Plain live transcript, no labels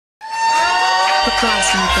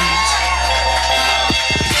crossing things.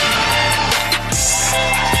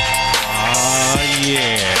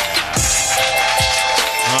 Yeah.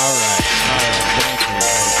 All right. Thank you.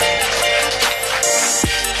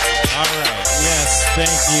 All right. Yes,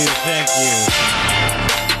 thank you.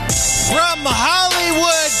 From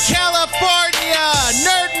Hollywood, California,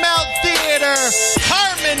 Nerd Melt Theater,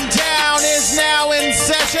 Harmontown is now in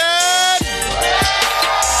session.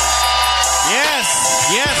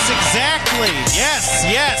 Yes, exactly.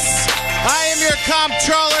 Yes. I am your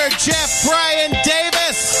comptroller, Jeff Brian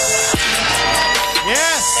Davis.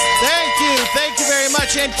 Yes, thank you very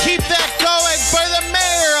much. And keep that going for the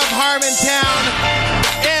mayor of Harmontown,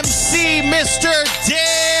 MC Mr.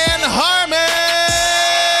 Dan Harmon.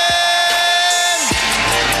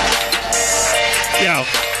 Yo.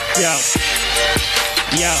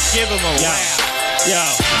 Give him a laugh. Yo.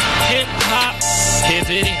 Hip hop,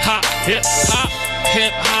 hippity hop, hip hop,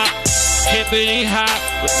 hip hop, hippity hop,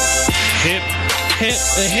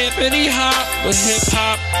 hippity hop, hip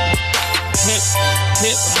hop.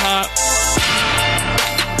 Hip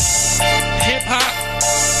hop.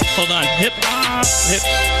 Hold on. Hip hop.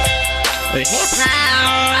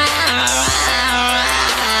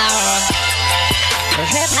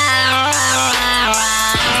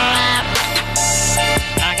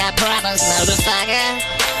 I got problems, motherfucker.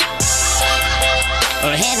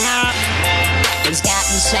 Hip hop has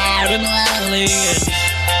gotten sad and lonely and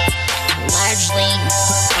largely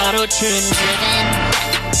auto-tune driven.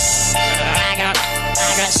 I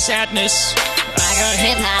got sadness. I got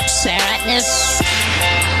hip-hop sadness.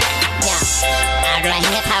 Yeah, I got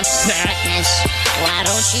hip-hop sadness. Why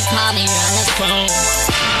don't you call me on the phone?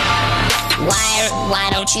 Why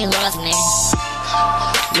don't you love me?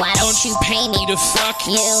 Why don't you pay me to fuck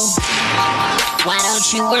you? Why don't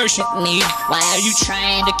you worship me? Why are you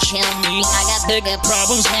trying to kill me? I got bigger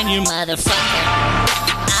problems than you, motherfucker.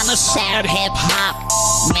 I'm a sad hip-hop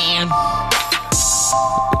man.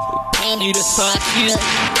 Pay me to fuck you,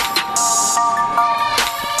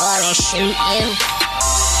 or I'll shoot you.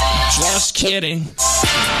 Just kidding.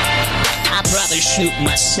 I'd rather shoot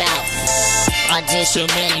myself. I do so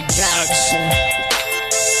many drugs.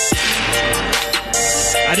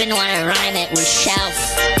 I didn't want to rhyme it with shelf,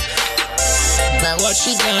 but what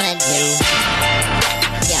you gonna do?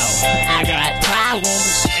 Yo, I got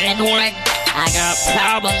problems in work. I got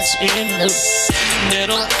problems in the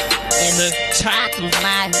middle, in the top of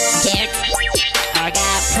my dick. I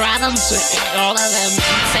got problems in all of them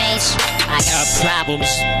face. I got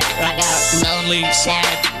problems. I got lonely, sad,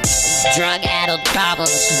 drug-addled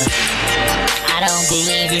problems. I don't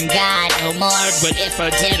believe in God no more, but if I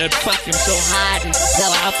did, I'd fuck him so hard and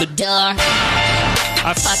go out the door.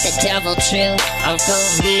 I fuck the devil too. I'll go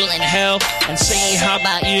rule in hell and say, how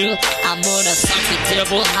about you? I'm gonna fuck the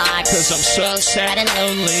devil hard, cause I'm so sad and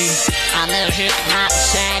lonely. I'm a hip-hop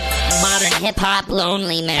sad, modern hip-hop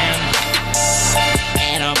lonely man.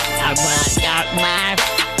 And I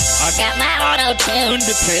got my auto-tune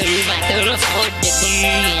to prove I could afford to be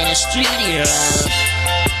in a studio.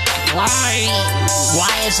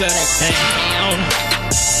 Why is that a thing now?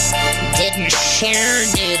 Didn't Cher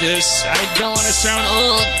do this? I don't want to sound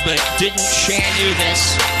old, but didn't Cher do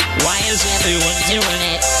this? Why is everyone doing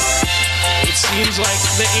it? It seems like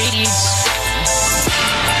the 80s.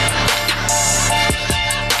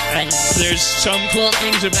 And there's some cool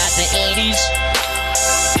things about the 80s.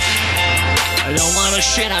 I don't want to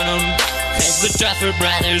shit on them, cause the Duffer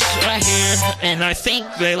brothers are here, and I think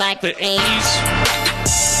they like the 80s.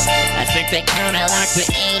 I think they kinda like the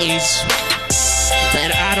 80s.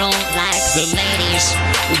 But I don't like the ladies,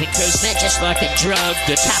 because they're just like a drug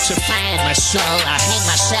detoxifying my soul. I hang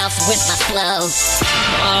myself with my flow.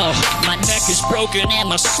 Oh, my neck is broken and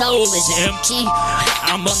my soul is empty.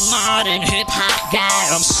 I'm a modern hip-hop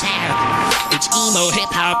guy, I'm sad. It's emo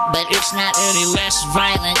hip-hop, but it's not any less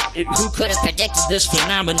violent. Who could have predicted this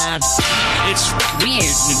phenomenon? It's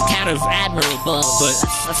weird and kind of admirable, but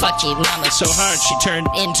fuck you, mama so hard she turned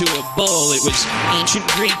into a bull. It was ancient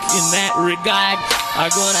Greek in that regard.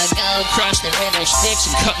 I'm gonna go cross the river Styx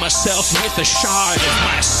and cut myself with a shard of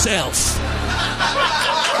myself.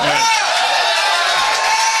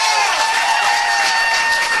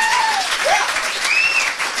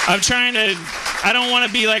 I'm trying to... I don't want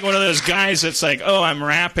to be like one of those guys that's like, oh, I'm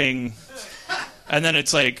rapping, and then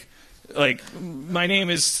it's like, my name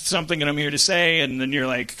is something and I'm here to say, and then you're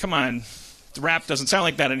like, come on, the rap doesn't sound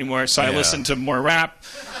like that anymore, so I listened to more rap,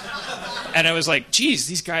 and I was like, geez,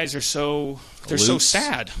 these guys are so... They're so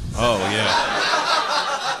sad. Oh,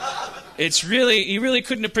 yeah. It's really... You really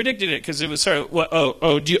couldn't have predicted it, because it was sort of... What,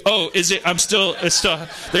 is it... It's still...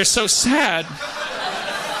 They're so sad.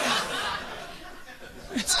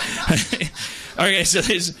 Okay, so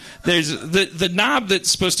there's the knob that's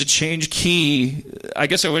supposed to change key. I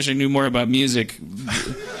guess I wish I knew more about music.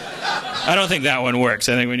 I don't think that one works.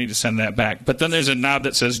 I think we need to send that back. But then there's a knob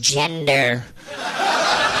that says gender.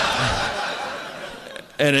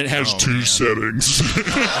 And it has two settings.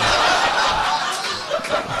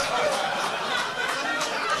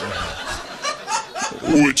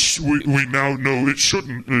 Which we now know it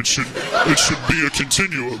shouldn't. It should be a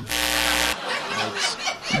continuum.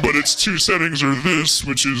 But its two settings are this,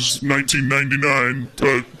 which is 1999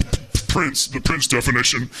 Prince, the Prince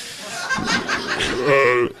definition,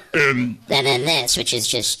 and then this, which is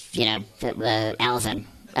just Alvin.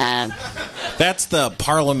 That's the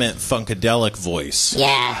Parliament Funkadelic voice.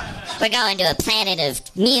 Yeah, we're going to a planet of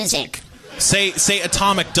music. Say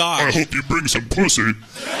Atomic Dog. I hope you bring some pussy.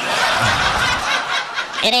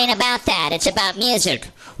 It ain't about that. It's about music.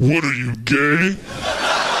 What are you, gay?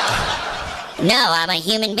 No, I'm a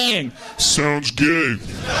human being. Sounds gay.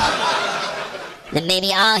 Then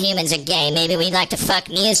maybe all humans are gay. Maybe we'd like to fuck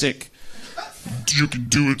music. You can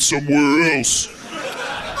do it somewhere else.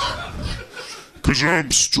 'Cause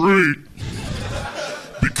I'm straight.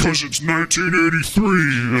 Because it's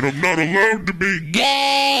 1983 and I'm not allowed to be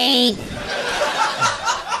gay.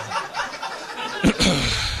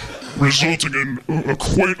 Resulting in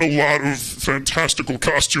quite a lot of fantastical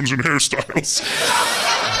costumes and hairstyles.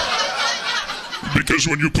 Because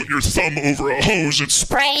when you put your thumb over a hose, it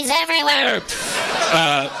sprays everywhere.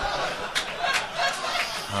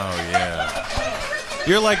 Oh yeah.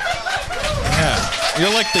 You're like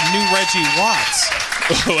the new Reggie Watts.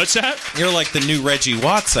 What's that? You're like the new Reggie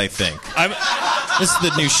Watts, I think. This is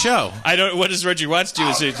the new show. I don't. What does Reggie Watts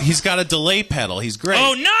do? He's got a delay pedal. He's great.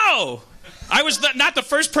 Oh no! I was not the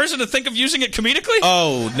first person to think of using it comedically?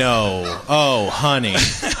 Oh, no. Oh, honey.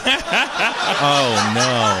 Oh,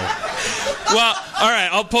 no. Well, all right,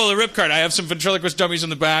 I'll pull the ripcord. I have some ventriloquist dummies in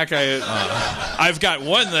the back. I've got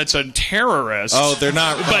one that's a terrorist. Oh, they're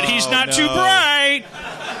not... But he's not too bright.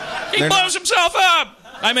 He blows himself up.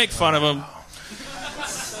 I make fun of him.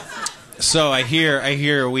 So I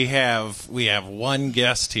hear we have one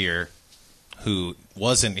guest here who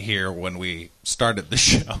wasn't here when we started the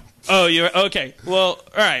show. Oh, you're okay. Well,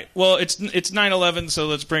 all right. Well, it's 9/11, so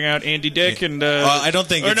let's bring out Andy Dick and. I don't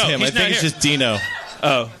think it's him. I think it's just Dino.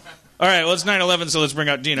 Oh, all right. Well, it's 9/11, so let's bring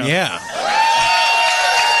out Dino. Yeah.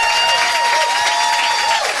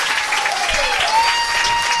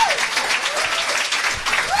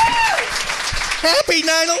 Happy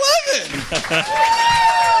 9/11.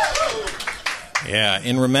 Yeah,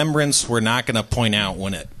 in remembrance, we're not going to point out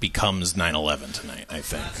when it becomes 9/11 tonight, I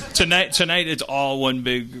think. Tonight it's all one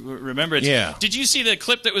big remembrance. Yeah. Did you see the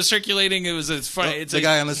clip that was circulating? It was funny. The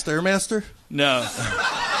guy on the Stairmaster? No.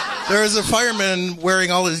 There was a fireman wearing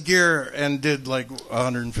all his gear and did like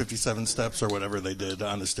 157 steps or whatever they did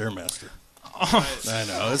on the Stairmaster. Oh. I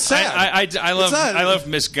know, it's sad. I love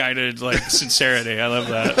misguided sincerity. I love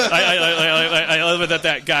that. I love it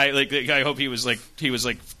that guy I hope he was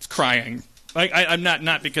crying. I'm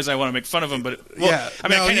not because I want to make fun of him, but he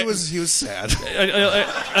was sad.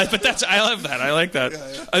 But I love that. I like that.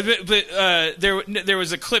 Yeah. But there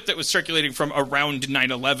was a clip that was circulating from around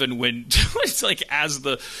 9/11 when it's like as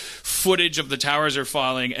the footage of the towers are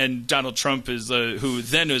falling, and Donald Trump who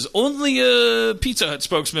then is only a Pizza Hut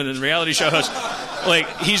spokesman and reality show host. Like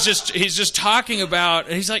he's just talking about,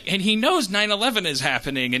 and he's like, and he knows 9/11 is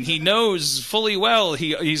happening, and he knows fully well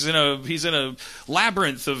he's in a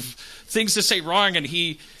labyrinth of things to say wrong, and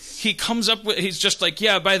he comes up with, he's just like,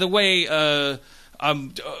 yeah, by the way,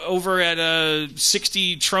 I'm over at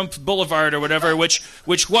 60 Trump Boulevard or whatever, which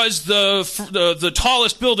was the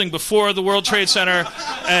tallest building before the World Trade Center,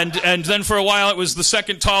 and then for a while it was the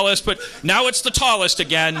second tallest, but now it's the tallest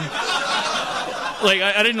again. Like,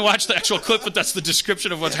 I didn't watch the actual clip, but that's the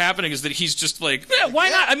description of what's happening, is that he's just like, yeah,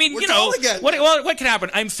 why not? I mean, what can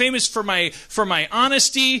happen? I'm famous for my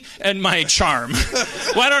honesty and my charm.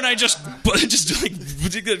 Why don't I just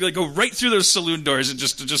go right through those saloon doors and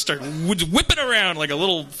just start whipping around like a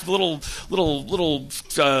little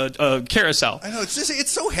carousel? I know,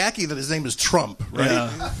 it's so hacky that his name is Trump, right?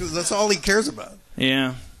 Yeah. That's all he cares about.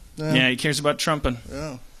 Yeah, he cares about trumping.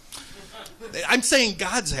 Yeah. I'm saying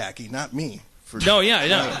God's hacky, not me. No, yeah,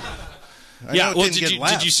 yeah. Yeah, well,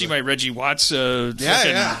 did you see my Reggie Watts?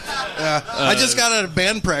 Yeah. I just got out of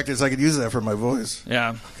band practice. I could use that for my voice.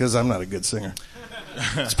 Yeah. Because I'm not a good singer.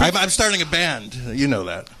 I'm starting a band. You know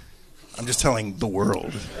that. I'm just telling the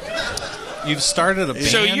world. You've started a band?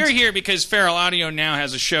 So you're here because Feral Audio now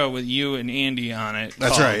has a show with you and Andy on it.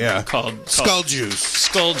 That's right, yeah. Called Skull Juice.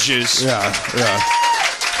 Skull Juice. Yeah.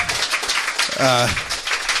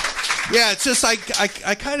 Yeah, it's just I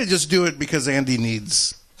kind of just do it because Andy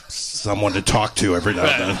needs someone to talk to every now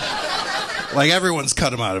and then. Like everyone's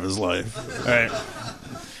cut him out of his life. All right.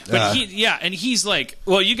 But and he's like,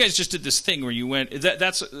 well, you guys just did this thing where you went.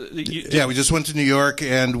 Yeah, we just went to New York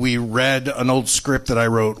and we read an old script that I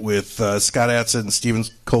wrote with Scott Adsit, Stephen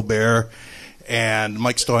Colbert, and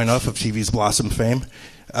Mike Stoynoff of TV's Blossom fame.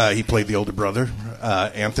 He played the older brother,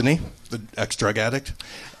 Anthony, the ex-drug addict.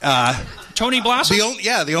 Tony Blossom?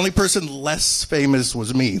 The only person less famous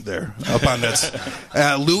was me there up on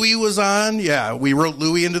that. Louis was on. Yeah, we wrote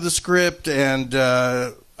Louis into the script, and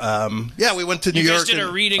we went to New York. You guys did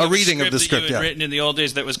a reading of the script that you had written in the old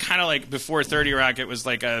days that was kind of like before 30 Rock. It was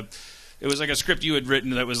like a script you had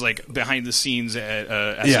written that was like behind the scenes at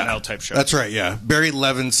SNL type show. That's right, yeah. Barry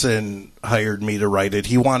Levinson hired me to write it.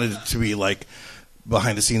 He wanted it to be like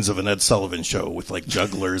behind the scenes of an Ed Sullivan show with like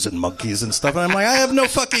jugglers and monkeys and stuff. And I'm like, I have no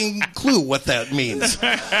fucking clue what that means.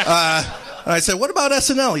 I said, what about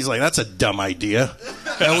SNL? He's like, that's a dumb idea.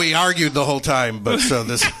 And we argued the whole time. But so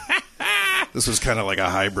this was kind of like a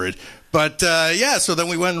hybrid. But so then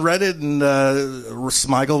we went and read it, and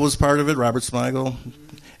Smigel was part of it, Robert Smigel.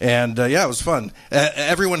 And it was fun.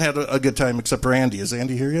 Everyone had a good time except for Andy. Is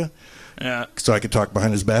Andy here yet? Yeah. So I could talk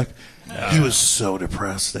behind his back. He was so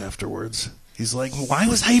depressed afterwards. He's like, why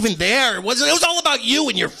was I even there? It was all about you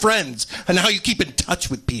and your friends and how you keep in touch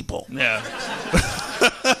with people. Yeah.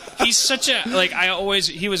 He's such a,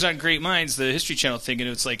 he was on Great Minds, the History Channel thing, and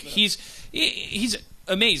it's like, he's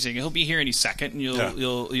amazing. He'll be here any second, and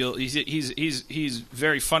he's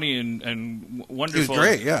very funny and wonderful. He's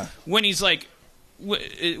great, yeah. When he's like,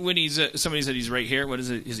 when he's somebody said he's right here. What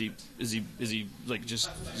is it? Is he like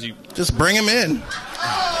just? Just bring him in.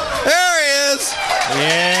 There he is.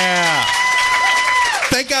 Yeah.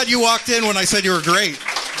 Thank God you walked in when I said you were great.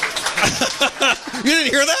 You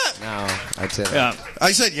didn't hear that? No, I didn't. Yeah.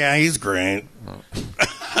 I said, yeah, he's great.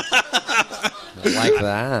 Like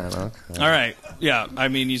that. Okay. All right. Yeah. I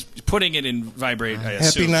mean, he's putting it in vibrate. I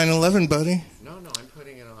assume. Happy 9/11, buddy. No, I'm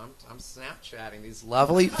putting it on. I'm Snapchatting these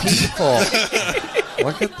lovely people.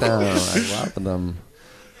 Look at them. I love them.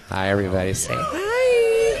 Hi, everybody. Say hi.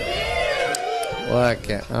 Look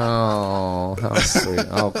at, how sweet.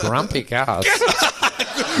 Oh, Grumpy Gus.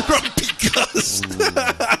 Grumpy Gus.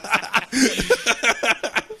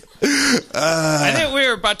 I think we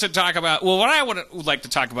were about to talk about, what I would like to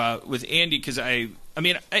talk about with Andy, because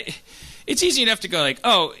it's easy enough to go like,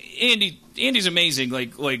 oh, Andy's amazing.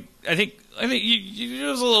 Like I think there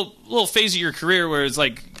was a little phase of your career where it's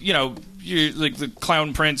like, you're like the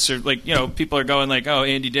Clown Prince, or like, people are going like, oh,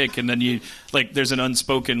 Andy Dick, and then you like there's an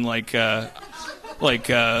unspoken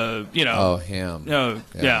oh, him. No,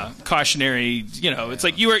 yeah, cautionary. It's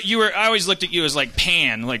like you were. I always looked at you as like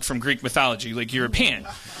Pan, like from Greek mythology. Like you're a Pan,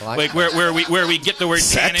 like where we get the word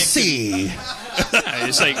sexy.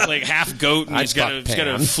 It's like half goat, and he's got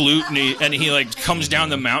a flute, and he like comes down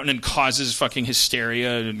the mountain and causes fucking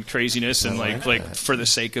hysteria and craziness, and like for the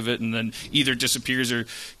sake of it, and then either disappears or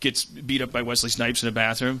gets beat up by Wesley Snipes in a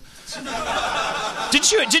bathroom.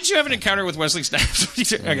 Did you have an encounter with Wesley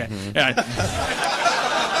Snipes? Okay.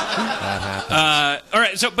 All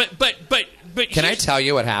right. So, but. Can I tell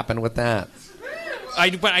you what happened with that?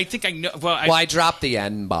 I think I know. Well, I dropped the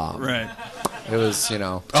N-bomb. Right. It was,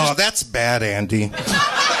 Oh, that's bad, Andy.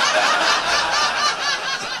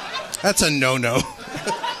 That's a no-no.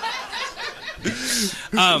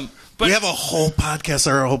 But we have a whole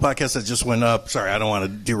podcast that just went up. Sorry, I don't want to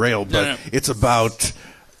derail, but it's about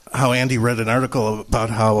how Andy read an article about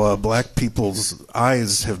how black people's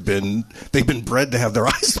eyes they've been bred to have their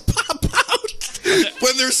eyes pop out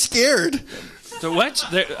when they're scared. So what?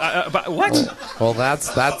 What? Well, that's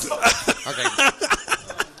okay.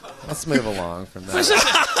 Let's move along from that.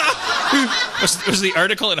 Was the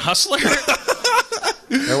article in Hustler?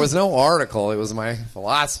 There was no article. It was my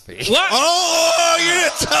philosophy. What? Oh, you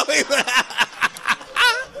didn't tell me that.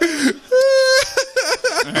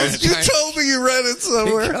 You told me you read it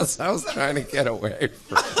somewhere. Because I was trying to get away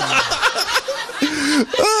from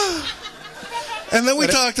it. And then we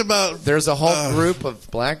talked about... There's a whole group of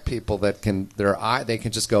black people that they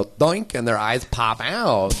can just go doink and their eyes pop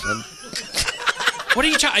out. And what are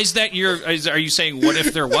you talking? Are you saying what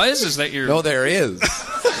if there was? Is that your? No, there is.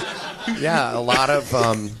 Yeah, a lot of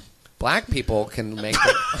black people can make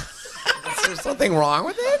it. Is there something wrong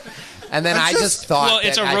with it? And then I just thought, well,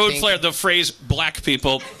 it's a road flare. The phrase "black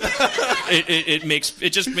people,"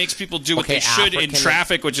 it just makes people do what they should in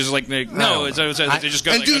traffic, which is like they just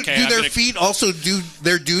go. And do their feet also do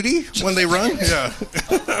their duty when they run? Yeah.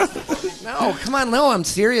 No, come on, no, I'm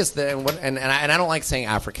serious. And I don't like saying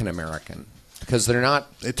African American because they're not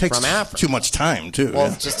It takes from Africa. too much time, too.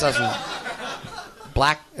 Well, it just doesn't.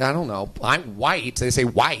 Black, I don't know. I'm white. They say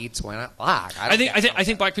white. Why not black? I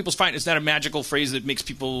think black people's fine. It's not a magical phrase that makes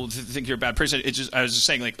people think you're a bad person. It's just I was just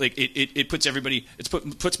saying like it puts everybody.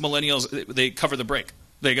 Puts millennials. They cover the break.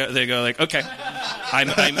 They go like, okay,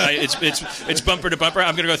 it's bumper to bumper.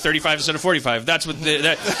 I'm gonna go 35 instead of 45. That's what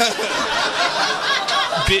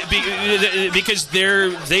because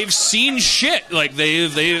they've seen shit. Like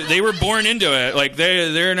they were born into it. Like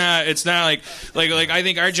they're not. It's not like I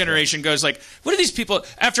think our generation goes like, what are these people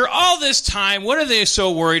after all this time? What are they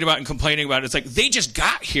so worried about and complaining about? It's like they just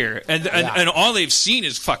got here and all they've seen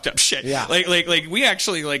is fucked up shit. Yeah. Like we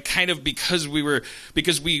actually like kind of because we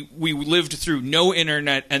lived through no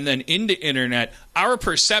internet and then into internet. Our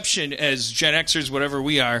perception as Gen Xers, whatever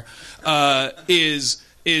we are, is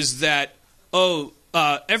that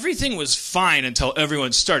everything was fine until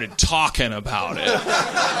everyone started talking about it.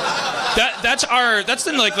 That's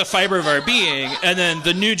then like the fiber of our being, and then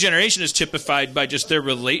the new generation is typified by just their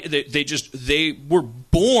they were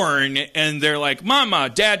born and they're like mama,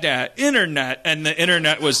 dad, internet, and the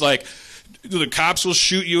internet was like, the cops will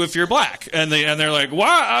shoot you if you're black, and they're like,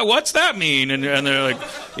 what's that mean? And they're like,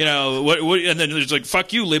 what? And then there's like,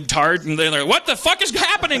 fuck you, libtard, and they're like, what the fuck is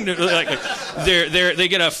happening? They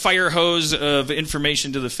get a fire hose of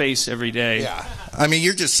information to the face every day. Yeah, I mean,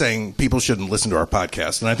 you're just saying people shouldn't listen to our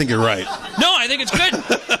podcast, and I think you're right. No, I think it's good.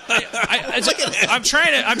 I'm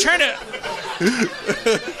trying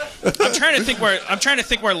to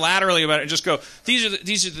think more laterally about it and just go, these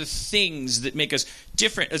are the things that make us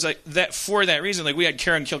different. It's like that for that reason. Like we had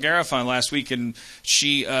Karen Kilgariff on last week, and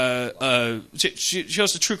she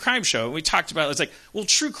hosts a true crime show. And we talked about it's like, well,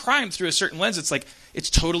 true crime through a certain lens. It's like it's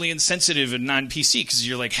totally insensitive and non-PC because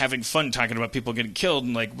you're like having fun talking about people getting killed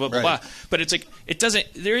and like blah blah blah. But it's like it doesn't.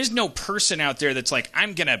 There is no person out there that's like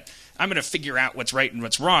I'm gonna figure out what's right and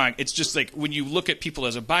what's wrong. It's just like when you look at people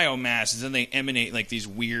as a biomass, then they emanate like these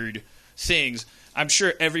weird things. I'm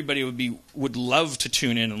sure everybody would love to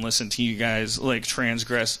tune in and listen to you guys like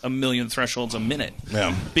transgress a million thresholds a minute.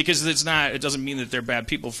 Yeah. Because it doesn't mean that they're bad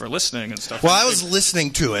people for listening and stuff. Well, I was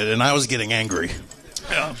listening to it and I was getting angry.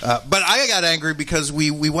 Yeah. But I got angry because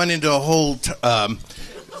we went into a whole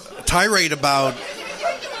tirade about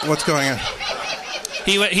what's going on.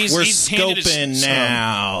 We're scoping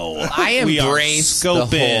now. I embrace the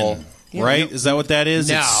whole... Right? Is that what that is?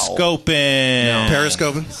 No. It's scoping. No.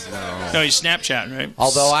 Periscoping? No, he's Snapchatting, right?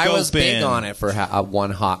 Although I was big on it for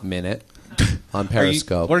one hot minute on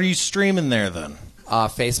Periscope. What are you streaming there then?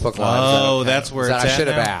 Facebook Live. Oh, that's where it's at. I should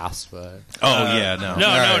have now? asked, but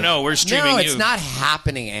no. We're streaming. No, it's not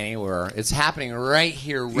happening anywhere. It's happening right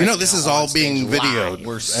here. Right this is all being videoed.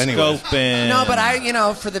 We're scoping. No,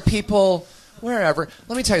 but for the people. Wherever.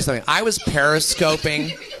 Let me tell you something. I was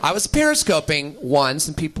periscoping once,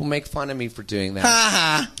 and people make fun of me for doing that. Ha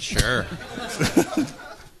ha. Sure.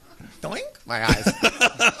 Doink. My eyes.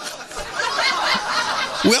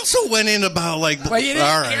 We also went in about like. Well,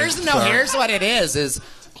 here's what it is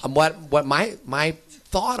what my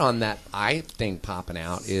thought on that eye thing popping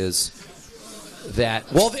out is that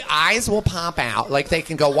the eyes will pop out like they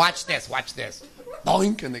can go watch this,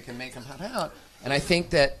 boink, and they can make them pop out, and I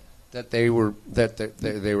think that they were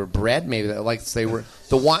bred maybe like they were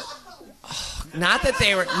the one. Not that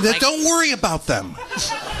they were. Don't worry about them.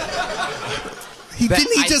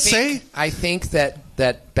 Didn't he just say? I think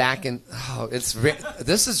that back in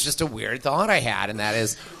this is just a weird thought I had, and that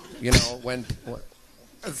is, when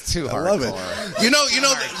it's too hard. I love it.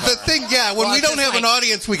 The thing. Yeah, when we don't have an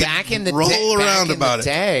audience, we can roll around about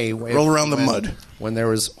it. Roll around the mud when there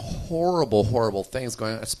was horrible things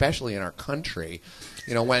going on, especially in our country.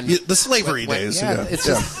 When the slavery days. It's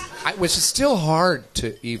just, which is still hard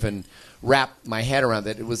to even wrap my head around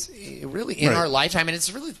that it was really in our lifetime, and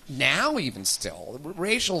it's really now even still.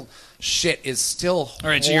 Racial shit is still all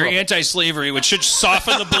right, so you're anti-slavery, which should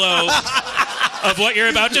soften the blow of what you're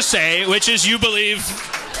about to say, which is you believe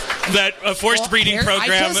that a forced breeding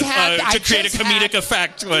program to create a comedic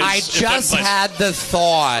effect was... I just had the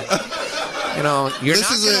thought... you're not going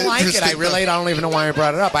to like it. I don't even know why I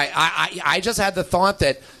brought it up. I just had the thought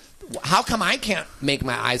that how come I can't make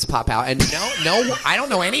my eyes pop out? And no, I don't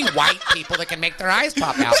know any white people that can make their eyes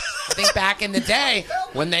pop out. I think back in the day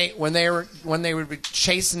when they would be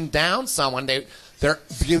chasing down someone, they'd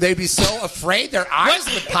be so afraid their eyes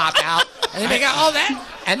would pop out, and they'd go,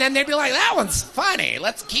 and then they'd be like, that one's funny.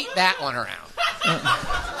 Let's keep that one around.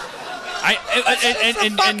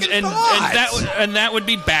 And that would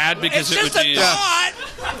be bad because it's it would be.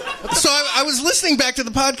 So I was listening back to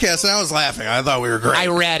the podcast and I was laughing. I thought we were great. I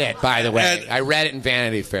read it, by the way. I read it in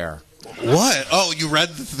Vanity Fair. What? Oh, you read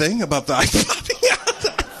the thing about the eye popping out?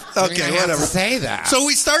 Okay, whatever. Say that. So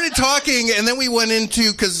we started talking, and then we went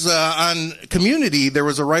into, because on Community, there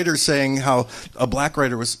was a writer saying how a black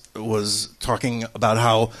writer was talking about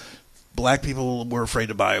how black people were afraid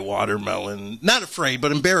to buy watermelon. Not afraid,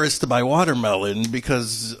 but embarrassed to buy watermelon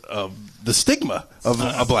because of the stigma of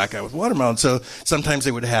a black guy with watermelon. So sometimes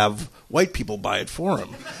they would have white people buy it for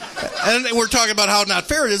them. And we're talking about how not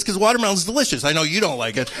fair it is because watermelon's delicious. I know you don't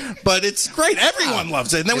like it, but it's great. Everyone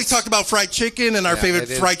loves it. And then we talked about fried chicken and our favorite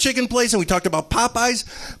fried chicken place, and we talked about Popeyes.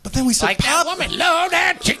 But then we said, like that woman love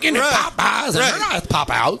that chicken and Popeyes, and her eyes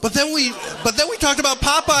pop out. But then we talked about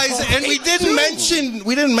Popeyes, and we didn't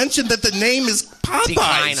mention that the name is Popeyes.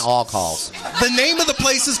 Decline all calls. The name of the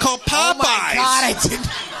place is called Popeyes. Oh my God, I didn't.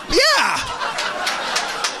 Yeah.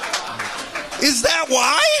 Is that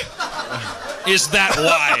why? Is that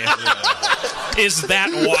why? Is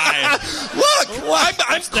that why? Look,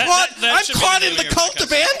 I'm caught in the cult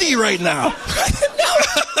of Andy right now.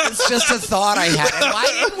 It's just a thought I had. And why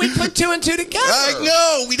didn't we put two and two together? I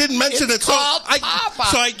know. We didn't mention it. So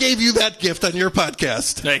Popeye. so I gave you that gift on your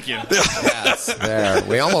podcast. Thank you. Yes, there.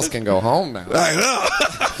 We almost can go home now. I know.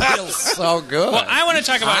 Feels so good. Well, I want to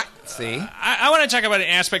talk about. See, I want to talk about an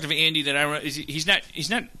aspect of Andy that he's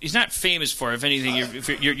not famous for. If anything,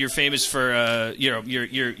 you're famous for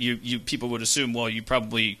you people would assume, well, you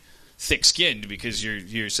probably thick-skinned because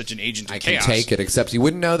you're such an agent of chaos. I can take it, except you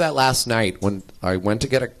wouldn't know that last night when I went to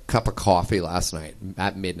get a cup of coffee last night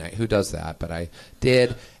at midnight. Who does that? But I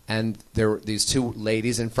did, and there were these two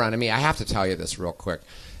ladies in front of me. I have to tell you this real quick.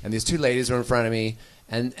 And these two ladies were in front of me,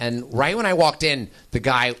 and right when I walked in, the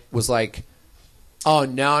guy was like, "Oh,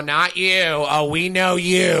 no, not you. Oh, we know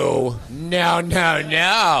you. No. And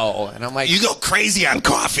I'm like... You go crazy on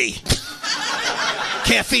coffee.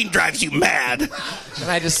 Caffeine drives you mad. And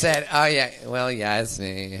I just said, oh, yeah, well, yeah, it's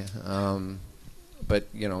me. But,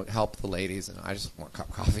 help the ladies. And I just want a cup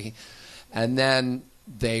of coffee. And then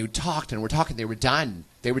they talked and were talking. They were done.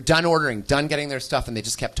 They were done ordering, done getting their stuff. And they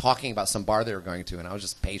just kept talking about some bar they were going to. And I was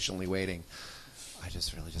just patiently waiting. I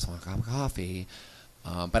just really just want a cup of coffee.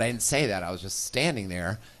 But I didn't say that. I was just standing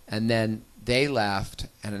there. And then they left.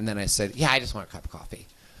 And then I said, yeah, I just want a cup of coffee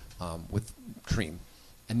with cream.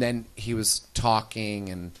 And then he was talking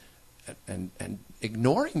and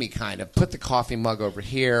ignoring me kind of, put the coffee mug over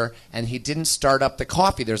here, and he didn't start up the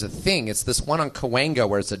coffee. There's a thing. It's this one on Cahuenga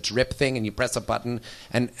where it's a drip thing, and you press a button,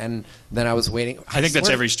 and then I was waiting. I think that's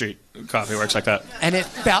every street coffee works like that. And it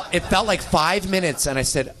felt like 5 minutes, and I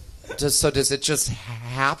said, does it just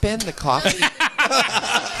happen, the coffee?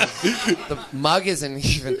 The mug isn't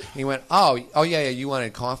even... He went, oh yeah, you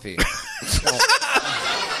wanted coffee.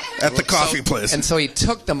 At the coffee place. And so he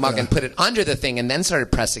took the mug and put it under the thing and then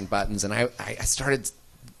started pressing buttons. And I started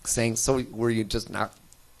saying, so were you just not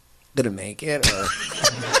going to make it? Or...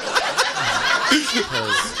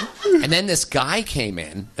 And then this guy came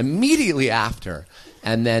in immediately after.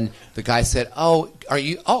 And then the guy said, are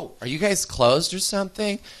you guys closed or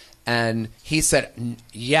something? And he said,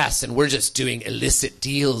 yes, and we're just doing illicit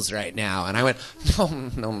deals right now. And I went,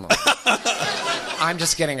 no. I'm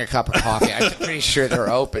just getting a cup of coffee. I'm pretty sure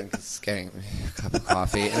they're open. Just getting a cup of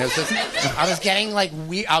coffee. And it was just, I was getting like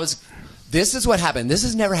this is what happened. This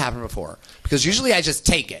has never happened before. Because usually I just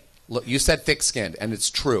take it. Look, you said thick-skinned, and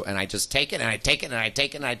it's true. And I just take it, and I take it, and I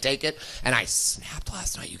take it, and I take it. And I snapped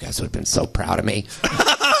last night. You guys would have been so proud of me.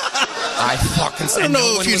 I don't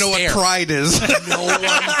know if you know what pride is. No one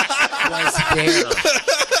was there.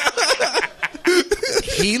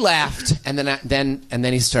 He left, and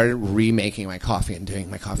then he started remaking my coffee and doing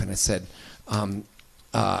my coffee. And I said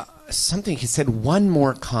something. He said one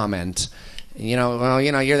more comment. You're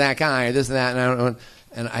that guy, or this and that.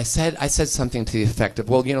 And I said something to the effect of,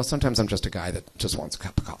 well, sometimes I'm just a guy that just wants a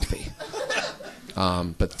cup of coffee.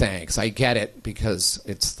 But thanks. I get it because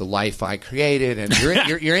it's the life I created, and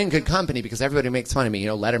you're in good company because everybody makes fun of me.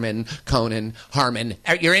 Letterman, Conan, Harmon.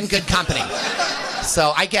 You're in good company.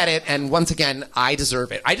 So I get it, and once again, I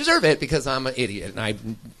deserve it. I deserve it because I'm an idiot, and I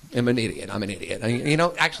am an idiot. I'm an idiot.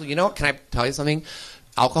 Actually, you know what? Can I tell you something?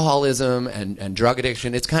 Alcoholism and drug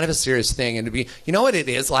addiction, it's kind of a serious thing. And to be, you know what it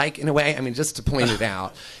is like, in a way? I mean, just to point it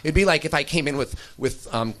out, it'd be like if I came in with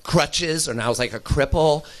crutches and I was like a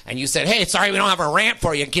cripple, and you said, hey, sorry, we don't have a ramp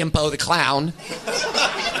for you, Gimpo the Clown.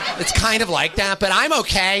 It's kind of like that, but I'm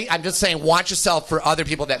okay. I'm just saying, watch yourself for other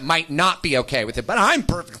people that might not be okay with it, but I'm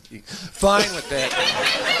perfectly fine with it.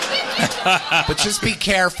 But just be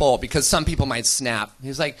careful, because some people might snap.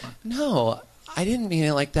 He's like, no, I didn't mean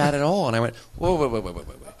it like that at all. And I went, whoa.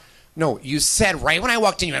 No, you said right when I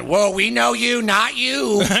walked in, you went, whoa, we know you, not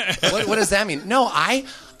you. What does that mean? No, I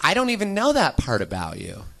don't even know that part about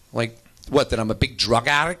you. Like, what, that I'm a big drug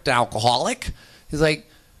addict, alcoholic? He's like,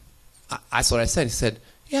 that's what I said. He said,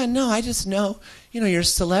 yeah, no, I just know, you're a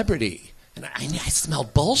celebrity. And I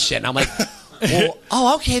smelled bullshit. And I'm like,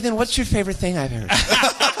 well, okay, then what's your favorite thing I've heard?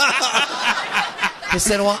 He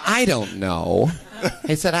said, well, I don't know.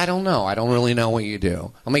 He said, I don't know. I don't really know what you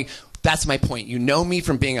do. I'm like, that's my point. You know me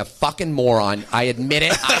from being a fucking moron. I admit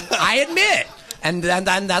it. I admit it. And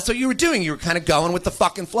then that's what you were doing. You were kind of going with the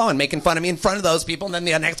fucking flow and making fun of me in front of those people. And then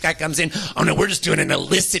the next guy comes in. Oh, no, we're just doing an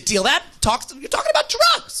illicit deal. You're talking about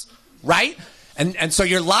drugs, right? And so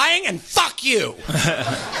you're lying, and fuck you.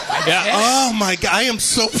 Yeah. Oh, my God. I am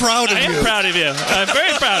so proud of you. I am proud of you. I'm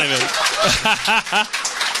very proud of you.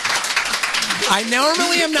 I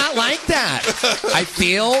normally am not like that. I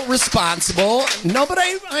feel responsible. No, but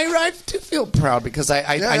I do feel proud because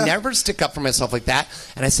I never stick up for myself like that.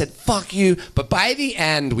 And I said, fuck you. But by the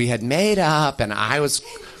end, we had made up, and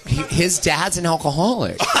his dad's an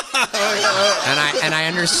alcoholic. and I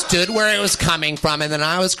understood where it was coming from, and then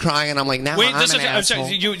I was crying, and I'm like, now I'm an asshole.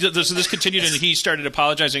 So this continued, and he started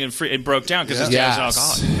apologizing and broke down because his dad's an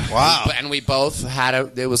alcoholic. Wow. And we both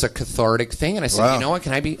it was a cathartic thing, and I said, you know what,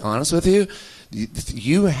 can I be honest with you?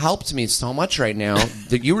 You helped me so much right now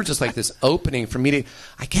that you were just like this opening for me to,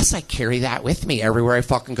 I guess I carry that with me everywhere I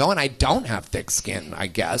fucking go, and I don't have thick skin, I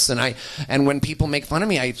guess. And when people make fun of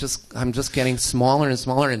me, I'm just getting smaller and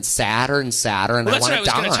smaller and sadder, and I want to die. That's what I was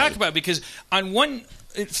going to talk about, because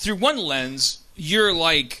through one lens, you're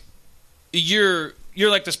like this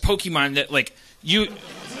Pokemon that like you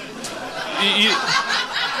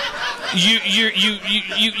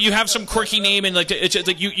have some quirky name, and like it's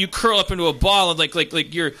like you curl up into a ball, and like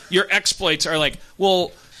your exploits are like,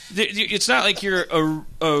 well, it's not like you're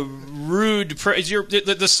a rude.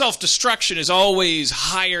 The self-destruction is always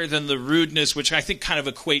higher than the rudeness, which I think kind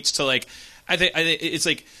of equates to like. I think it's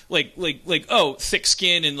like thick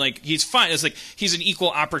skin, and like he's fine. It's like he's an equal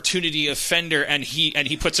opportunity offender, and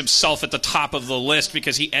he puts himself at the top of the list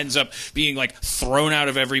because he ends up being like thrown out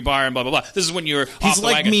of every bar and blah blah blah. This is when you're he's off the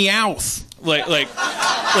like wagon. Meowth. Like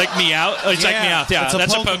Meowth? Oh, it's like Meowth, yeah.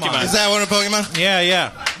 That's a Pokemon. Is that one a Pokemon?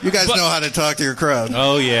 Yeah. You guys know how to talk to your crowd.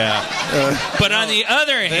 Oh, yeah. But on the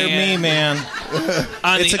other hand... They're me, man.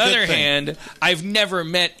 On the other hand, I've never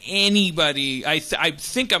met anybody... I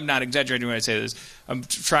think I'm not exaggerating when I say this. I'm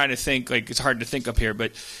trying to think, like, it's hard to think up here,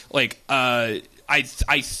 but, like, I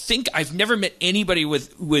think I've never met anybody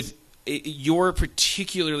with your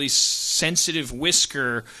particularly sensitive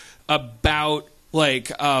whisker about,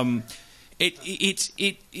 like... It's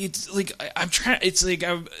like I'm trying. It's like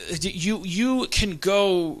you can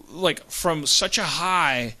go like from such a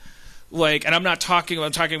high, like, and I'm talking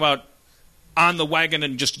about on the wagon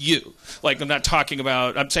and just you. Like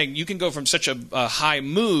I'm saying you can go from such a high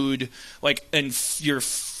mood, like, and you're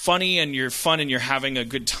funny and you're fun and you're having a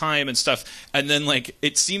good time and stuff, and then like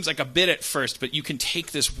it seems like a bit at first, but you can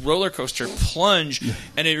take this roller coaster plunge,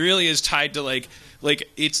 and it really is tied to like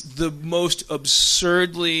it's the most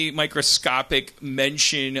absurdly microscopic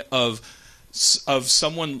mention of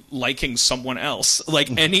someone liking someone else,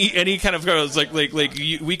 like any kind of girl. It's like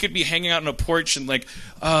we could be hanging out on a porch and like,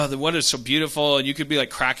 oh, the weather's so beautiful, and you could be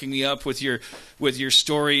like cracking me up with your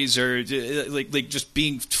stories, or like just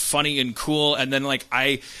being funny and cool, and then like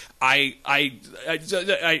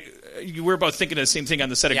we're both thinking of the same thing on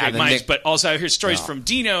the set of Great Minds, but also I hear stories from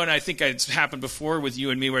Dino, and I think it's happened before with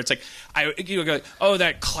you and me, where it's like you go, oh,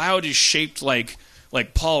 that cloud is shaped like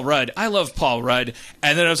Paul Rudd. I love Paul Rudd.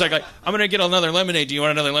 And then I was like I'm going to get another lemonade. Do you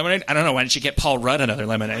want another lemonade? I don't know. Why don't you get Paul Rudd another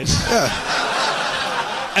lemonade? Yeah.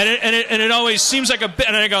 And it always seems like a bit,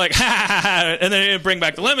 and then I go like, ha, ha, ha, and then it bring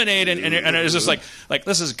back the lemonade, and it was just like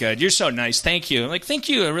this is good. You're so nice. Thank you. I'm like, thank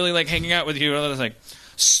you. I really like hanging out with you. And I was like,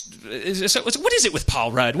 what is it with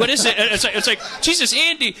Paul Rudd? What is it? It's like Jesus,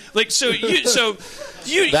 Andy. Like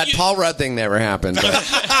that Paul Rudd thing never happened.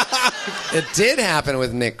 But it did happen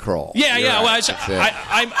with Nick Kroll. Yeah. Right.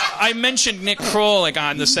 Well, I mentioned Nick Kroll like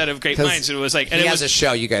on the set of Great Minds. And it was like, and he has a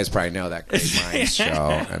show. You guys probably know that Great Minds show,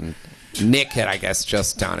 and Nick had, I guess,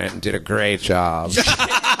 just done it and did a great job.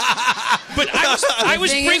 But I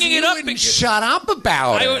was bringing it up. Shut up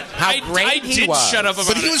about it. How great he was. Shut up about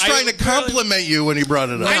it. But he was trying to compliment you when he brought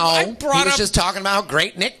it up. No, he was just talking about how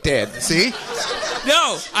great Nick did. See?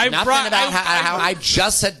 No, nothing about how I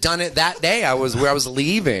just had done it that day. I was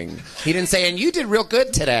leaving. He didn't say, and you did real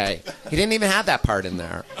good today. He didn't even have that part in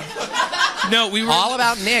there. No, we were all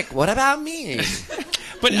about Nick. What about me?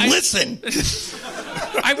 But listen.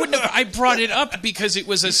 I wouldn't have. I brought it up because it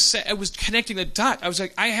was I was connecting the dot. I was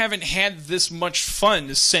like, I haven't had this much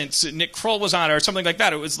fun since Nick Kroll was on, or something like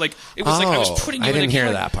that. It was like I was putting you. I didn't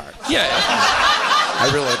hear that part. Yeah.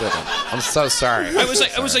 I really didn't. I'm so sorry. I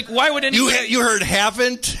was like, why would anyone? You heard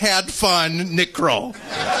haven't had fun, Nick Kroll.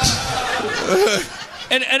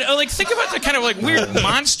 And like, think about the kind of like weird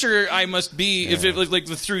monster I must be if it like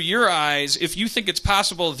through your eyes. If you think it's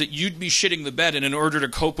possible that you'd be shitting the bed, and in order to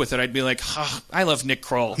cope with it, I'd be like, I love Nick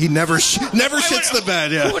Kroll. He never shits the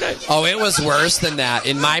bed. Yeah. Oh, it was worse than that.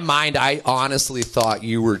 In my mind, I honestly thought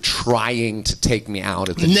you were trying to take me out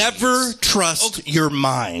of the. Never trust your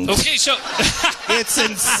mind. Okay, so it's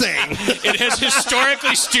insane. It has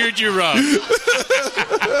historically steered you wrong.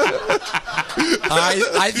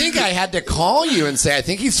 I think I had to call you and say, I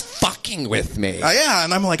think he's fucking with me. Yeah,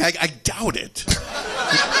 and I'm like, I doubt it.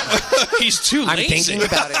 He's too lazy. I'm thinking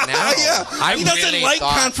about it now. Yeah, he doesn't really like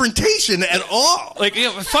confrontation at all. Like,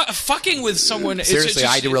 fucking with someone. Seriously,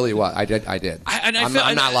 I really was. I did. I'm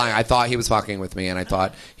not lying. I thought he was fucking with me, and I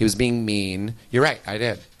thought he was being mean. You're right. I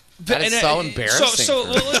did. That is so embarrassing.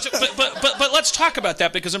 But let's talk about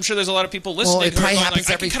that, because I'm sure there's a lot of people listening. Well, it probably happens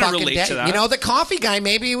like, every I can fucking relate day. to that. You know, the coffee guy,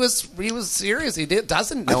 maybe he was serious. He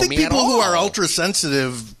doesn't know me at all. I think people who are ultra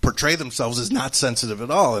sensitive portray themselves as not sensitive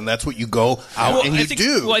at all, and that's what you go out and you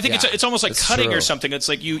do. Well, I think it's almost like cutting or something. It's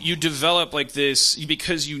like you develop like this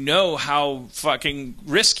because you know how fucking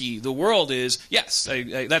risky the world is. Yes,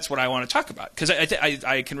 that's what I want to talk about, because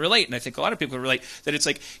I can relate, and I think a lot of people relate, that it's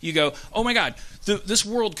like you go, oh my God, this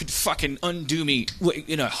world could fucking undo me,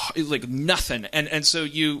 like nothing, and so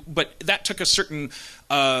but that took a certain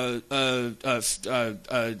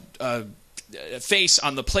face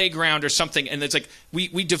on the playground or something, and it's like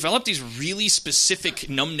we develop these really specific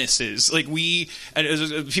numbnesses, like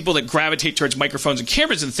people that gravitate towards microphones and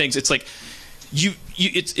cameras and things. It's like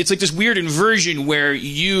it's like this weird inversion where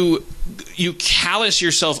you callous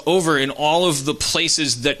yourself over in all of the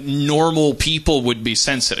places that normal people would be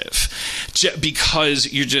sensitive,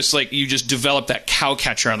 because you just develop that cow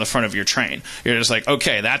catcher on the front of your train. You're just like,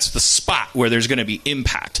 okay, that's the spot where there's going to be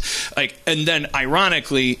impact. Like, and then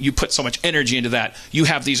ironically, you put so much energy into that. You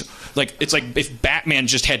have these, like, it's like if Batman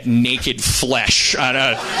just had naked flesh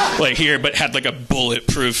on here, but had like a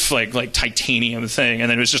bulletproof like titanium thing, and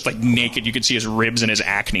then it was just like naked. You could see his ribs and his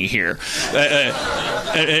acne here,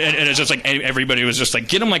 and it's just like everybody was just like,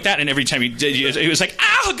 get him like that, and every time he did, it was like,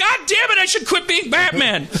 oh god damn it, I should quit being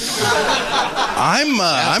Batman.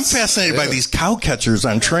 I'm fascinated by these cow catchers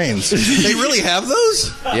on trains. They really have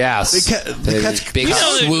those? Yes, they catch big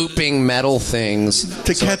swooping metal things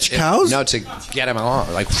to catch cows. No, to get them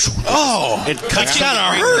along. Like, it cuts down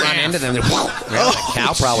a herd. Run into them. The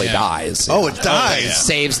cow probably dies. Oh, it dies. It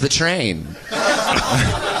saves the train.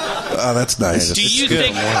 Oh, that's nice. Do you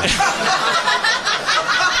think?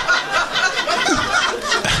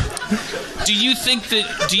 Do you think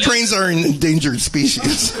that trains are an endangered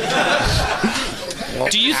species?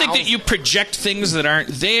 Do you think that you project things that aren't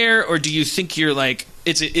there, or do you think you're like?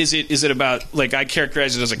 Is it about, like, I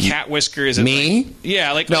characterize it as a cat whisker? Is it me? Like,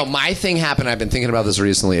 yeah, no. My thing happened. I've been thinking about this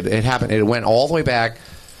recently. It happened. It went all the way back.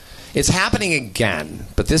 It's happening again,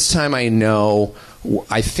 but this time I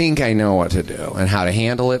think I know what to do and how to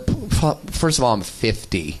handle it. First of all, I'm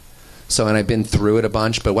 50, and I've been through it a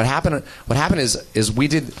bunch. But what happened is we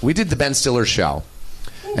did the Ben Stiller show,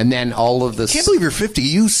 and then all of this. I can't believe you're 50.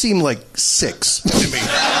 You seem like 6 to me.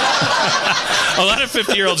 A lot of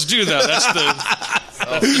 50-year-olds do, though. That's the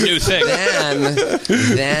new thing.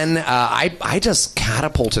 Then I just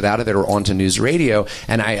catapulted out of there onto news radio,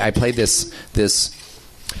 and I played this.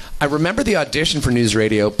 I remember the audition for News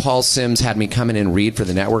Radio. Paul Sims had me come in and read for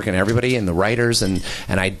the network and everybody and the writers, and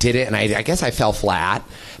I did it, and I guess I fell flat.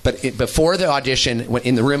 But before the audition,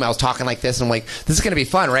 in the room, I was talking like this, and I'm like, this is going to be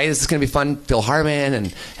fun, right? This is going to be fun. Bill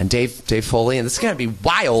Harmon and Dave Foley, and this is going to be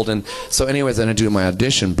wild. And so anyways, then I do my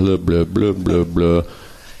audition, blah, blah, blah, blah, blah.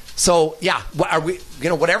 So, yeah,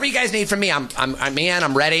 whatever you guys need from me, I'm in,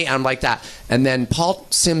 I'm ready, I'm like that. And then Paul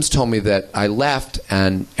Sims told me that I left,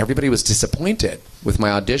 and everybody was disappointed with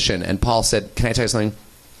my audition. And Paul said, can I tell you something?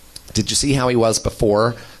 Did you see how he was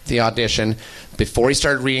before the audition, before he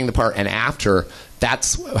started reading the part, and after?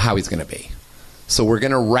 That's how he's going to be. So we're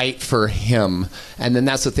going to write for him. And then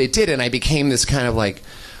that's what they did, and I became this kind of like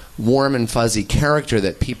warm and fuzzy character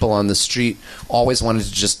that people on the street always wanted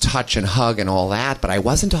to just touch and hug and all that, but I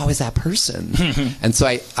wasn't always that person. And so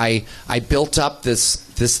I built up this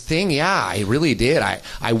thing. Yeah, I really did.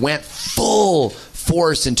 I went full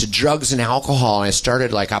force into drugs and alcohol, and I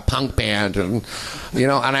started like a punk band, and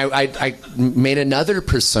and I made another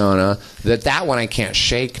persona that one I can't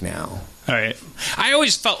shake now. All right. I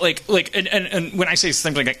always felt like and when I say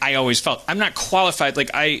things like I always felt, I'm not qualified.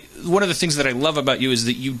 One of the things that I love about you is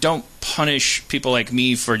that you don't punish people like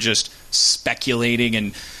me for just speculating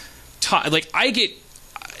and I get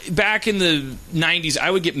back in the 90s, I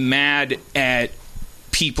would get mad at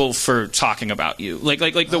people for talking about you, like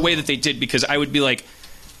the way that they did, because I would be like,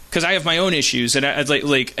 because I have my own issues, and I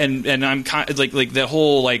and I'm like the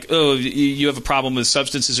whole like, oh, you have a problem with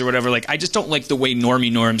substances or whatever. Like, I just don't like the way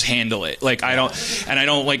normie norms handle it. Like, I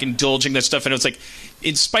don't like indulging that stuff. And it's like,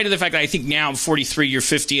 in spite of the fact that I think now I'm 43, you're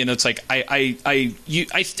 50, and it's like I've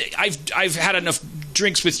had enough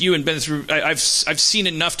drinks with you and been through. I've seen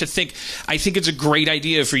enough to think. I think it's a great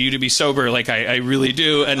idea for you to be sober. Like, I really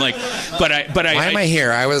do. And like, why am I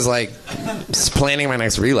here? I was like planning my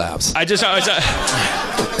next relapse.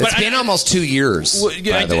 It's been almost 2 years,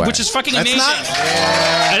 by the way. Which is fucking amazing. No,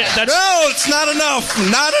 it's not enough.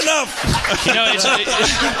 Not enough. You know,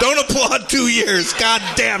 don't applaud 2 years. God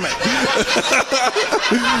damn it.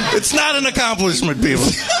 It's not an accomplishment, people.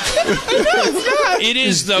 It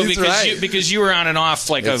is though, because you were on and off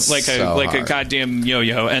like a goddamn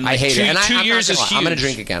yo-yo, and like I hate it. And 2 years is huge. I'm going to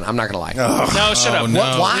drink again. I'm not going to lie. No, shut up. No.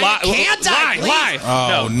 Why can't I? Why?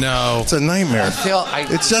 Oh no, it's a nightmare.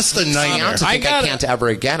 It's just a nightmare. I can't ever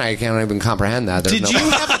again. I can't even comprehend that. Did you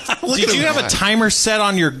have a timer set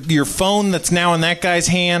on your phone that's now in that guy's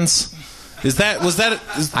hands? I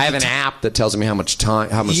have an app that tells me how much sober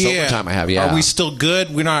time I have. Yeah. Are we still good?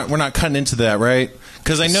 We're not cutting into that, right?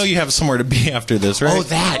 Because I know you have somewhere to be after this, right? Oh,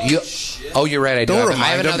 that you're right. I do. I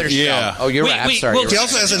have another show. Yeah. Oh, you're right. I'm sorry. He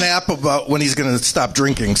also has an app about when he's going to stop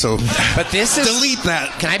drinking. So, but this is delete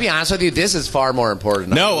that. Can I be honest with you? This is far more important.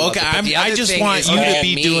 No, okay. I just want you to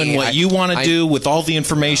be doing what you want to do with all the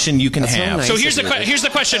information you can have. Nice. So here's the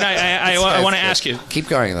question I want to ask you. Keep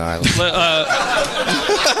going though.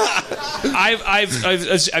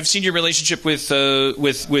 I've seen your relationship with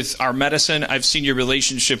our medicine. I've seen your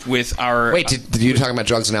relationship with our. Wait, did you talking about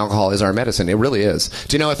drugs and alcohol is our medicine? It really is.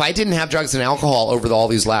 Do you know, if I didn't have drugs and alcohol over all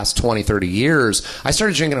these last 20, 30 years, I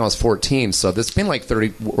started drinking when I was 14, so it's been like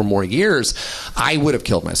 30 or more years, I would have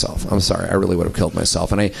killed myself. I'm sorry, I really would have killed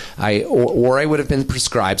myself. And I would have been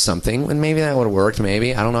prescribed something, and maybe that would have worked,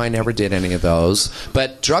 maybe. I don't know, I never did any of those.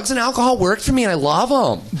 But drugs and alcohol worked for me, and I love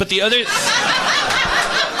them. But the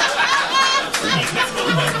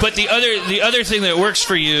other thing that works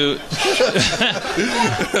for you,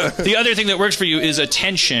 the other thing that works for you is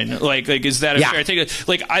attention. Like is that a fair thing?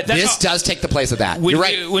 Like this does take the place of that. You're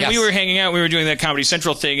right. When we were hanging out, we were doing that Comedy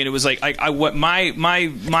Central thing, and it was like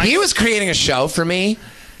he was creating a show for me.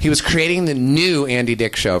 He was creating the new Andy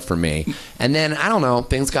Dick show for me. And then, I don't know,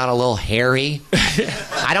 things got a little hairy.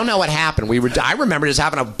 I don't know what happened. I remember just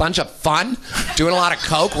having a bunch of fun, doing a lot of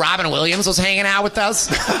coke. Robin Williams was hanging out with us.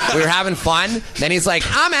 We were having fun. Then he's like,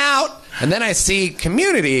 I'm out. And then I see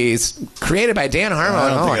Communities created by Dan Harmon. I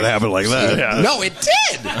don't think it happened like that. Yeah. No, it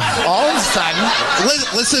did. All of a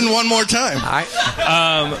sudden. Listen one more time.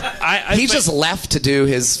 He just left to do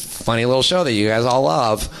his funny little show that you guys all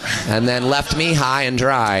love, and then left me high and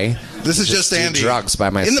dry. This is just Andy. Drugs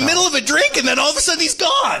by myself. In the middle of a drink, and then all of a sudden he's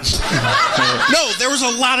gone. No, there was a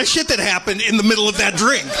lot of shit that happened in the middle of that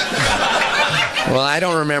drink. Well, I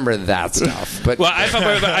don't remember that stuff. But I'm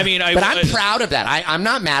proud of that. I'm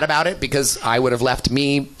not mad about it, because I would have left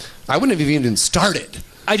me. I wouldn't have even started.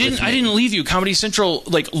 I didn't leave you. Comedy Central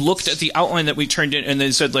looked at the outline that we turned in, and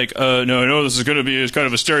they said no, I know this is going to be kind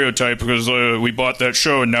of a stereotype because we bought that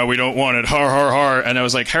show and now we don't want it. Har har har. And I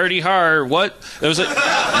was like, hardy har. What? It was like.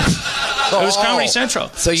 It was Comedy Central.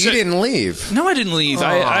 So you didn't leave? No, I didn't leave.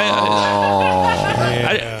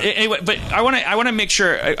 Anyway, but I want to make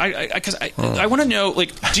sure because I want to know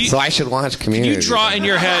so I should watch Community. You draw in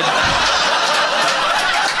your head.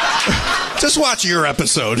 Just watch your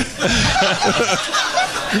episode.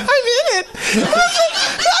 I'm in it. I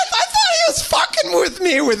thought he was fucking with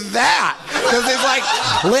me with that. Because he's like,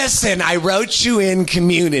 listen, I wrote you in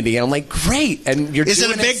Community. I'm like, great. And you're Is it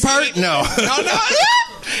a big part? No. No.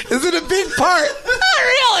 Is it a big part? Not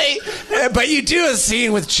really. But you do a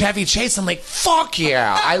scene with Chevy Chase. I'm like, fuck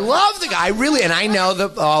yeah. I love the guy. I really, and I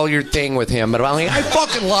know all your thing with him, but I'm like, I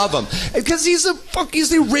fucking love him. Because he's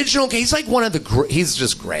the original guy. He's like one of the he's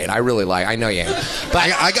just great. I really I know you. But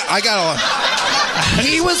I got a...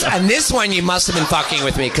 He was, and this one you must have been fucking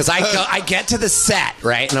with me, because I get to the set,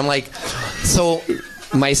 right? And I'm like, so...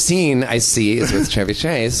 My scene I see is with Chevy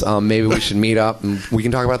Chase. Maybe we should meet up and we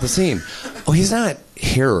can talk about the scene. Oh, he's not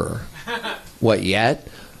here. What, yet?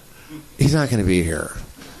 He's not going to be here.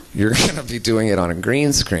 You're going to be doing it on a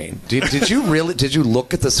green screen. Did you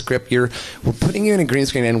look at the script? We're putting you in a green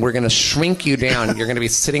screen and we're going to shrink you down. You're going to be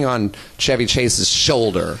sitting on Chevy Chase's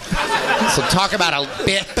shoulder. So talk about a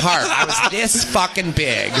bit part. I was this fucking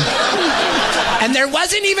big. And there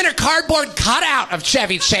wasn't even a cardboard cutout of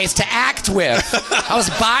Chevy Chase to act with. I was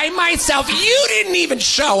by myself. You didn't even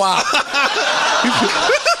show up.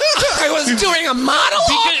 I was doing a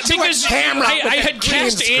monologue because to a camera. I had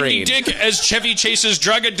cast Andy Dick as Chevy Chase's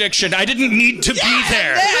drug addiction. I didn't need to be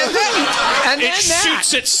there. It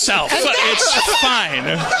shoots itself. It's fine.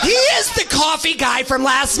 He is the coffee guy from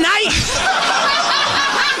last night.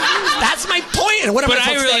 That's my point. And what am I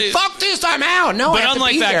supposed to say? Fuck this, I'm out. No, but I have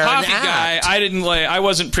unlike to be that there coffee and guy, act. I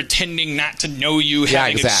wasn't pretending not to know you,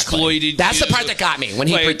 having exploited That's you. the part that got me when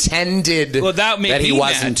he pretended that he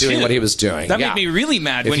wasn't doing what he was doing. That made me really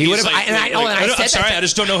mad when he was like, I'm sorry, I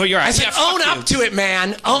just don't know who you are. I said, own up to it,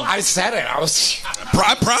 man. Oh, I said it. I was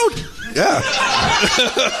proud. Yeah.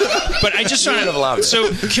 But I just want to.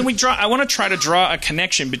 So can we draw? I want to try to draw a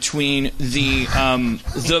connection between the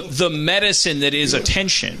medicine that is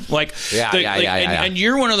attention, and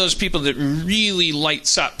you're one of those people that really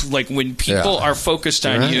lights up, like when people are focused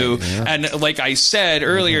on you, and like I said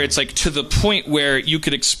earlier, it's like to the point where you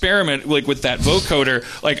could experiment, like with that vocoder,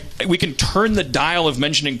 like we can turn the dial of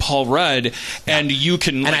mentioning Paul Rudd, and you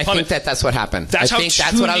can. And I think that's what happened. That's I think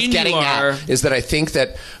that's what I was getting at. Is that I think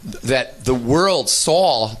that the world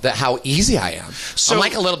saw how easy I am. So, I'm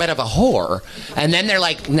like a little bit of a whore, and then they're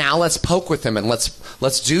like, now let's poke with him and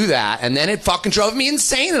let's do that, and then it fucking drove me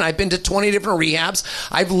insane. And I've been to 20 different rehabs.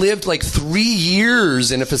 I've lived like 3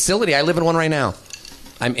 years in a facility. I live in one right now.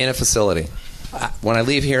 I'm in a facility. When I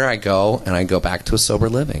leave here, I go back to a sober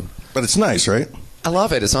living. But it's nice, right? I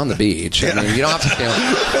love it. It's on the beach. I mean, you don't have to feel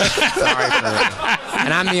sorry for it.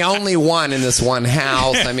 And I'm the only one in this one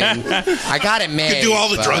house. I mean, I got it made. You can do all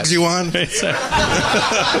the drugs you want. That's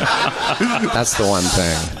the one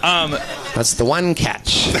thing. That's the one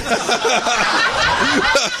catch.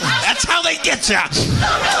 That's how they get you.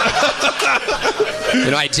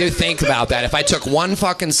 I do think about that. If I took one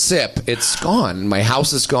fucking sip, it's gone. My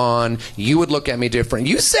house is gone. You would look at me different.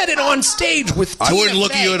 You said it on stage with Tina I wouldn't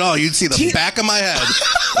look Fey. at you at all. You'd see the back of my head.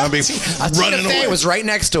 I'd be running Tina Fey away. was right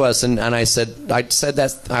next to us, and I said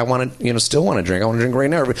that I want to, still want to drink. I want to drink right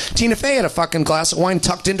now. Tina Fey had a fucking glass of wine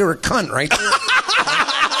tucked into her cunt right there.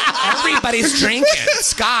 Everybody's drinking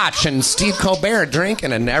scotch, and Steve Colbert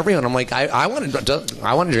drinking, and everyone. I'm like, I want to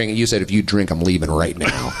drink. And you said, if you drink, I'm leaving right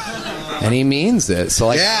now. And he means it. So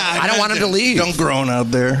I don't want him to leave. Don't groan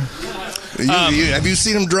out there. Have you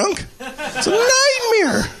seen him drunk? It's a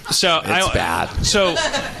nightmare. So it's bad. So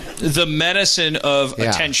the medicine of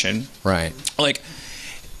attention, right? Like,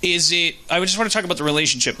 is it? I just want to talk about the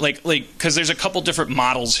relationship, like because there's a couple different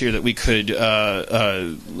models here that we could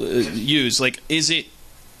use. Like, is it?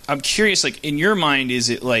 I'm curious. Like, in your mind, is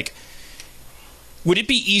it like? Would it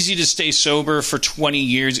be easy to stay sober for 20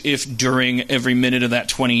 years if during every minute of that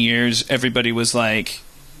 20 years everybody was like,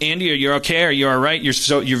 Andy, are you okay? Are you all right?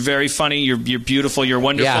 You're very funny. You're beautiful. You're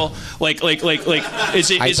wonderful. Yeah. Like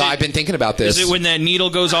is it? I've been thinking about this. Is it when that needle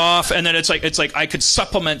goes off and then it's like I could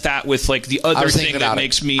supplement that with like the other thing that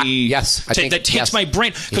makes me that takes my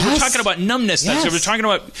brain, because we're talking about numbness. So we're talking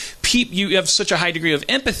about you have such a high degree of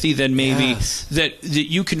empathy then maybe that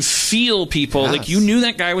you can feel people. Like you knew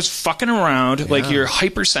that guy was fucking around. Like you're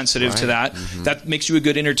hypersensitive to that. Mm-hmm. That makes you a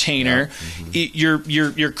good entertainer.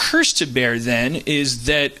 Your curse to bear then is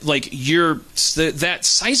that like that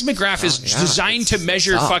seismograph is designed to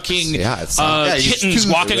measure fucking kittens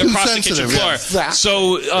walking across the kitchen floor.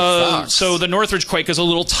 So the Northridge quake is a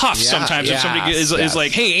little tough sometimes if somebody is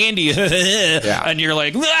like, hey Andy, and you're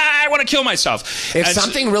like, I want to kill myself. If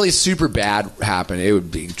something really super bad happened, it would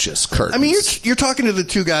be just curtains. I mean, you're talking to the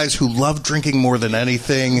two guys who love drinking more than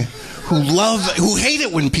anything, who hate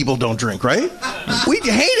it when people don't drink, right? We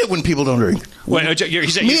hate it when people don't drink. Me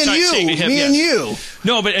and you.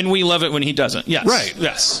 No, and we love it when he doesn't. Yes, right.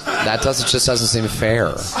 Yes, that just doesn't seem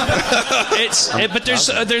fair. But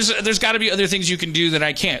there's got to be other things you can do that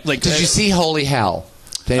I can't. Like, did you see Holy Hell?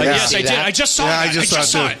 Yes, I did. I just saw it. I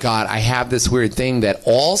just saw it. God, I have this weird thing that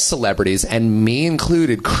all celebrities, and me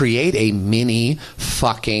included, create a mini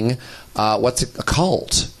fucking a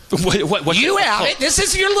cult. What you have it. This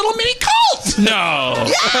is your little mini cult. No.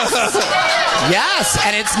 Yes. Yes,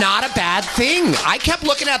 and it's not a bad thing. I kept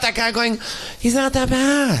looking at that guy going, he's not that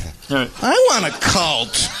bad. I want a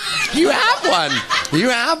cult. You have one. You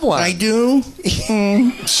have one. I do.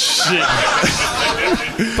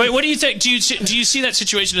 But what do you think? Do you see that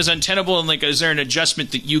situation as untenable, and like, is there an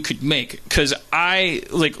adjustment that you could make? Because I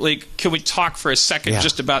can we talk for a second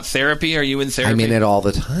just about therapy? Are you in therapy? I'm in it all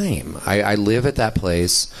the time. I live at that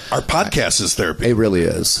place. Our podcast is therapy. It really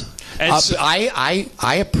is.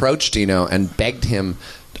 I approached Dino and begged him.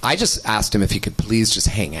 I just asked him if he could please just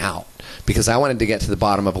hang out. because I wanted to get to the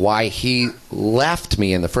bottom of why he left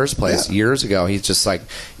me in the first place years ago. He just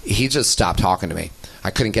stopped talking to me. I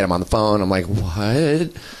couldn't get him on the phone. I'm like,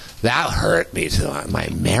 what? That hurt me to my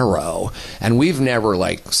marrow. And we've never,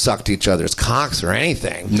 like, sucked each other's cocks or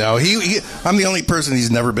anything. No, I'm the only person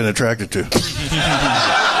he's never been attracted to.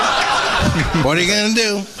 What are you going to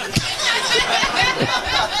do?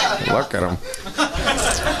 Look at him.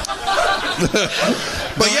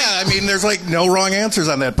 But yeah, I mean, there's like no wrong answers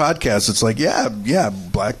on that podcast. It's like, yeah,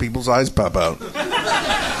 black people's eyes pop out.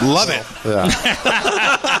 Love it. Yeah.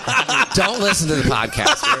 Don't listen to the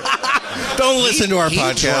podcast. Don't listen to our he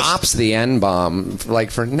podcast. He drops the N-bomb,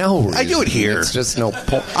 like, for no reason. I do it here. It's just no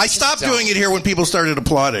point. I stopped doing it here when people started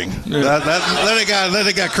applauding. Then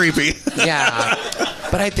it got creepy. Yeah.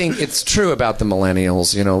 But I think it's true about the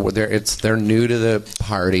millennials. You know, they're new to the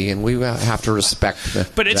party, and we have to respect them.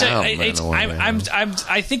 But I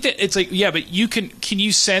think that it's like, yeah, but can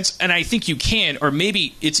you sense, and I think you can, or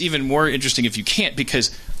maybe it's even more interesting if you can't,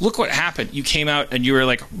 because look what happened. You came out and you were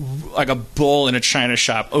like a bull in a china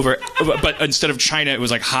shop but instead of china, it was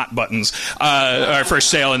like hot buttons are for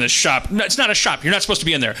sale in this shop. No, it's not a shop. You're not supposed to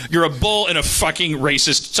be in there. You're a bull in a fucking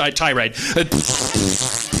racist tirade.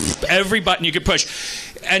 Every button you could push.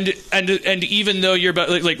 And even though you're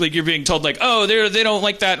like you're being told like, oh, they don't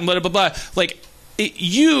like that and blah blah blah, like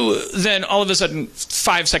you then all of a sudden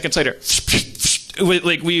 5 seconds later,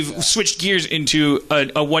 like we've switched gears into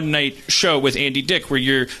a one night show with Andy Dick where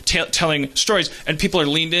you're telling stories and people are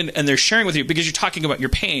leaned in and they're sharing with you because you're talking about your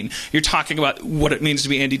pain. You're talking about what it means to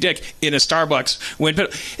be Andy Dick in a Starbucks.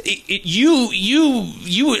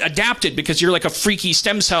 You adapted because you're like a freaky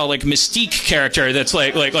stem cell like Mystique character that's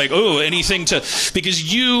like oh, anything to,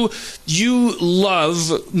 because you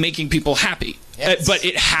love making people happy. Yes. But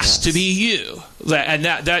it has to be you,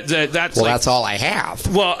 that's well, that's all I have.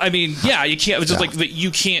 Well, I mean, yeah, you can't. It's just like, but you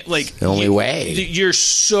can't like the only way. You're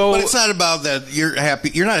so. But it's not about that. You're happy.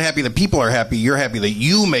 You're not happy that people are happy. You're happy that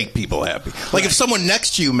you make people happy. Like if someone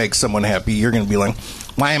next to you makes someone happy, you're going to be like,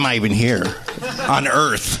 why am I even here on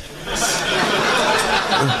Earth?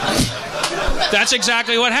 That's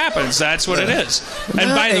exactly what happens. That's what it is.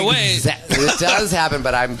 And by the way, it does happen,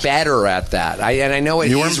 but I'm better at that. I know what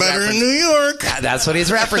you weren't better in New York. That's what he's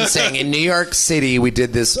referencing. In New York City, we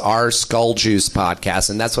did this Our Skull Juice podcast,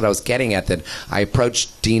 and that's what I was getting at. That I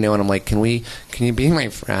approached Dino, and I'm like, "Can you be my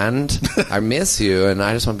friend? I miss you, and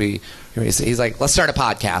I just want to be." He's like, "Let's start a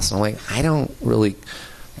podcast." And I'm like, "I don't really."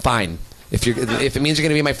 Fine. If it means you're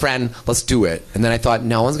going to be my friend, let's do it. And then I thought,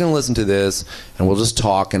 no one's going to listen to this, and we'll just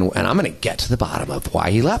talk, and I'm going to get to the bottom of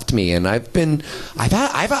why he left me. And I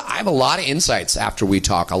have a lot of insights after we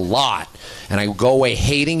talk, a lot. And I go away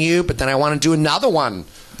hating you, but then I want to do another one.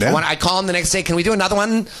 Yeah. I call him the next day. Can we do another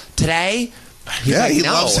one today? He's like, he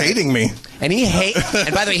no. loves hating me. And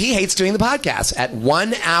and by the way, he hates doing the podcast. At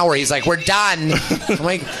 1 hour, he's like, "We're done." I'm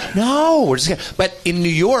like, "No, we're just gonna." But in New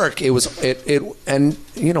York, it was and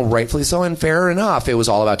rightfully so, and fair enough, it was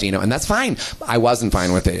all about Dino, and that's fine. I wasn't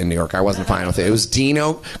fine with it in New York. I wasn't fine with it. It was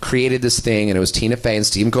Dino created this thing, and it was Tina Fey and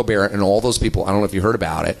Stephen Colbert and all those people. I don't know if you heard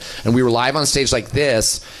about it. And we were live on stage like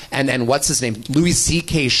this, and what's his name? Louis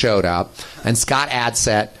C.K. showed up, and Scott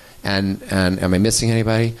Adset. And am I missing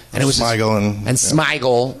anybody? And it was Smigel and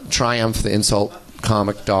Smigel, Triumph, the insult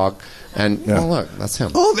comic dog. And oh look, that's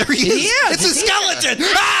him. Oh, there he is! It's a skeleton!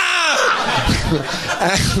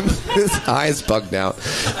 His eyes bugged out.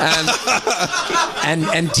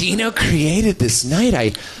 And Dino created this night.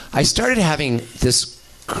 I started having this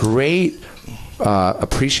great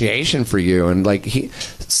appreciation for you, and like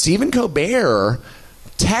Stephen Colbert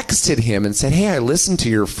texted him and said, "Hey, I listened to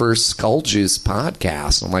your first Skull Juice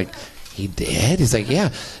podcast." I'm like, "He did?" He's like,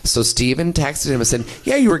 "Yeah." So Steven texted him and said,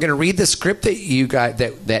 "Yeah, you were going to read the script that you got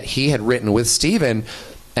that he had written with Steven,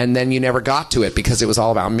 and then you never got to it because it was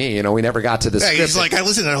all about me. We never got to the script." He's like, "I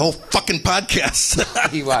listened to the whole fucking podcast."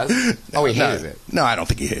 He was. Oh, he hated it. No, I don't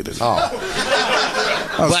think he hated it. Oh.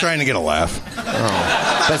 I was trying to get a laugh.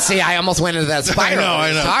 Oh. But see, I almost went into that spiral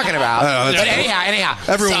I know. Talking about. I know, but anyhow.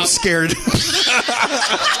 Everyone was scared.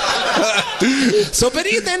 But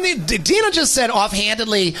then Dino just said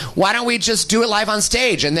offhandedly, "Why don't we just do it live on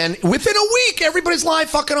stage?" And then within a week, everybody's live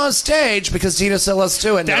fucking on stage because Dino said, "Let's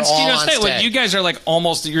do it." And that's Dino's thing. Well, you guys are like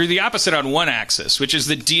you're the opposite on one axis, which is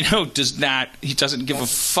that Dino doesn't give a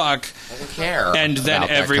fuck. Doesn't care. And then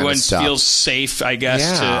everyone feels safe, I guess.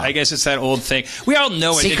 Yeah. I guess it's that old thing. We all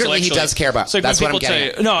know it. Secretly, he does care about. Like that's when what I'm getting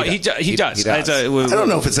at. No, he does. I don't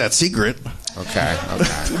know if it's that secret. Okay.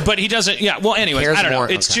 But he doesn't. Yeah. Well, anyways, I don't know.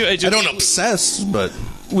 It's okay. too. I don't obsess, but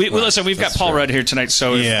Listen, we've got Paul Rudd here tonight,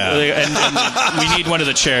 so and we need one of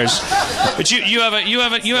the chairs. But you have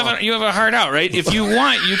a heart out, right? If you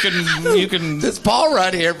want, you can. Is Paul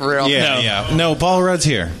Rudd here for real? Yeah. No, Paul Rudd's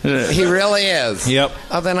here. He really is. Yep.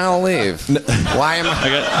 Oh, then I'll leave. Why am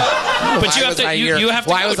I? But you have to. You have to.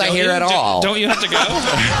 Why go, was I here at all? Don't you have to go?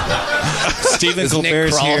 Stephen Is Nick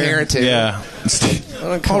Colbert's Kroll here too? Yeah.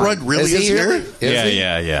 Paul Rudd really is here?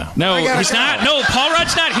 Yeah. No, he's not. No, Paul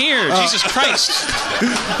Rudd's not here. Jesus Christ.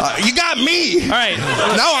 You got me. All right.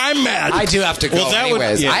 Now I'm mad. I do have to go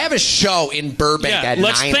anyways. I have a show in Burbank at 9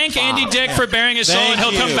 Let's thank Andy Dick for bearing his soul, and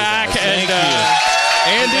he'll come back. Thank you.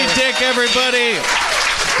 Andy Dick, everybody.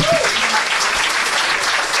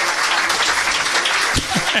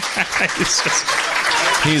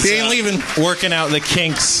 He ain't leaving. Working out the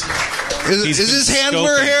kinks. Is his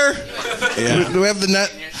handler here? Yeah. Do we have the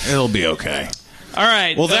net? It'll be okay. All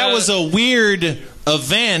right. Well, that was a weird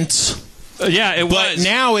event. Yeah, it was. But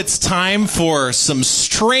now it's time for some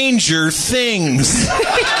Stranger Things.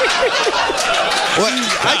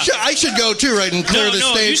 I should go too, right, and clear the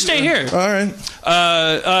stage. No, you stay here. All right.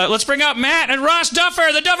 Let's bring up Matt and Ross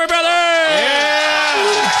Duffer, the Duffer Brothers.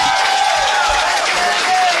 Yeah.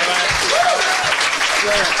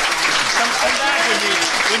 Come back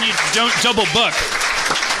when you don't double book.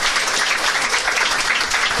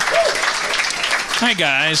 Hi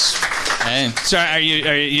guys. Hey. Sorry,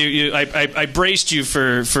 are you? I braced you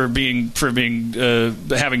for being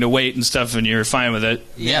having to wait and stuff, and you're fine with it.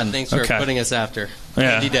 Yeah, thanks for putting us after.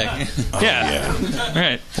 Yeah. Andy Dick. Yeah. All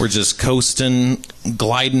right. We're just coasting,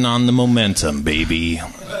 gliding on the momentum, baby. All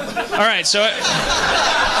right. So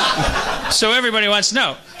everybody wants to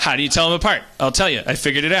know, how do you tell them apart? I'll tell you. I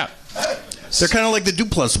figured it out. They're kind of like the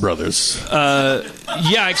Duplass brothers.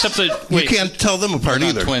 Yeah, except that you can't tell them apart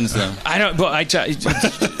either. Twins, though. I don't. Well, the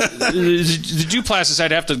Duplasses,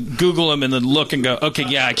 I'd have to Google them and then look and go, okay,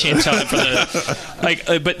 yeah, I can't tell it from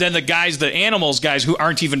the but then the guys, the animals guys who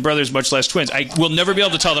aren't even brothers, much less twins, I will never be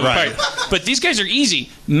able to tell them apart. But these guys are easy.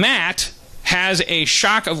 Matt has a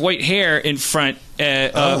shock of white hair in front,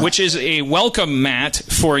 which is a welcome mat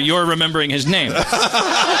for your remembering his name.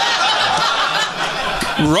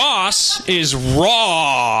 Ross is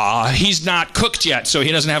raw. He's not cooked yet, so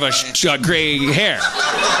he doesn't have a gray hair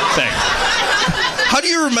thing. How do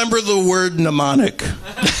you remember the word mnemonic?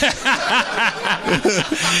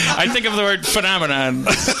 I think of the word phenomenon.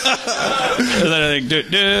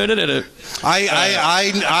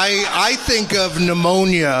 I think of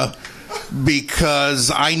pneumonia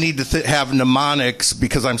because I need to have mnemonics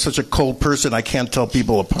because I'm such a cold person I can't tell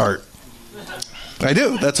people apart. I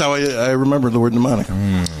do. That's how I remember the word mnemonic.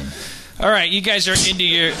 All right, you guys are into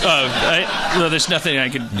your... well, there's nothing I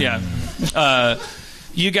could... Yeah.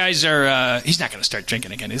 You guys are... he's not going to start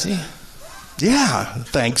drinking again, is he? Yeah,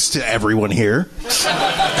 thanks to everyone here.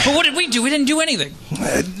 But what did we do? We didn't do anything.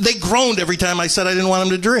 They groaned every time I said I didn't want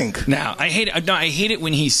him to drink. Now I hate it. No, I hate it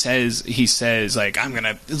when he says like I'm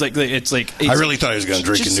gonna like it's like. It's I really thought he was gonna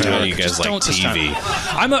drink in New York. You guys like TV.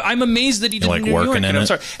 I'm amazed that he didn't like New working York. in I'm it.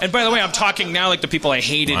 sorry. And by the way, I'm talking now like the people I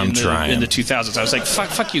hated in the 2000s. I was like,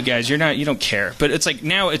 fuck you guys. You don't care. But it's like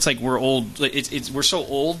now it's like we're old. We're so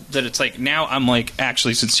old that it's like now I'm like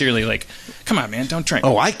actually sincerely like, come on, man, don't drink.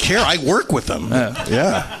 Oh, I care. I work with them.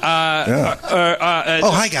 Yeah.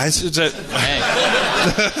 Hi guys.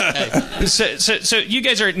 So you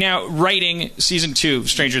guys are now writing season 2 of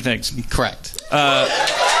Stranger Things. Correct.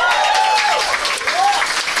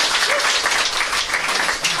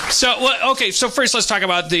 So first let's talk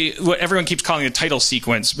about what everyone keeps calling a title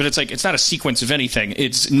sequence, but it's like it's not a sequence of anything.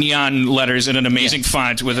 It's neon letters in an amazing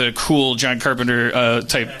font with a cool John Carpenter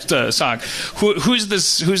type song. Who's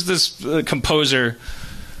this composer?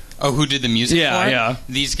 Oh, who did the music for it? Yeah.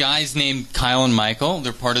 These guys named Kyle and Michael.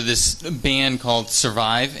 They're part of this band called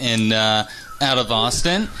Survive out of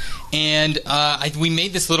Austin. And we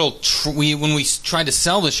made this little... when we tried to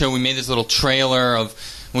sell the show, we made this little trailer of...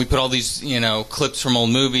 We put all these, clips from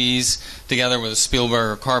old movies together with a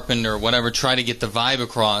Spielberg or Carpenter or whatever, try to get the vibe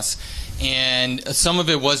across. And some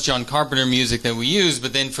of it was John Carpenter music that we used,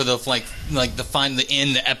 but then for the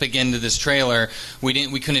the epic end of this trailer,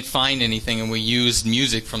 we couldn't find anything, and we used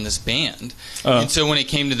music from this band. And so when it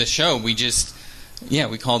came to the show, we just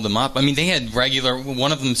we called them up. I mean, they had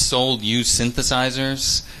one of them sold used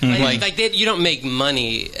synthesizers. Mm-hmm. You don't make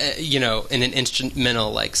money, in an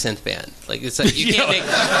instrumental like synth band. Like it's like you can't make.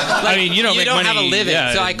 You don't have a living.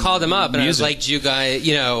 Yeah, so I called them up and music. I was like, "Do you guys,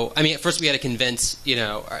 at first we had to convince,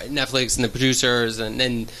 Netflix and the producers, and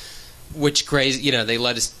then which crazy, they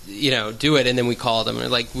let us, do it, and then we called them and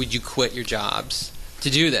we're like, would you quit your jobs to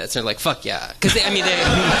do this? And they're like, fuck yeah. Because,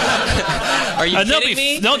 are you kidding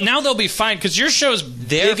me? Now they'll be fine, because your show's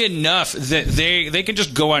big enough that they can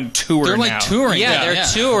just go on tour. They're like now. touring. Yeah, they're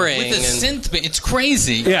touring with a synth. It's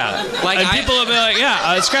crazy. Yeah, and people will be like,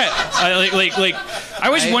 "Yeah, it's great." I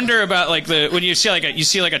always wonder about when you see a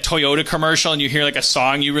Toyota commercial and you hear like a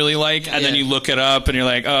song you really like, and then you look it up and you're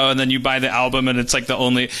like, oh, and then you buy the album and it's like the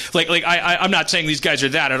only I'm not saying these guys are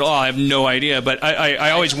that at all. I have no idea, but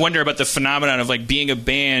I always wonder about the phenomenon of like being a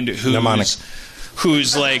band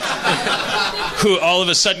who's like, who all of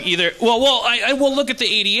a sudden either I will look at the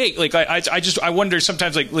 '88. Like I wonder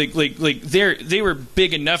sometimes like they were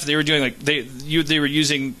big enough. They were doing like they were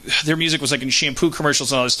using their music was like in shampoo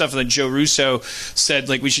commercials and all this stuff. And then Joe Russo said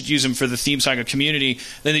like we should use them for the theme song of Community.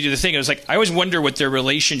 Then they do the thing. It was like I always wonder what their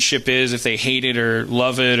relationship is, if they hate it or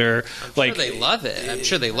love it or like. I'm sure they love it. I'm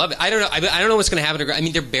sure they love it. I don't know. I don't know what's going to happen. I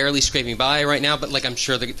mean, they're barely scraping by right now, but like I'm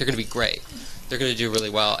sure they're going to be great. They're going to do really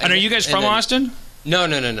well. And are you guys from Austin? No.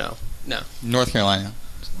 North Carolina.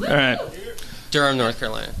 All right. Durham, North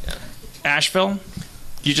Carolina. Yeah. Asheville?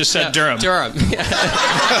 You just said Durham. Durham. Yeah.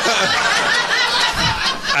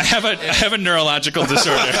 I have a neurological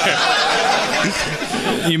disorder.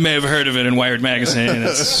 You may have heard of it in Wired magazine.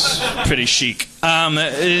 It's pretty chic.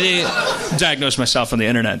 Diagnosed myself on the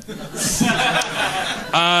internet.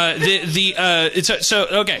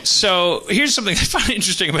 So here's something I find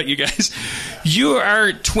interesting about you guys. You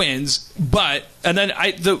are twins, and then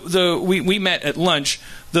we met at lunch.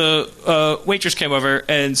 The waitress came over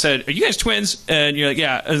and said, "Are you guys twins?" And you're like,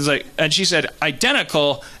 "Yeah." And she said,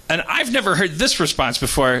 "Identical." And I've never heard this response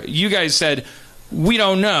before. You guys said, "We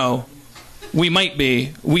don't know. We might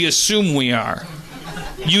be. We assume we are."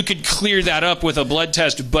 You could clear that up with a blood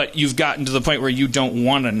test, but you've gotten to the point where you don't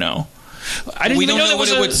want to know. We don't know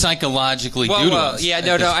what it would psychologically do to us. Yeah,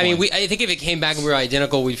 no. I mean, I think if it came back and we were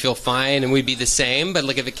identical, we'd feel fine and we'd be the same. But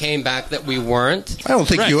like, if it came back that we weren't, I don't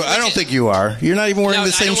think you. I don't think you are. You're not even wearing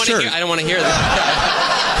the same shirt. I don't want to hear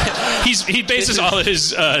that. He bases all of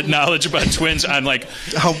his knowledge about twins on like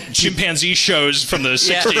how chimpanzee shows from the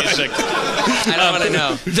 60s. Yeah. Like, I don't want to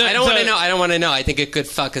know. I don't want to know. I think it could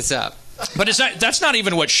fuck us up. But that's not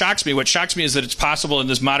even what shocks me. What shocks me is that it's possible in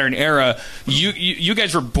this modern era. You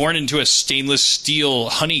guys were born into a stainless steel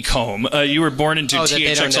honeycomb. You were born into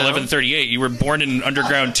THX 1138. You were born in an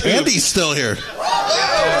underground tube. Andy's still here.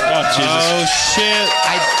 Oh, Jesus. Oh shit!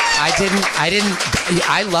 I didn't.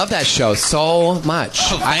 I love that show so much.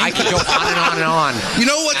 I could go on and on and on. You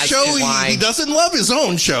know what show he doesn't love? His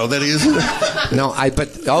own show that he's. No,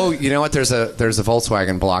 you know what? There's a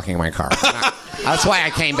Volkswagen blocking my car. That's why I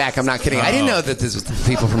came back. I'm not kidding. I didn't know that this was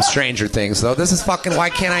people from Stranger Things, though. This is fucking. Why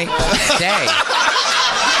can't I stay?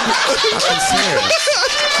 Fucking serious.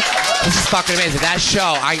 This is fucking amazing. That show,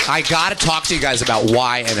 I got to talk to you guys about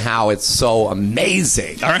why and how it's so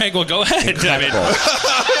amazing. All right, well, go ahead.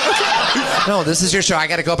 No, this is your show. I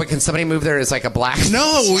got to go, but can somebody move there? It's like a black...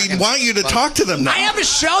 No, we want you to talk to them now. I have a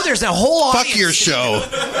show. There's a whole audience. Fuck your show.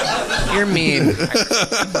 You're mean.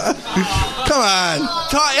 Come on.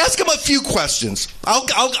 Ask him a few questions. I'll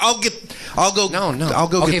go get the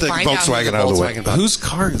Volkswagen out of the way. Whose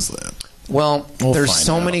car is that? Well, there's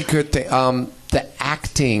so many good things. The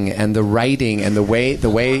acting and the writing and the way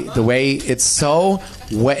it's so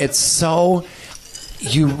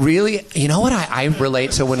you really, you know what, I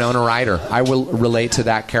relate to Winona Ryder. I will relate to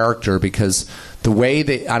that character because the way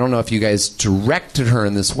that, I don't know if you guys directed her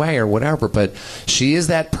in this way or whatever, but she is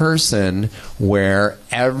that person where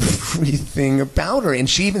everything about her, and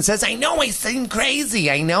she even says, I know I seem crazy,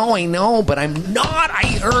 I know, but I'm not.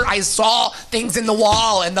 I saw things in the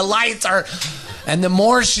wall and the lights are... And the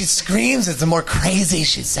more she screams, the more crazy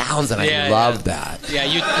she sounds, and I love that. Yeah,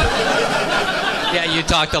 you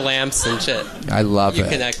talk to lamps and shit. I love it. You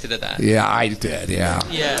connected to that. Yeah, I did. Yeah.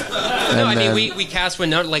 Yeah. No, I mean, we cast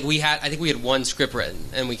Winona. Like I think we had one script written,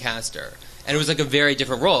 and we cast her, and it was like a very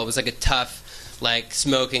different role. It was like a tough, like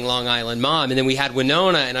smoking Long Island mom, and then we had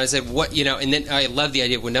Winona, and I said, what, and then I loved the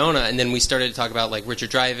idea of Winona, and then we started to talk about like Richard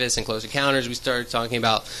Dreyfuss and Close Encounters. We started talking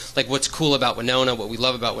about like what's cool about Winona, what we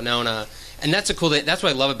love about Winona. And that's that's what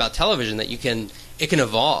I love about television, that it can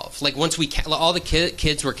evolve. Like once all the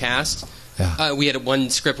kids were cast, we had one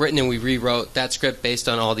script written and we rewrote that script based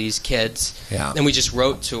on all these kids. Yeah. And we just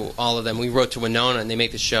wrote to all of them. We wrote to Winona, and they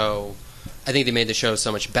make the show. I think they made the show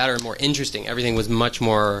so much better and more interesting. Everything was much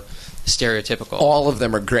more stereotypical. All of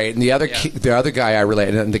them are great, and the other guy I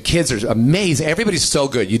relate, and the kids are amazing. Everybody's so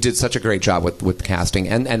good. You did such a great job with casting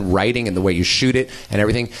and writing and the way you shoot it and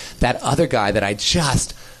everything. That other guy that I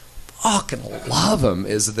just fucking love him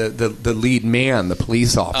is the lead man, the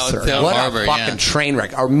police officer. What a fucking train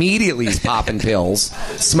wreck. Immediately he's popping pills,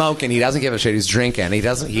 smoking. He doesn't give a shit. He's drinking. He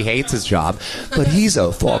hates his job, but he's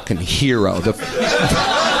a fucking hero.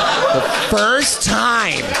 The first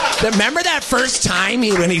time. Remember that first time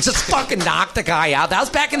when he just fucking knocked the guy out? That was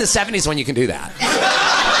back in the 70s when you can do that.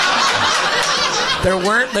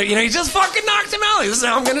 He just fucking knocked him out. He was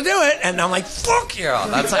like, I'm going to do it. And I'm like, fuck you.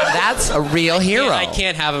 That's a real hero. I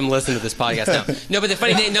can't have him listen to this podcast. No, but the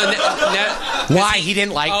funny thing, why? He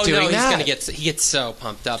didn't like doing that? He gets so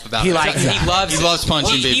pumped up about it. He loves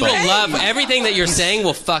punching people. He will love everything that you're saying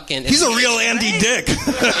will fucking... He's a real Andy Dick.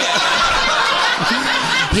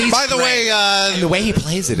 By the way, the way he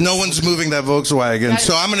plays it. No one's moving that Volkswagen,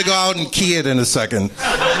 so I'm going to go out and key it in a second.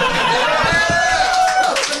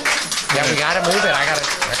 Yeah, we gotta move it. I gotta.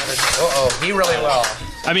 He really will.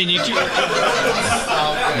 I mean, you do.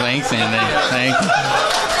 Thanks, Andy. Thank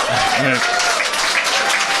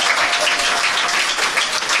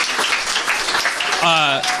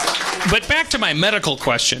you. But back to my medical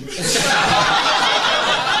question.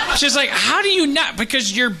 She's like, how do you not?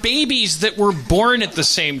 Because you're babies that were born at the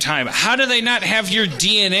same time. How do they not have your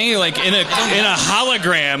DNA like in a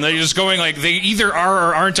hologram? They're just going like they either are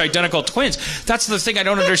or aren't identical twins. That's the thing I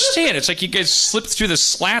don't understand. It's like you guys slipped through the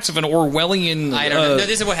slats of an Orwellian. I don't know. No,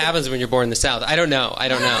 this is what happens when you're born in the South. I don't know. I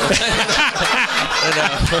don't know.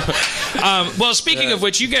 Well, speaking of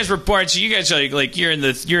which, you guys were born. So you guys are like you're in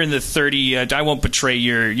the 30. I won't betray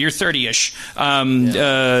you're 30ish.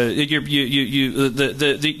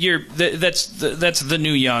 That's the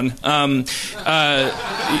new young.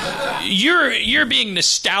 You're being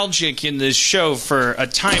nostalgic in this show for a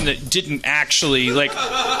time that didn't actually like.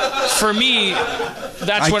 For me,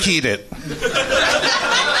 that's what I keyed it.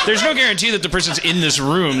 There's no guarantee that the person's in this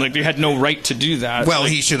room. Like they had no right to do that. Well,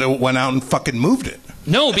 he should have went out and fucking moved it.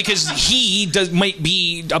 No, because he might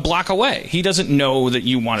be a block away. He doesn't know that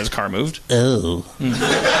you want his car moved. Oh.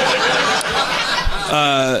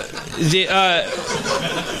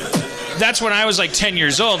 That's when I was like 10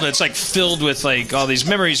 years old, and it's like filled with like all these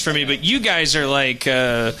memories for me. But you guys are like,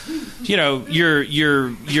 you're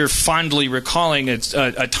fondly recalling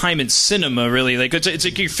a time in cinema. Really, like it's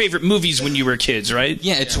like your favorite movies when you were kids, right?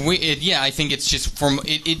 Yeah, it's weird. Yeah, I think it's just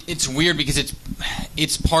it's weird because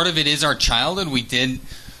it's part of it is our childhood. We did.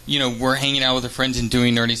 We're hanging out with our friends and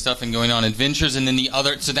doing nerdy stuff and going on adventures. And then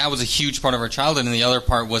so that was a huge part of our childhood. And the other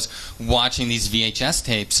part was watching these VHS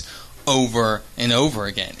tapes over and over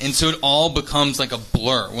again. And so it all becomes like a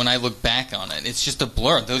blur when I look back on it. It's just a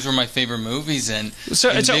blur. Those were my favorite movies. And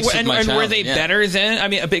were they better then? I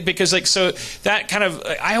mean, because like, so that kind of,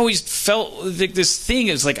 I always felt like this thing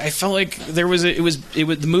is like, I felt like there was,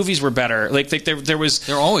 the movies were better. Like there was.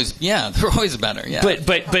 They're always better. Yeah.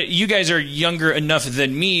 But you guys are younger enough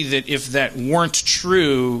than me that if that weren't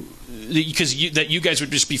true, because you guys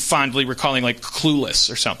would just be fondly recalling like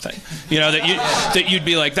Clueless or something, that you'd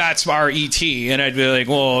be like, that's our E.T. and I'd be like,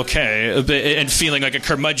 well, okay, and feeling like a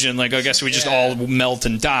curmudgeon, like I guess we just all melt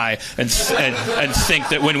and die and think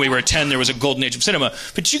that when we were 10 there was a golden age of cinema.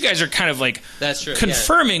 But you guys are kind of like that's true,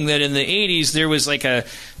 confirming that in the 80s there was like a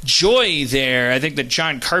joy there. I think that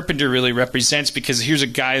John Carpenter really represents, because here's a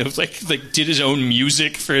guy who like did his own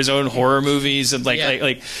music for his own horror movies and and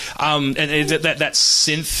that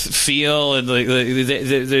synth feel and they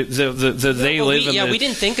live. We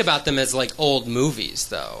didn't think about them as like old movies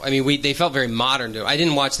though. I mean, they felt very modern to. I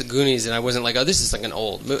didn't watch The Goonies and I wasn't like, oh, this is like an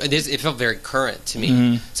old movie. It felt very current to me.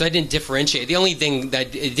 Mm-hmm. So I didn't differentiate. The only thing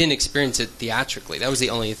that it didn't experience it theatrically. That was the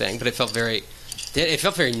only thing. But it felt very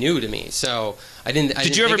new to me. So I didn't.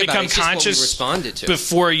 Did you ever become conscious responded to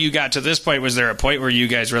before you got to this point? Was there a point where you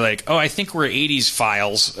guys were like, "Oh, I think we're '80s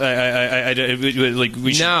files"?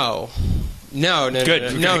 No,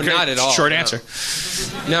 Good. No, not at all. Short answer.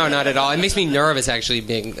 No, not at all. It makes me nervous actually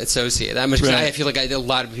being associated. That much. Right. I feel like a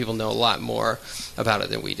lot of people know a lot more about it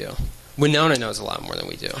than we do. Winona knows a lot more than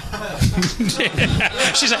we do.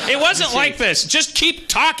 She's like, it wasn't like this. Just keep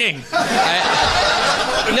talking.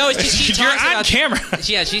 No, it's just she you're on camera.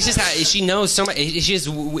 Yeah, she knows so much. She's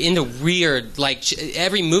into weird, like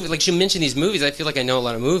every movie. Like she mentioned these movies. I feel like I know a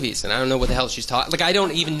lot of movies, and I don't know what the hell she's talking. Like I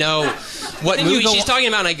don't even know what movie she's talking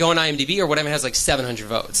about. And I go on IMDb or whatever, it has like 700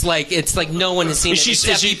 votes. Like it's like no one has seen it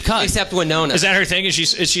except Winona. Is that her thing? Is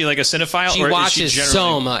she like a cinephile? She watches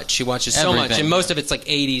so much. She watches so everything. much, and most of it's like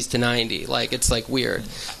 80s to 90s. Like it's like weird,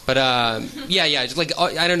 but yeah. Just like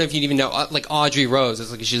I don't know if you even know like Audrey Rose.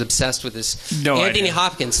 It's like she's obsessed with this Anthony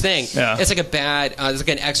Hopkins thing. Yeah. It's like a bad, it's like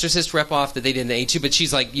an Exorcist ripoff that they did in the A2. But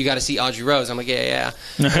she's like, you got to see Audrey Rose. I'm like, yeah.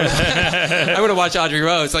 I would have watched Audrey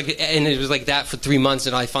Rose, like, and it was like that for 3 months,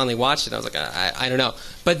 and I finally watched it. I was like, I don't know.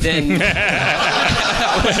 But then,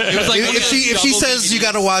 it was like, if she says you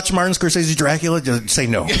got to watch Martin Scorsese's Dracula, just say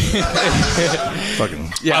no.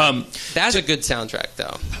 Fucking yeah. That's a good soundtrack,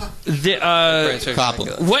 though.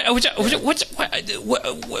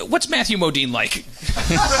 What's Matthew Modine like?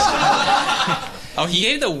 Oh, he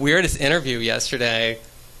gave the weirdest interview yesterday.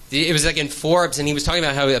 It was like in Forbes, and he was talking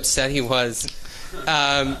about how upset he was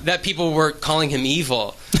that people were calling him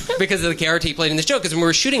evil because of the character he played in the show. Because when we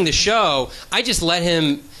were shooting the show, I just let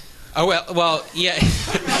him... Oh, well, yeah.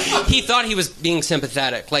 He thought he was being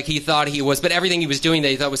sympathetic. Like, he thought he was... But everything he was doing that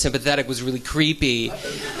he thought was sympathetic was really creepy.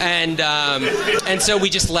 And so we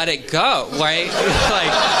just let it go, right?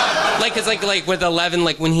 It's like with Eleven,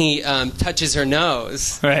 like, when he touches her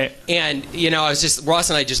nose. Right. And, I was just... Ross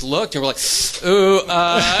and I just looked, and we're like, ooh,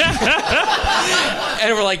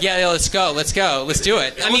 and we're like, yeah, let's go, let's do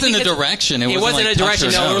it. It wasn't a direction. It wasn't a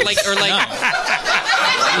direction, no. No.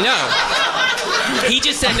 No. He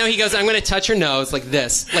just said no. He goes, I'm going to touch her nose like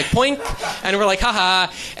this, like poink, and we're like,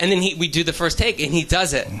 haha. And then we do the first take, and he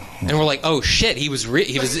does it, and we're like, oh shit, he was.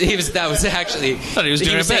 That was actually. I thought he was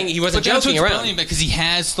doing was saying he wasn't joking around because he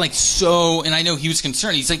has like so, and I know he was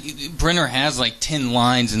concerned. He's like Brenner has like 10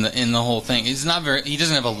 lines in the whole thing. It's not very. He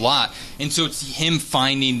doesn't have a lot, and so it's him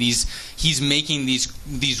finding these. He's making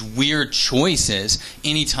these weird choices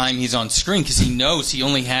anytime he's on screen because he knows he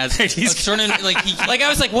only has a certain like. I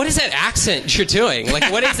was like, what is that accent you're doing?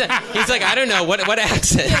 Like, what is that? He's like, I don't know what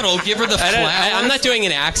accent. Yeah, it'll give her the flowers. I'm not doing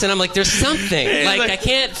an accent. I'm like, there's something. Like I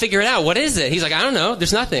can't figure it out. What is it? He's like, I don't know.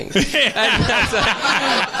 There's nothing. But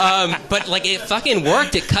like it fucking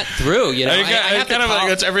worked. It cut through.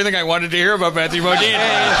 That's everything I wanted to hear about Matthew Modine.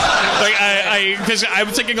 Because I'm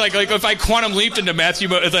thinking like if I quantum leaped into Matthew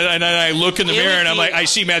Modine and I look in the mirror and I'm like, I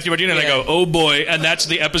see Matthew Modine and I go, oh boy, and that's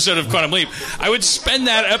the episode of Quantum Leap. I would spend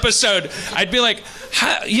that episode. I'd be like,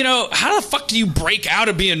 how the fuck do you break out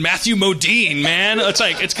of being Matthew Modine, man?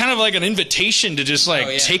 It's kind of like an invitation to just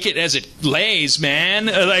take it as it lays, man.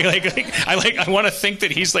 I want to think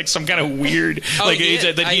that he's like some kind of weird. But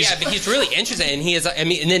he's really interesting, and he is. I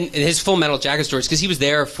mean, and then his Full Metal Jacket stories because he was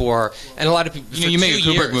there for, and a lot of people. You make a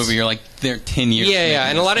Kubrick movie, you're like there 10 years. Yeah,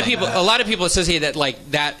 and a lot of people associate that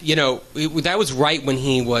like that. That was right when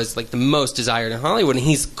he was like the most desired in Hollywood, and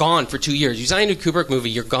he's gone for 2 years. You sign a Kubrick movie,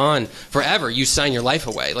 you're gone forever. You sign your life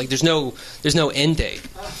away. Like there's no end date.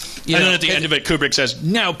 And then at the end of it, Kubrick says,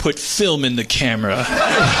 "Now put film in the camera."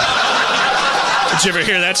 Did you ever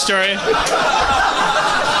hear that story?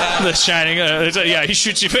 The Shining. He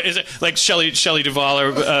shoots you. Is it like Shelley Duvall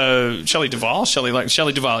or Shelley Duvall? Shelley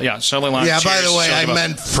Duvall. Yeah, Shelley Long. Yeah. Cheers, By the way, Shelley I Duvall.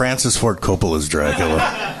 meant Francis Ford Coppola's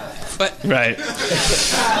Dracula. Right.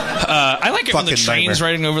 I like it when the train's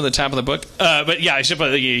riding over the top of the book. But yeah, he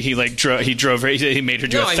drove her. He made her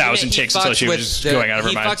do 1,000 takes until she was going out of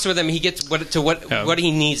her mind. He fucks with him. He gets what he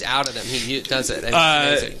needs out of them. He does it.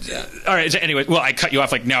 All right. So anyway, well, I cut you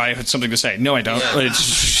off. Like now, I had something to say. No, I don't. Yeah.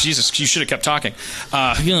 Jesus, you should have kept talking.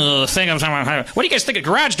 The thing I'm talking about. What do you guys think of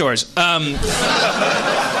garage doors?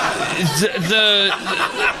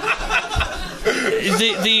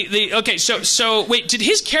 Okay, so wait, did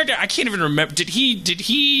his character, I can't even remember, did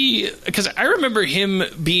he because I remember him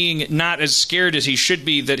being not as scared as he should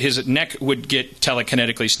be that his neck would get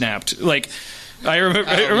telekinetically snapped. Like I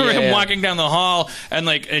remember him walking down the hall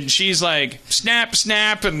and she's like snap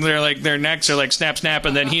snap and they're like their necks are like snap snap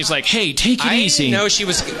and then he's like, hey, take it easy. I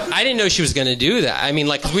didn't know she was going to do that. I mean,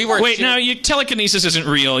 like we weren't. Wait, now telekinesis isn't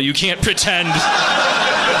real. You can't pretend.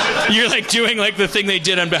 You're like doing like the thing they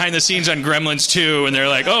did on behind the scenes on Gremlins 2 and they're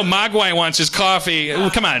like, oh, Mogwai wants his coffee. Well,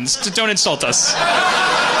 come on, don't insult us.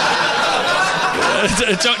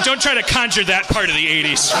 Don't try to conjure that part of the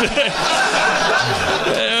 80s.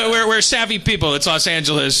 We're savvy people. It's Los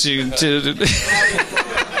Angeles. She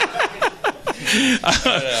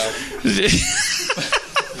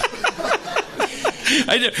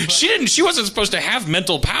wasn't supposed to have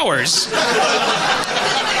mental powers.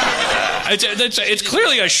 It's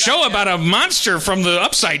clearly a show about a monster from the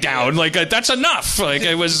Upside Down. Like that's enough. Like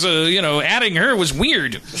it was, adding her was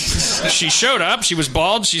weird. She showed up. She was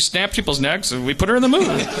bald. She snapped people's necks, and we put her in the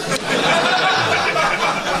movie.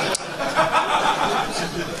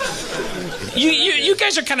 You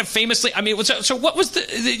guys are kind of famously. I mean, so what was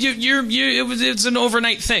it's an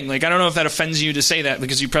overnight thing. Like I don't know if that offends you to say that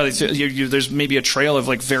because you probably there's maybe a trail of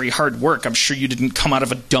like very hard work. I'm sure you didn't come out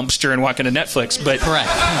of a dumpster and walk into Netflix, but correct.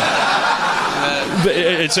 But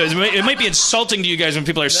it might be insulting to you guys when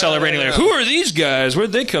people are celebrating. Like, who are these guys?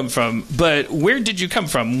 Where'd they come from? But where did you come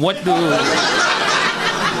from? What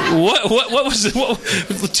was it?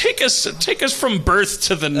 Take us from birth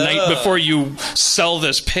to the night before you sell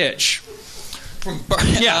this pitch.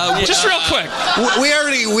 Just real quick. We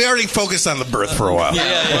already focused on the birth for a while.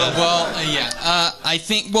 I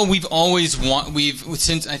think we've always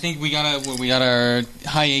since I think we got our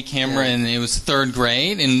high 8 camera and it was 3rd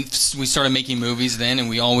grade and we started making movies then, and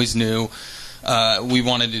we always knew we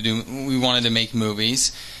wanted to make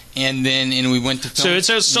movies. And we went to film.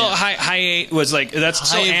 So it's still high 8 was like that's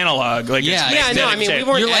still analog. Like we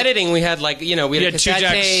weren't editing. We had we had a cassette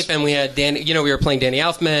tape, and we had Danny. We were playing Danny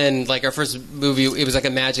Elfman. Like our first movie, it was like a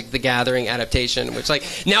Magic the Gathering adaptation. Which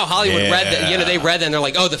now Hollywood read that. They read that and they're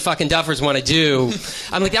like, oh, the fucking Duffers want to do.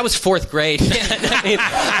 I'm like, that was 4th grade. I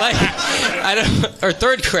don't, or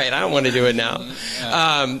 3rd grade. I don't want to do it now.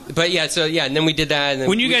 And then we did that. And then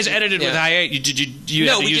when you guys edited with high 8, you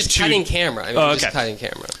had to use just cutting camera. Just cutting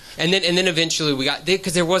camera. And then eventually we got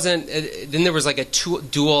because there wasn't. Then there was like a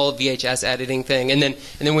dual VHS editing thing, and then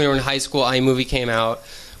when we were in high school, iMovie came out,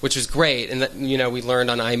 which was great, and we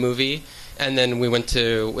learned on iMovie, and then we went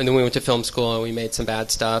to film school and we made some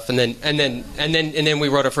bad stuff, and then we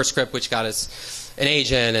wrote our first script, which got us an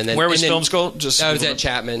agent, and then where was film school? I was at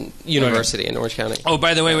Chapman University in Orange County. Oh,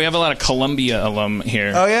 by the way, we have a lot of Columbia alum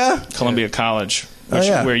here. Oh yeah, Columbia College,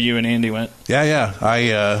 where you and Andy went. Yeah.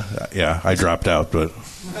 I dropped out, but.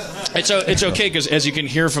 It's okay because as you can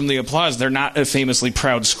hear from the applause, they're not a famously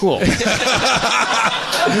proud school.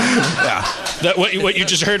 That what you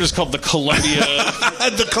just heard is called the Columbia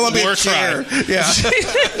War chair. Cry. Yeah,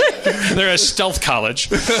 they're a stealth college.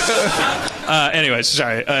 Anyways,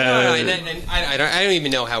 sorry. I don't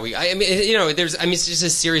even know how we. It's just a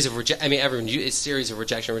series of rejection. It's a series of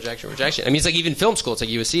rejection. It's like even film school. It's like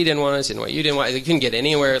USC didn't want us, NYU didn't want us. They couldn't get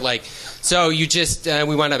anywhere. So you just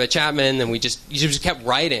we wound up at Chapman, and you just kept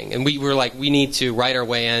writing, and we were like, we need to write our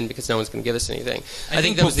way in because no one's going to give us anything. I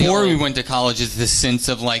think that was before we went to college is this sense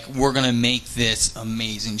of we're going to make this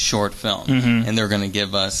amazing short film, and they're going to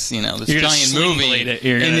give us this giant movie,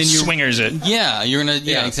 and then swingers it. Yeah, you're gonna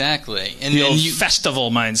exactly, and the old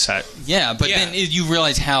festival mindset. Yeah, but then you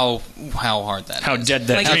realize how hard that how dead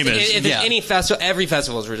that dream is. If any festival, every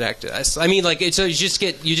festival is rejected. So you just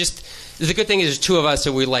the good thing is there's 2 of us,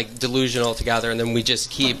 so we delusional together, and then we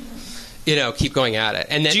just keep going at it.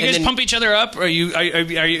 And then, do you guys pump each other up? Or are you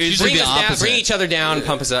bring each other down,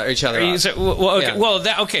 pump each other up? So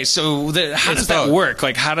how does that work?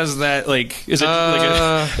 How does that is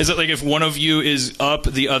it is it like if one of you is up,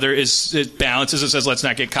 the other it balances? It says let's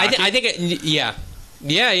not get cocky. I think Yeah.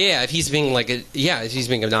 If he's being if he's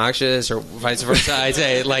being obnoxious or vice versa, I'd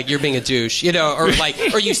say you're being a douche, or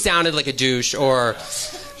you sounded like a douche, or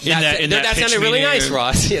that sounded really nice,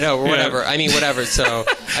 Ross, or whatever. Whatever. So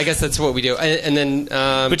I guess that's what we do. And then,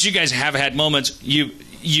 but you guys have had moments. You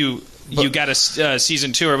got a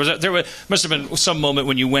season 2, or must have been some moment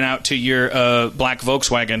when you went out to your black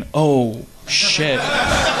Volkswagen. Oh shit!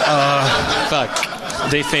 Fuck.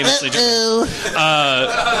 They famously do.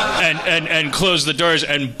 And closed the doors,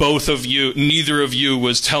 and neither of you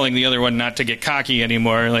was telling the other one not to get cocky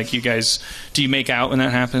anymore. You guys, do you make out when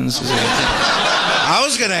that happens? I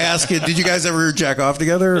was going to ask you, did you guys ever jack off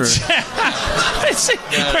together? Or?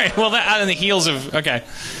 Right, well, that on the heels of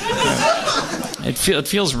it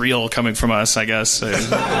feels real coming from us, I guess.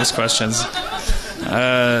 Those questions.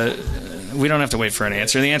 We don't have to wait for an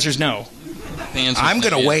answer. The answer is no. I'm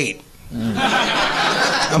going to wait.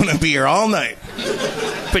 I'm going to be here all night.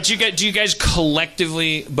 But do you guys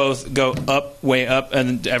collectively both go up, way up,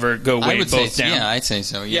 and ever go way both down? Yeah, I'd say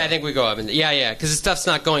so. Yeah, I think we go up and because the stuff's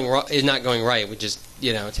not going right. We just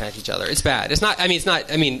attack each other. It's bad. It's not.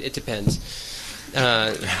 It depends.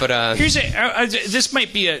 Here's this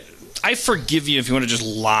might be a. I forgive you if you want to just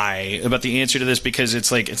lie about the answer to this because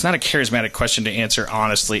it's not a charismatic question to answer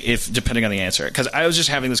honestly, if depending on the answer. Because I was just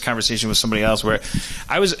having this conversation with somebody else where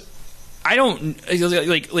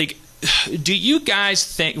do you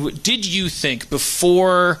guys think? Did you think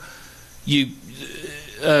before you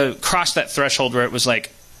crossed that threshold where it was all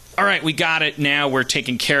right, we got it. Now we're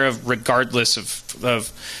taken care of, regardless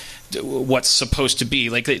of what's supposed to be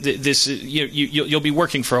this? You'll be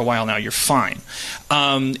working for a while now. You're fine.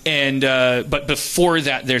 But before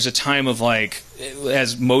that, there's a time of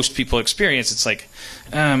as most people experience, it's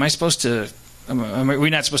am I supposed to? Are we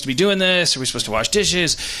not supposed to be doing this? Are we supposed to wash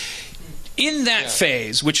dishes? In that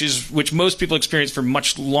phase, which most people experience for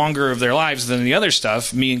much longer of their lives than the other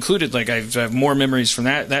stuff, me included, I have more memories from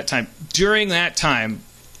that time. During that time,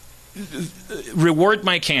 reward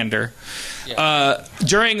my candor. Yeah.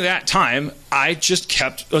 During that time, I just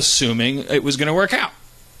kept assuming it was going to work out.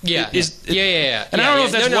 Yeah. And I don't know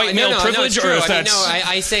if that's white male privilege or if that's.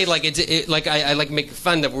 I say like I like make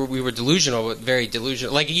fun that we were delusional, but very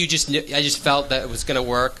delusional. Like I just felt that it was going to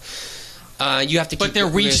work. You have to. But they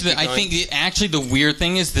reached the. I think actually the weird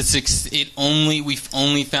thing is we've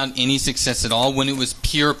only found any success at all when it was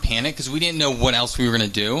pure panic because we didn't know what else we were going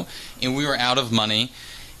to do and we were out of money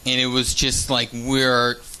and it was just like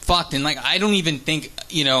we're fucked and like I don't even think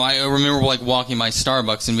I remember like walking by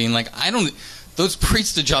Starbucks and being like those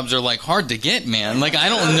barista jobs are like hard to get, man. Like I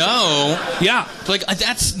don't know. Yeah, like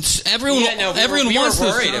that's everyone. Everyone we wants were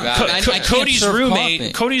worried about it.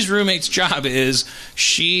 Cody's roommate's job is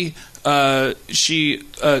she goes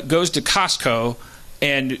to Costco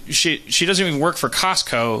and she doesn't even work for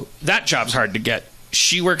Costco. That job's hard to get.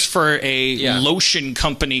 She works for a lotion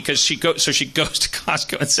company because she goes to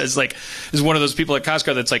Costco and says like is one of those people at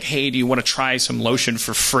Costco that's like, hey, do you want to try some lotion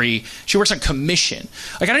for free? She works on commission.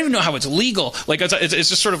 Like I don't even know how it's legal. Like it's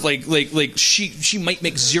just sort of like she might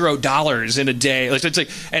make $0 in a day. Like it's like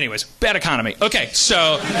anyways, bad economy. Okay,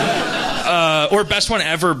 so or best one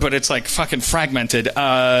ever, but it's like fucking fragmented.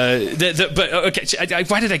 But okay,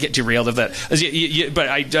 why did I get derailed of that?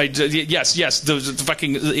 Yes, the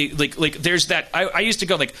fucking like there's that. I used to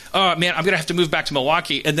go like, oh man, I'm gonna have to move back to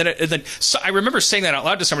Milwaukee, and then so I remember saying that out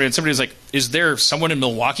loud to somebody, and somebody was like, "Is there someone in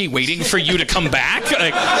Milwaukee waiting for you to come back?"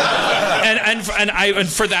 Like, and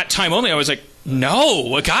for that time only, I was like,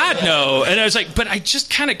 "No, God, no!" And I was like, but I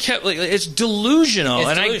just kind of kept like, it's delusional,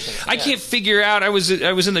 I can't figure out. I was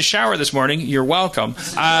in the shower this morning. You're welcome,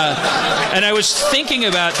 and I was thinking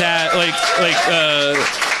about that,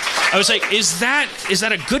 I was like, is that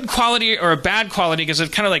a good quality or a bad quality? Because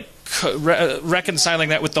it's kind of like reconciling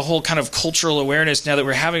that with the whole kind of cultural awareness now that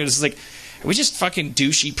we're having. It's like, are we just fucking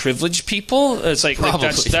douchey privileged people? It's like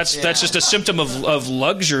that's just a symptom of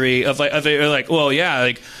luxury of like well yeah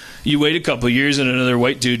like you wait a couple of years and another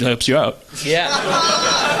white dude helps you out. Yeah.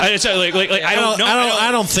 I don't know.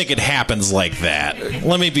 I don't think it happens like that.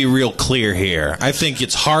 Let me be real clear here. I think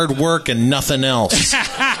it's hard work and nothing else.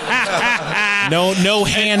 No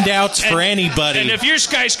handouts for anybody. And if your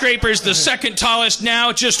skyscraper's the second tallest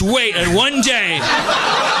now, just wait, and one day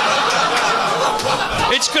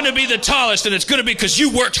it's going to be the tallest, and it's going to be because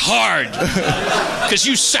you worked hard, because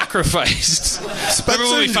you sacrificed.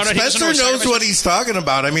 Spencer knows what he's talking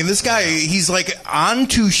about. I mean, this guy, he's like on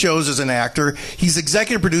 2 shows as an actor. He's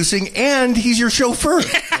executive producing, and he's your chauffeur.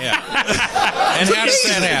 Yeah. And how does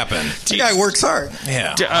that happen? The guy works hard.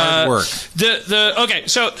 Yeah, hard work. Okay,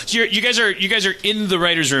 so you guys are in the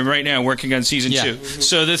writers' room right now working on season 2.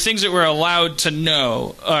 So the things that we're allowed to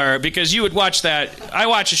know are, because you would watch that. I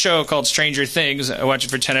watch a show called Stranger Things. I watch it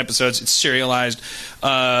for 10 episodes. It's serialized.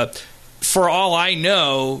 For all I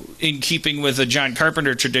know, in keeping with a John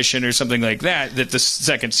Carpenter tradition or something like that, the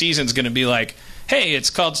second season's going to be like, hey, it's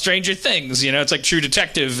called Stranger Things. It's like True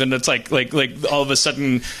Detective, and it's like all of a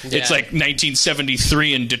sudden it's like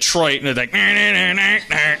 1973 in Detroit, and it's like, hey,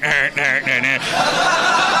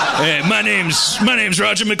 my name's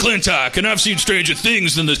Roger McClintock, and I've seen Stranger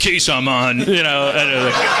Things than the case I'm on.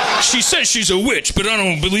 She says she's a witch, but I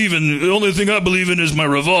don't believe in. The only thing I believe in is my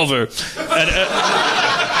revolver.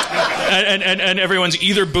 And everyone's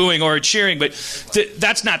either booing or cheering, but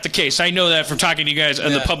that's not the case. I know that from talking to you guys,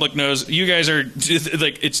 and the public knows. You guys are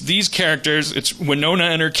like, it's these characters. It's Winona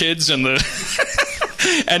and her kids, and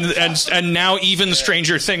and now even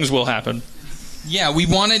Stranger Things will happen. Yeah, we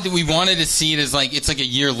wanted to see it as like it's like a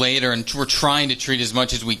year later, and we're trying to treat as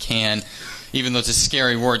much as we can, even though it's a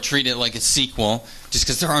scary word. Treat it like a sequel. Just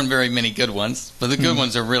because there aren't very many good ones, but the good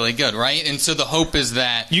ones are really good, right? And so the hope is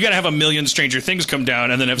that you got to have 1 million Stranger Things come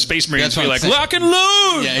down, and then have Space Marines be like, lock and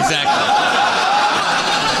load. Yeah, exactly.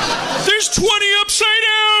 There's 20 upside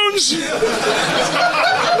downs.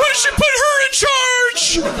 Why did she put her in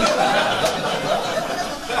charge?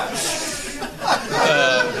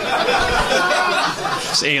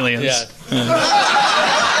 It's aliens. Yeah.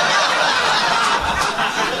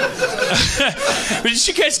 But did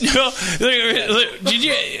you guys know? Did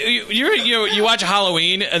you watch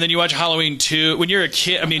Halloween, and then you watch Halloween 2 when you're a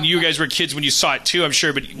kid? I mean, you guys were kids when you saw it too, I'm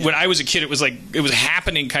sure. But when I was a kid, it was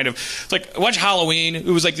happening kind of. Like watch Halloween. It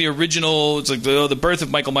was like the original. It's like the birth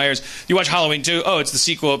of Michael Myers. You watch Halloween 2. Oh, it's the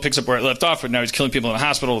sequel. It picks up where it left off. But now he's killing people in the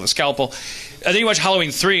hospital with a scalpel. And then you watch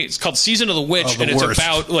Halloween 3. It's called Season of the Witch, and it's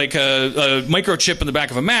about like a microchip in the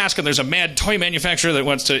back of a mask, and there's a mad toy manufacturer that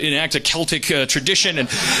wants to enact a Celtic tradition,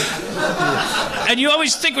 and you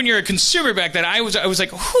always think when you're a consumer back then, I was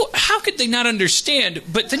like, how could they not understand?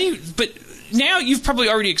 But then now you've probably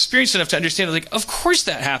already experienced enough to understand, like, of course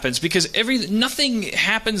that happens, because nothing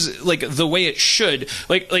happens like the way it should.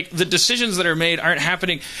 Like the decisions that are made aren't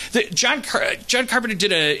happening. John Carpenter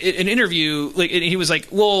did an interview, like, and he was like,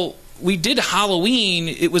 well, we did Halloween.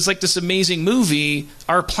 It was like this amazing movie.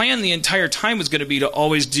 Our plan the entire time was going to be to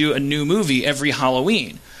always do a new movie every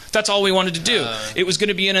Halloween. That's all we wanted to do. It was going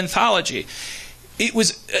to be an anthology. It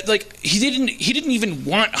was like he didn't even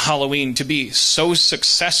want Halloween to be so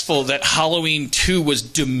successful that Halloween 2 was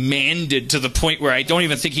demanded to the point where I don't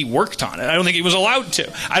even think he worked on it. I don't think he was allowed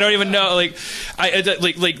to. I don't even know like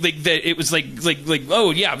that it was like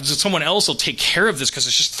oh yeah, someone else will take care of this because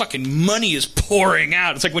it's just fucking money is pouring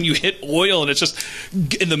out. It's like when you hit oil and it's just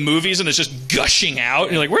in the movies and it's just gushing out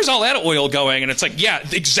and you're like, where's all that oil going? And it's like, yeah,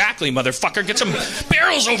 exactly, motherfucker, get some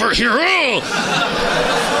barrels over here.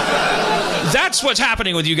 That's what's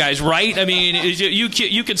happening with you guys, right? I mean,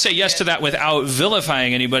 you can say yes to that without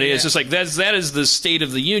vilifying anybody. It's just like that is the state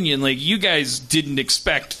of the union. Like, you guys didn't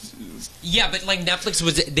expect. Yeah, but like Netflix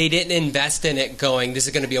they didn't invest in it going, this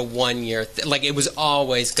is going to be a 1 year like it was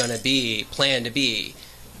always going to be planned to be,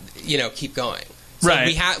 keep going. So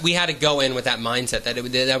right. we had to go in with that mindset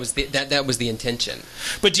that was the intention.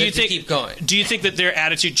 But do you think keep going? Do you think that their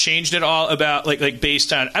attitude changed at all about like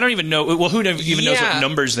based on, I don't even know, well, who even knows what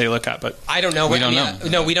numbers they look at? But I don't know. We don't know.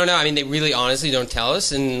 No, we don't know. I mean, they really honestly don't tell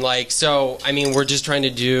us, and I mean, we're just trying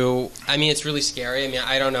to do. I mean, it's really scary. I mean,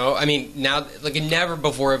 I don't know. I mean, now never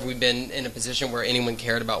before have we been in a position where anyone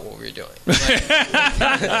cared about what we were doing. Which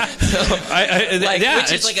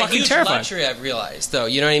is like a huge terrifying luxury I've realized, though.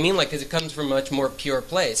 You know what I mean? Like, because it comes from much more pure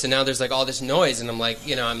place, and now there's like all this noise, and I'm like,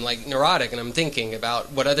 I'm like neurotic, and I'm thinking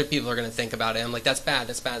about what other people are going to think about it. I'm like, that's bad. I got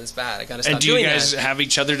to stop doing that. And do you guys have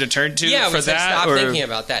each other to turn to for that? Stop thinking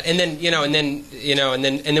about that, and then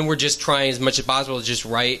and then we're just trying as much as possible to just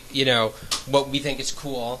write what we think is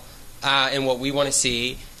cool and what we want to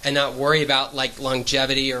see, and not worry about like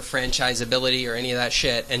longevity or franchisability or any of that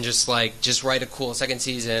shit, and just write a cool second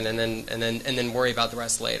season and then worry about the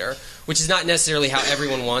rest later, which is not necessarily how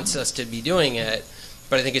everyone wants us to be doing it.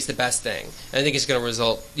 But I think it's the best thing. And I think it's going to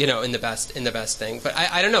result, in the best thing. But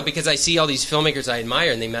I don't know, because I see all these filmmakers I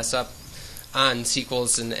admire and they mess up on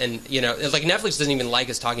sequels, and like Netflix doesn't even like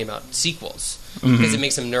us talking about sequels because it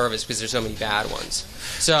makes them nervous because there's so many bad ones.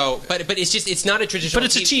 So, but it's not a traditional.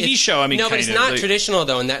 But it's a TV show. I mean, no, but it's not traditional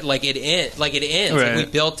though, in that it ends. Right. Like we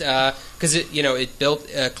built because it built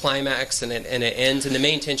a climax and it ends, and the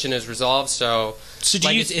main tension is resolved. So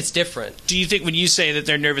it's different. Do you think when you say that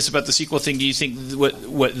they're nervous about the sequel thing, do you think it's more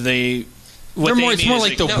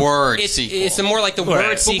like the word sequel. It's more like the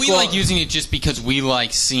word sequel. But we like using it just because we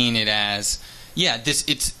like seeing it as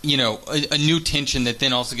it's a new tension that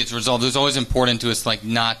then also gets resolved. It was always important to us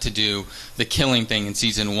not to do the killing thing in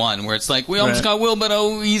season 1 where it's like we almost got Will, but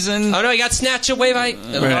he's in. Oh no, he got snatched away by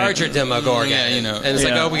a larger Demogorgon. And it's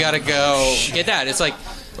like, we got to go get that. It's like.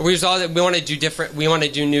 We want to do different. We want to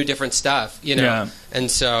do new, different stuff, And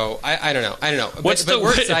so I don't know. But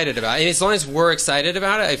we're excited about it. And as long as we're excited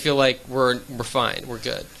about it, I feel like we're fine. We're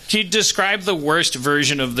good. Can you describe the worst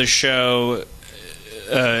version of the show?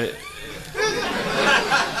 The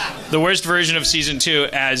worst version of season 2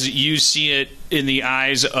 as you see it in the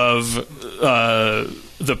eyes of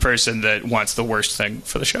the person that wants the worst thing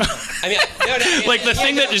for the show. I mean, like the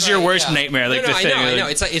thing that is your worst nightmare. Like the thing. I know.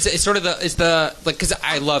 It's sort of because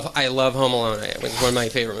I love Home Alone. It's one of my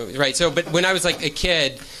favorite movies. Right. So, but when I was like a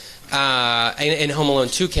kid, and Home Alone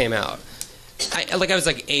 2 came out, I was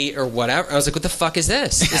like 8 or whatever. I was like, what the fuck is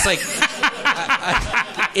this? It's like.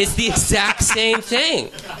 It's the exact same thing.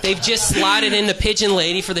 They've just slotted in the pigeon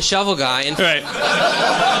lady for the shovel guy, and right.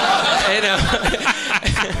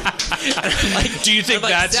 Do you think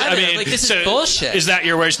that's? I mean, this is bullshit. Is that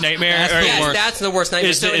your worst nightmare? That's the worst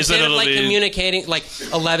nightmare. So instead of communicating, like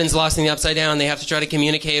 11's lost in the Upside Down, they have to try to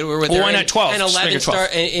communicate with. Well, why not 12? And 11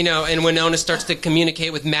 and Winona starts to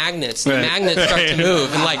communicate with magnets. The magnets start to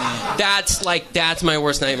move, and that's my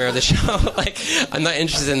worst nightmare of the show. I'm not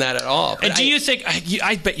interested in that at all. And do you think?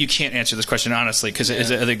 I bet you can't answer this question honestly, because I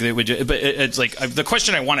think they would. But it's like the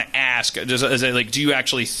question I want to ask is do you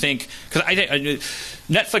actually think? Because I think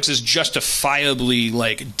Netflix is justifiably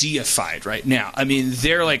deified right now. I mean,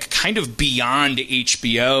 they're kind of beyond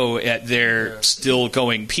HBO at their still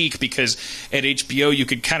going peak, because at HBO you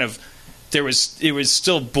could kind of. It was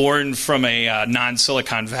still born from a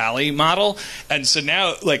non-Silicon Valley model, and so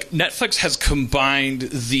now Netflix has combined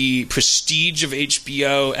the prestige of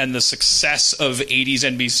HBO and the success of 80s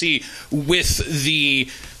NBC with the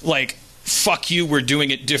fuck you, we're doing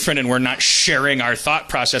it different and we're not sharing our thought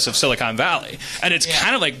process of Silicon Valley. And it's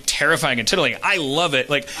kind of like terrifying and titillating. I love it.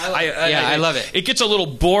 Like, I love it. It gets a little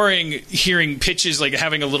boring hearing pitches, like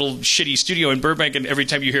having a little shitty studio in Burbank, and every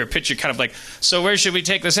time you hear a pitch, you're kind of like, so where should we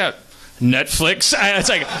take this out? Netflix? It's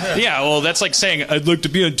like, yeah, well, that's like saying, I'd like to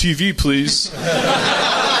be on TV, please.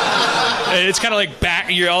 It's kind of like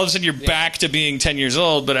all of a sudden you're back to being 10 years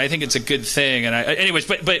old, but I think it's a good thing. And anyways,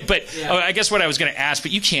 I guess what I was going to ask,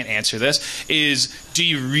 but you can't answer this, is do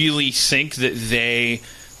you really think that they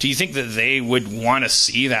would want to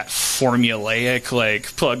see that formulaic,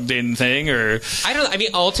 like, plugged-in thing, or? I mean,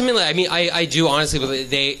 ultimately, I do honestly believe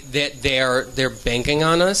they're banking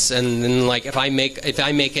on us, and then like if I make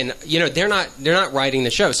an, they're not writing the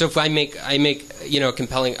show. So if I make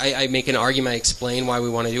compelling, I make an argument, I explain why we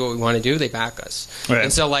want to do what we want to do, they back us, right.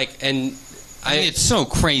 And so it's so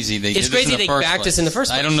crazy they did this in the first backed place. us in the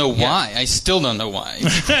first place. I don't know why. I still don't know why.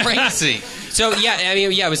 It's crazy. So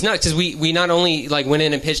it was nuts because we not only like went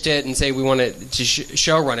in and pitched it and say we wanted to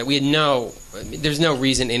show run it. We had there's no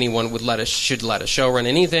reason anyone should let us show run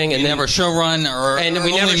anything. And we never show run, or and our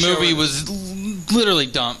we never only movie was literally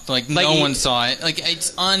dumped. Like no one saw it. Like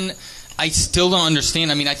it's I still don't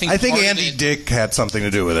understand. I mean, I think Andy Dick had something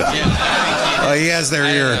to do with it. Yeah. He has their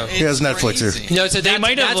ear. He has Netflix here. No, so that's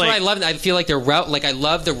what I love. I feel like I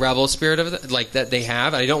love the rebel spirit of it, like that they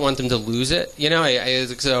have. I don't want them to lose it. And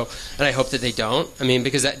I hope that they don't. I mean,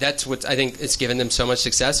 because that's what I think it's given them so much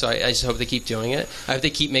success. So I just hope they keep doing it. I hope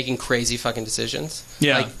they keep making crazy fucking decisions.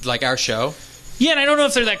 Yeah, like our show. Yeah, and I don't know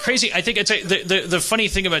if they're that crazy. I think it's the funny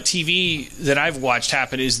thing about TV that I've watched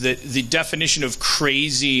happen is that the definition of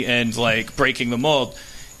crazy and like breaking the mold,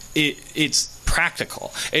 it's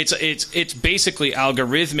practical. It's basically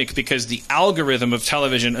algorithmic, because the algorithm of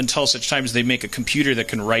television, until such time as they make a computer that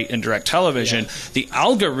can write and direct television, the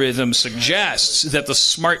algorithm suggests that the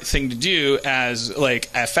smart thing to do, as like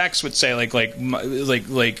FX would say, like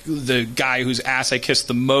the guy whose ass I kissed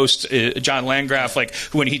the most, John Landgraf, like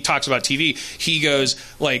when he talks about TV, he goes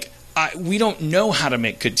like, we don't know how to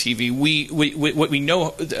make good TV. What we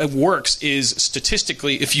know works is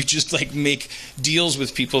statistically if you just like make deals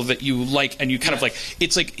with people that you like, and you kind of like,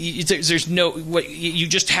 it's like there's no you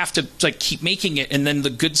just have to like keep making it, and then the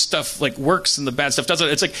good stuff like works and the bad stuff doesn't.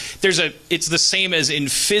 It's like it's the same as in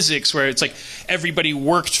physics, where it's like everybody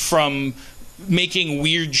worked from making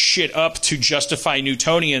weird shit up to justify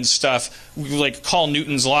Newtonian stuff, like call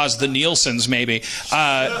Newton's laws the Nielsen's maybe,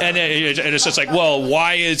 and it's just like, well,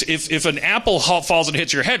 why is if an apple falls and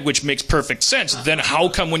hits your head, which makes perfect sense, then how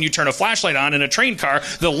come when you turn a flashlight on in a train car,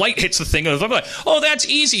 the light hits the thing, and blah, blah, blah. Oh, that's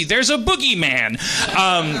easy, there's a boogeyman.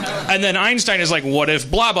 And then Einstein is like, what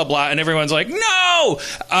if blah blah blah, and everyone's like, no,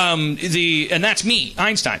 and that's me,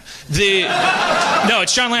 Einstein. No,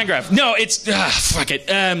 it's John Landgraf. No, it's fuck it.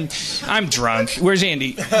 I'm drunk. Where's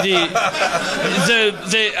Andy?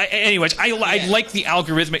 Anyways, I like the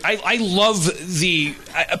algorithmic. I love the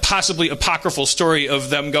possibly apocryphal story of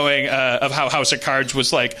them going of how House of Cards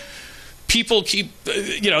was like, people keep,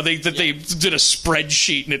 they did a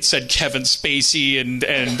spreadsheet and it said Kevin Spacey and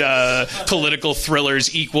political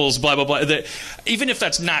thrillers equals blah blah blah. Even if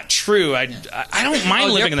that's not true, I don't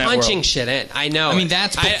mind living in that world. They're punching shit in. I know. I mean,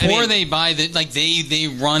 that's before they buy the, like they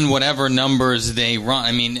run whatever numbers they run.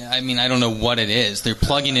 I mean, I don't know what it is. They're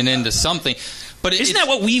plugging it into something. But isn't that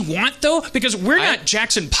what we want, though? Because we're not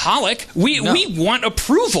Jackson Pollock. We want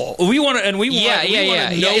approval. We want to, and we want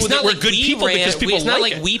to know that we're good people because people like it. It's not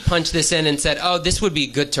like we punched this in and said, "Oh, this would be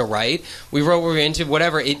good to write." We wrote what we were into,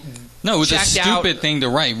 whatever. No, it was a stupid thing to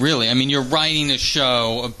write, really. I mean, you're writing a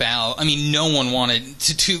show about... I mean, no one wanted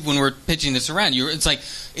to when we're pitching this around. It's like,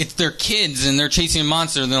 they're kids, and they're chasing a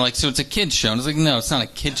monster, and they're like, so it's a kid's show. And it's like, no, it's not a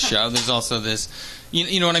kid's show. There's also this...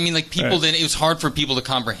 You know what I mean? Like, people didn't... It was hard for people to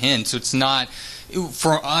comprehend, so it's not...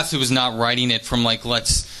 For us, it was not writing it from, like,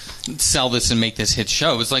 let's sell this and make this hit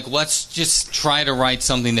show. It's like, let's just try to write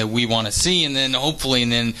something that we want to see, and then hopefully,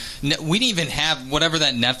 and then we didn't even have whatever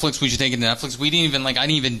that Netflix, we should take it to Netflix. We didn't even, like, I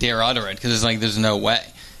didn't even dare utter it because it's like, there's no way.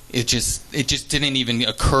 It just didn't even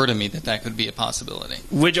occur to me that could be a possibility.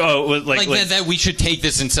 That we should take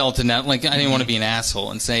this and sell it to Netflix. Like, I didn't want to be an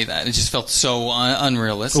asshole and say that. It just felt so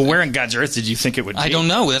unrealistic. Well, where in God's earth did you think it would be? I don't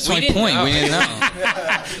know. That's my point. We didn't know.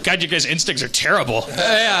 God, you guys' instincts are terrible.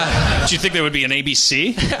 Yeah. Did you think there would be an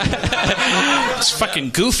ABC? It's fucking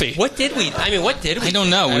goofy. What did we? I don't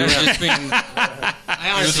know. We were just being...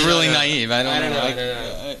 It was really naive. I don't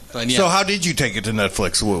know. But yeah. So how did you take it to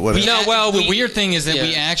Netflix? The weird thing is that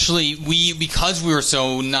because we were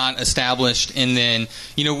so not established, and then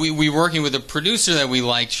we were working with a producer that we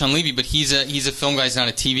liked, Sean Levy, but he's a film guy, he's not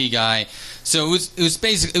a TV guy. So it was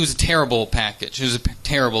basically, it was a terrible package. It was a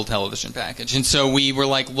terrible television package, and so we were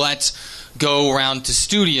like, let's go around to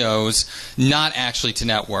studios, not actually to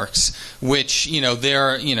networks, which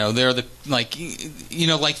they're the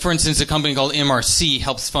like for instance, a company called MRC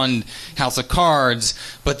helps fund House of Cards,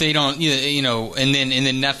 but they don't and then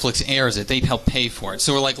Netflix airs it. They help pay for it.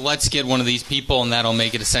 So we're like, let's get one of these people, and that'll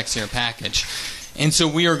make it a sexier package. And so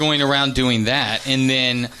we are going around doing that, and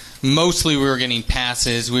then mostly we were getting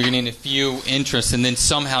passes, we were getting a few interests, and then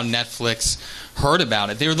somehow Netflix heard about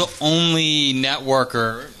it. They were the only network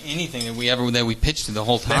or anything that we pitched to the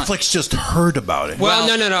whole time. Netflix just heard about it. Well,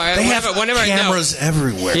 no. They have cameras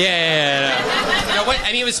everywhere. Yeah.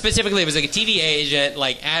 It was specifically, it was like a TV agent,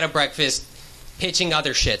 like at a breakfast, pitching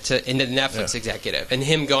other shit into the Netflix executive, and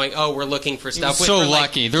him going, "Oh, we're looking for stuff." So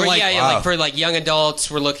lucky. They're like for like young adults,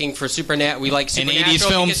 we're looking for we like Supernatural. And 80s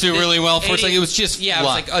films do really well for us. Like, it was just it was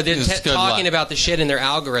like, oh, they're talking about the shit in their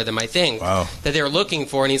algorithm, I think, that they were looking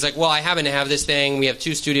for. And he's like, "Well, I happen to have this thing. We have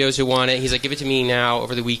 2 studios who want it." He's like, "Give it to me now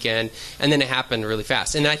over the weekend," and then it happened really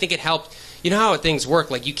fast. And I think it helped. You know how things work?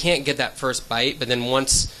 Like, you can't get that first bite, but then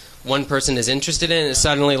once one person is interested in it, it's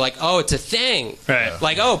suddenly like, oh, it's a thing. Right.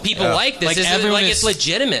 Like, oh, people like this. It's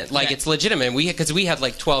legitimate. Like, it's legitimate. Because we had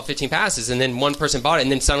like 12, 15 passes, and then one person bought it,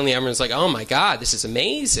 and then suddenly everyone's like, oh my God, this is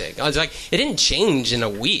amazing. I was like, it didn't change in a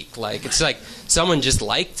week. Like, it's like someone just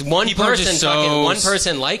liked one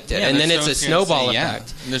person liked it, and then it's a snowball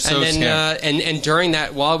effect. They're so and then and during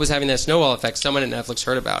that, while I was having that snowball effect, someone at Netflix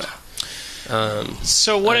heard about it.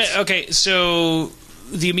 So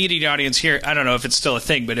the immediate audience here, I don't know if it's still a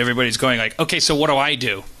thing, but everybody's going like, okay, so what do I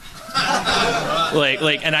do?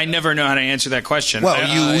 And I never know how to answer that question.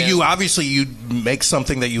 Well, you obviously you make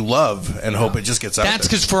something that you love and hope it just gets out. That's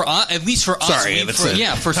because for us, at least for us,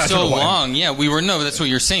 for so long, that's what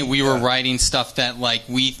you're saying. We were writing stuff that like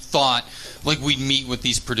we thought. Like, we'd meet with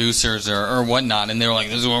these producers or whatnot, and they were like,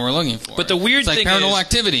 this is what we're looking for. But the weird thing is, Paranormal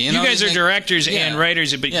Activity. You guys are directors and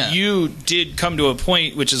writers, but you did come to a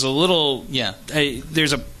point which is a little...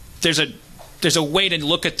 There's a way to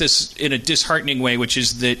look at this in a disheartening way, which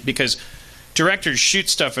is that because directors shoot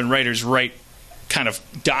stuff and writers write kind of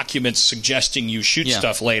documents suggesting you shoot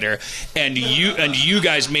stuff later, and you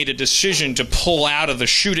guys made a decision to pull out of the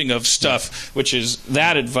shooting of stuff, which is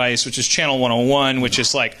that advice, which is Channel 101, which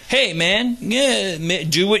is like, hey man,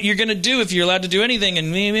 do what you're gonna do if you're allowed to do anything,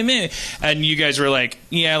 and you guys were like,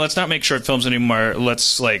 let's not make short films anymore,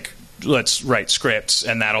 let's write scripts,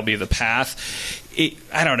 and that'll be the path.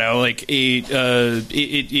 I don't know,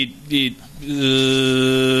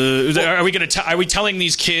 are we telling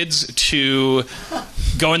these kids to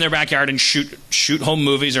go in their backyard and shoot home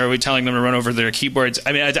movies, or are we telling them to run over their keyboards?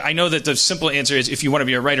 I mean, I know that the simple answer is if you want to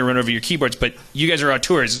be a writer, run over your keyboards, but you guys are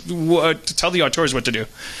auteurs. Tell the auteurs what to do.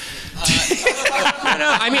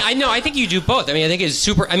 I think you do both. I mean, I think it's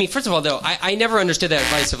super. I mean, first of all, though, I never understood that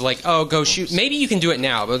advice of like, oh, go shoot. Maybe you can do it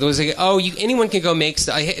now, but it was like, oh, anyone can go make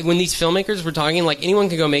stuff. When these filmmakers were talking, like, anyone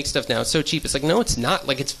can go make stuff now. It's so cheap. It's like, no, it's not.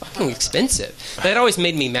 Like, it's fucking expensive. That always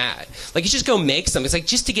made me mad. Like, you just go make something. It's like,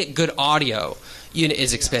 just to get good audio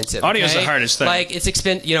is expensive. Audio is the hardest thing. Like, it's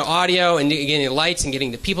audio and getting the lights and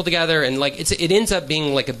getting the people together, and like it ends up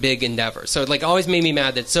being like a big endeavor. So it like always made me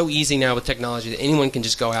mad that it's so easy now with technology that anyone can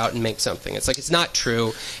just go out and make something. It's like, it's not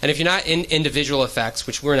true. And if you're not into visual effects,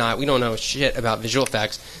 which we're not, we don't know shit about visual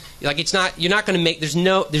effects. Like, it's not. You're not going to make. There's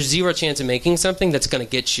zero chance of making something that's going to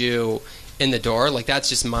get you in the door. Like, that's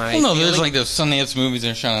just my feeling. There's like those Sundance movies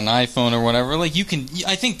that are shot on an iPhone or whatever. Like, you can.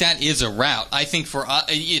 I think that is a route. I think for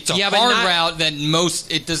it's a hard route that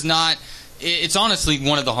most. It does not. It's honestly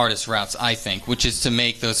one of the hardest routes, I think, which is to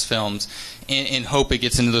make those films and hope it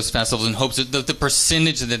gets into those festivals, and hopes that the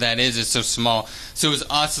percentage that is so small. So it was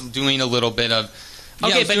us doing a little bit of.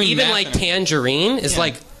 Okay, but even like Tangerine is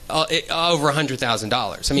like over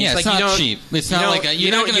 $100,000. I mean, it's like, not cheap. It's not like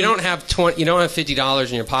you don't have $50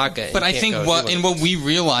 in your pocket. But I think what we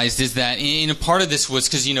realized is that a part of this was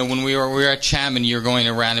because when we were at Chapman, you're going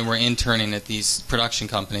around and we're interning at these production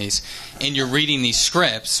companies, and you're reading these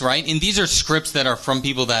scripts, right? And these are scripts that are from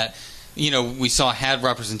people that we saw had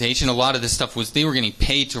representation. A lot of this stuff they were getting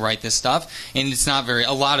paid to write this stuff, and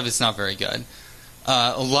a lot of it's not very good.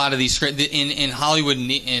 a lot of these scripts in Hollywood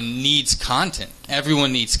needs content.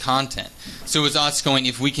 Everyone needs content. So it's us going,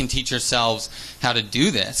 if we can teach ourselves how to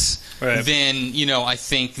do this, then I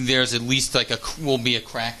think there's at least will be a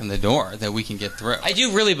crack in the door that we can get through. I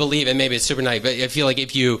do really believe, and maybe it's super naive, but I feel like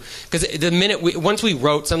because the minute once we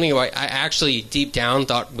wrote something I actually deep down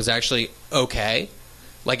thought was actually okay,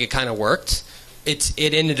 like it kind of worked, it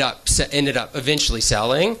ended up eventually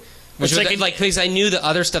selling. Which was because I knew the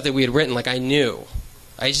other stuff that we had written, I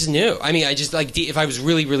just knew. I mean, I just if I was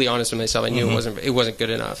really, really honest with myself, I knew it wasn't good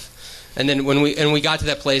enough. And then when we got to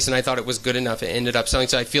that place, and I thought it was good enough, it ended up selling.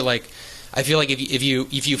 So I feel like if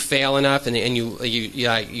you fail enough and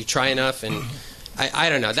you try enough, and I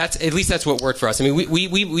don't know. That's what worked for us. I mean,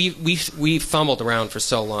 we fumbled around for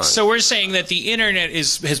so long. So we're saying that the internet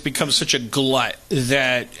has become such a glut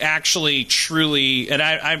that actually, truly, and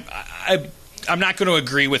I'm not going to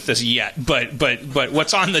agree with this yet, but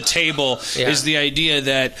what's on the table is the idea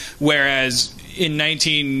that whereas in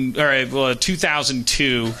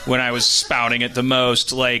 2002, when I was spouting it the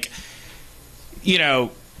most,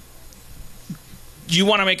 you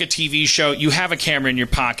want to make a TV show, you have a camera in your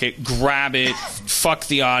pocket, grab it, fuck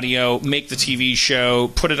the audio, make the TV show,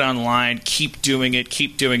 put it online, keep doing it,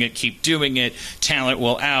 talent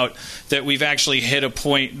will out. That we've actually hit a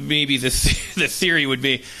point, maybe the theory would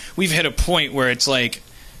be, we've hit a point where it's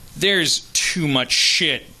there's too much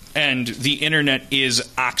shit, and the internet is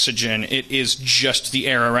oxygen. It is just the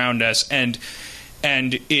air around us, and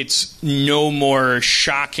it's no more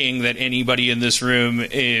shocking that anybody in this room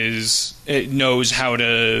knows how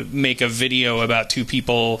to make a video about two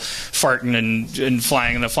people farting and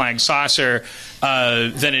flying in the flying saucer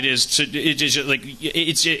than it is to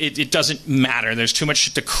it doesn't matter. There's too much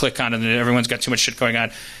shit to click on, and everyone's got too much shit going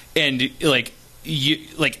on, and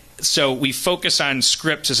so we focus on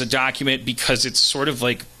scripts as a document because it's sort of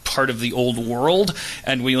part of the old world,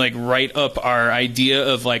 and we write up our idea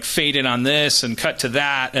of fade in on this and cut to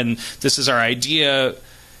that, and this is our idea.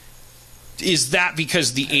 Is that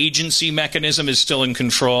because the agency mechanism is still in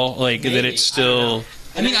control, that it's still?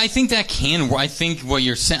 I think that can. I think what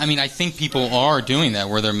you're saying. I think people are doing that,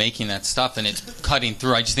 where they're making that stuff and it's cutting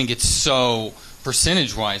through. I just think it's so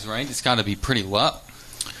percentage-wise, right? It's got to be pretty low.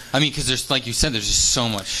 Because there's, like you said, there's just so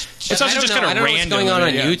much. It's also just kind of random. What's going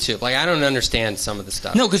on YouTube? I don't understand some of the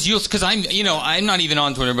stuff. No, because I'm not even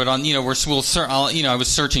on Twitter, but on I was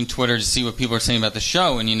searching Twitter to see what people are saying about the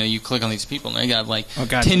show, and you click on these people, and they got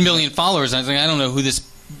 10 million followers. And I was I don't know who this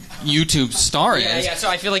YouTube star is. Yeah. So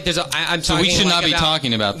I feel like so we should not be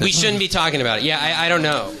talking about this. We shouldn't be talking about it. Yeah, I don't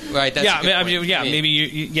know. Right? That's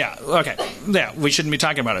maybe okay. Yeah, we shouldn't be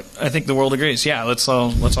talking about it. I think the world agrees. Yeah, let's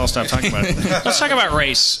all stop talking about it. Let's talk about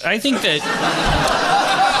race. I think that.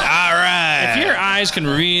 All right. If your eyes can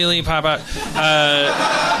really pop out.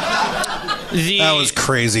 That was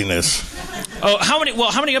craziness. Oh, how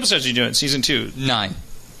many episodes are you doing? Season 2? 9.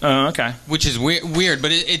 Oh, okay. Which is weird, but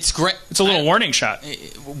it's great. It's a little warning shot.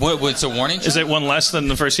 What's a warning shot? Is it one less than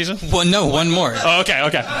the first season? Well, no, one more. Oh, okay.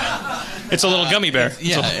 It's a little gummy bear.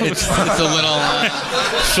 Yeah, it's a little...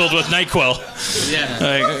 filled with NyQuil.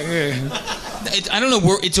 Yeah. I don't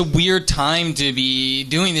know. It's a weird time to be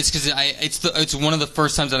doing this because it's one of the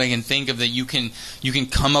first times that I can think of that you can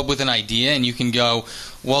come up with an idea and you can go,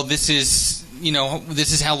 well, this is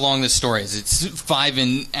how long this story is. It's 5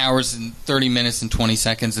 hours and 30 minutes and 20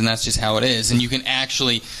 seconds, and that's just how it is. And you can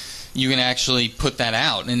actually put that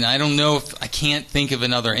out. And I don't know I can't think of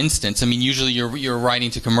another instance. Usually you're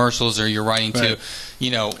writing to commercials or you're writing to,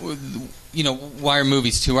 why are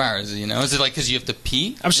movies 2 hours? Is it because you have to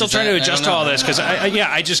pee? I'm still trying to adjust to all this because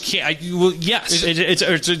I just can't.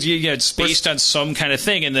 It's based on some kind of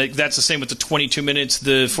thing, and that's the same with the 22 minutes,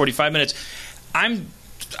 the 45 minutes. I'm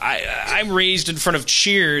raised in front of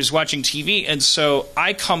Cheers watching TV, and so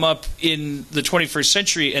I come up in the 21st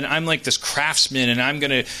century, and I'm like this craftsman, and I'm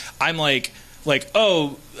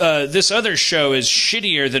this other show is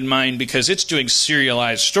shittier than mine because it's doing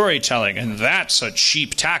serialized storytelling, and that's a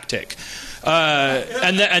cheap tactic.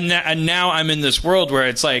 And now I'm in this world where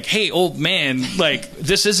it's hey, old man,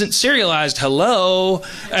 this isn't serialized. Hello,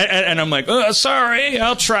 and I'm sorry,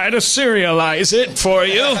 I'll try to serialize it for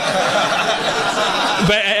you.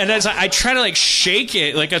 But as I try to shake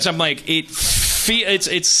it, as I'm it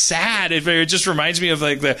it's sad. It just reminds me of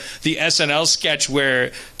like the SNL sketch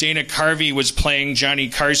where Dana Carvey was playing Johnny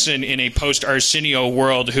Carson in a post Arsenio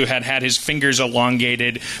world, who had his fingers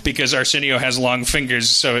elongated because Arsenio has long fingers,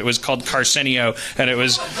 so it was called Carsenio, and it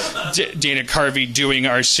was Dana Carvey doing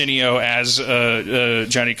Arsenio as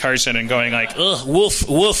Johnny Carson and going like, ugh, woof,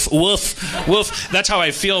 woof, woof, woof. That's how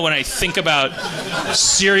I feel when I think about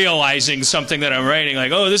serializing something that I'm writing.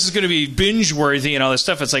 Like, oh, this is going to be binge worthy and all this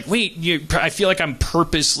stuff. It's like, wait, I feel like I'm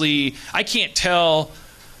purposely, I can't tell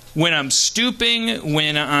when I'm stooping,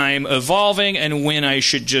 when I'm evolving, and when I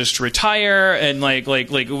should just retire. And like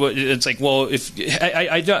it's like, well, if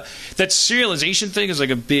I that serialization thing is like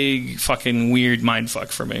a big fucking weird mind fuck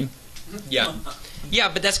for me. Yeah. Yeah,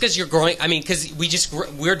 but that's because you're growing. I mean, because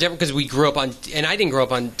we're different because we grew up on, and I didn't grow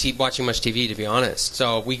up on watching much TV, to be honest.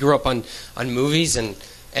 So we grew up on movies and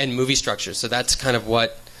movie structures. So that's kind of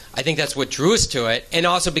what I think that's what drew us to it, and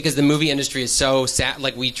also because the movie industry is so sad.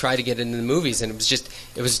 Like, we try to get into the movies, and it was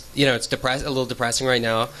it's a little depressing right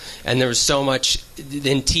now. And there was so much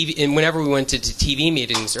in TV, and whenever we went to TV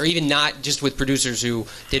meetings, or even not just with producers who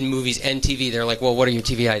did movies and TV, they're like, "Well, what are your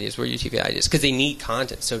TV ideas? What are your TV ideas?" Because they need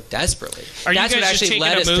content so desperately. Are that's you guys just taking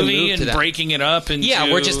a movie and breaking it up?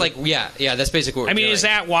 Yeah, we're just like, yeah. That's basically what we're doing. Is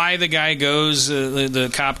that why the guy goes,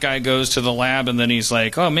 the cop guy goes to the lab, and then he's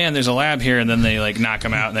like, "Oh man, there's a lab here," and then they like knock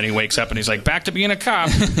him out, and then he wakes up and he's like, back to being a cop.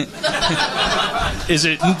 Is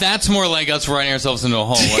it? That's more like us running ourselves into a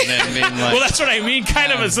hole. And then being like, well, that's what I mean.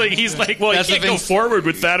 Kind of. It's like he's like, well, you can't go forward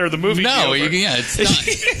with that, or the movie. No, it's done.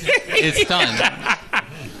 It's done.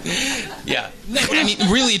 Yeah. I mean,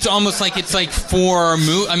 really, it's almost like it's like 4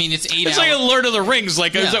 movies. I mean, it's 8 hours. It's like a Lord of the Rings.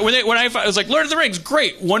 Like, yeah. when I was like, Lord of the Rings,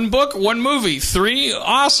 great. 1 book, 1 movie. 3,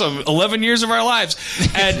 awesome. 11 years of our lives.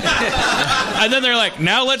 And and then they're like,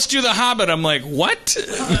 now let's do The Hobbit. I'm like, what?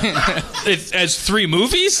 As 3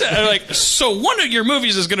 movies? I'm like, so one of your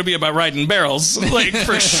movies is going to be about riding barrels. Like,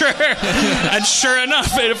 for sure. And sure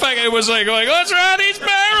enough, in fact, it was like, let's ride these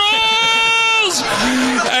barrels!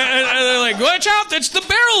 And they're like, watch out, it's the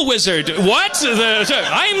barrel wizard. What?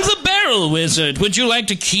 I'm the barrel wizard. Would you like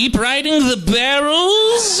to keep riding the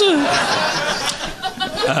barrels?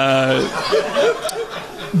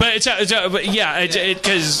 But yeah,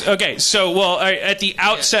 because okay. So, well, at the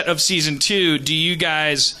outset of season 2, did you?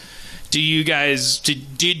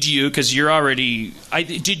 Because you're already.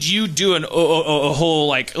 Did you do a whole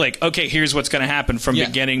like okay, here's what's going to happen from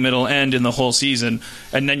beginning, middle, end in the whole season,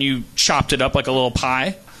 and then you chopped it up like a little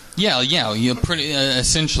pie? Yeah, you pretty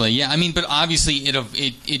essentially. Yeah, I mean, but obviously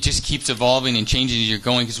it just keeps evolving and changing as you're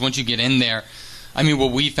going. Because once you get in there, I mean,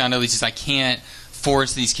 what we found at least is I can't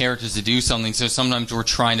force these characters to do something. So sometimes we're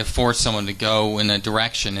trying to force someone to go in a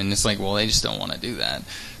direction, and it's like, well, they just don't want to do that.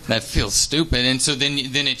 That feels stupid, and so then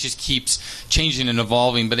it just keeps changing and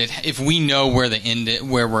evolving. But if we know where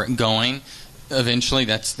where we're going, eventually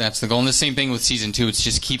that's the goal. And the same thing with season 2.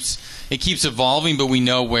 It keeps evolving, but we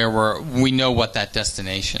know what that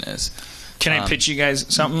destination is. Can I pitch you guys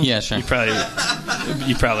something? Yeah, sure. You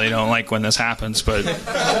probably don't like when this happens, but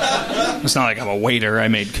it's not like I'm a waiter. I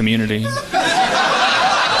made Community.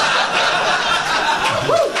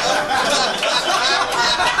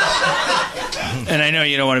 And I know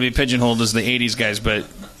you don't want to be pigeonholed as the 80s guys, but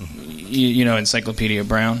you know Encyclopedia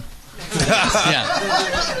Brown?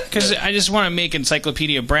 Yeah. Because I just want to make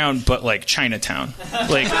Encyclopedia Brown, but like Chinatown.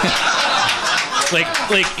 Like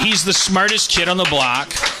he's the smartest kid on the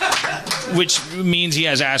block, which means he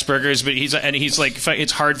has Asperger's, but he's like,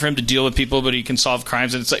 it's hard for him to deal with people, but he can solve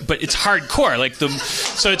crimes, and it's like, but it's hardcore.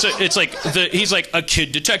 He's like a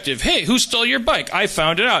kid detective. Hey, who stole your bike? I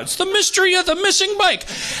found it out. It's the mystery of the missing bike.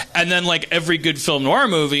 And then like every good film noir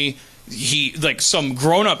movie, he like some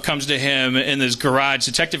grown-up comes to him in this garage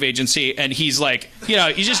detective agency, and he's like, you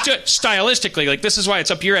just do it stylistically, like, this is why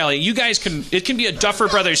it's up your alley. You guys it can be a Duffer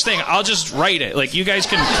Brothers thing. I'll just write it. Like, you guys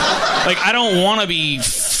can, like, I don't want to be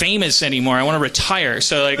famous anymore. I want to retire.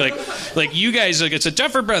 So like you guys, like, it's a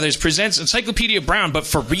Duffer Brothers presents Encyclopedia Brown, but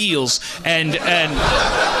for reals. And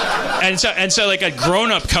so like a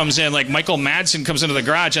grown-up comes in, like Michael Madsen comes into the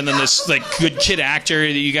garage, and then this like good kid actor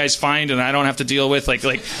that you guys find and I don't have to deal with, like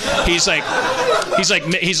he's like,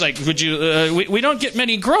 would you? We don't get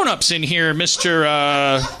many grown-ups in here,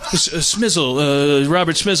 Mr. Smizzle,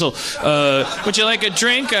 Robert Smizzle. Would you like a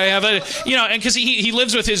drink? I have a, and because he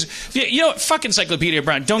lives with his, fuck Encyclopedia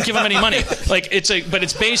Brown. Don't give him any money. Like but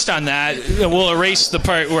it's based on that. We'll erase the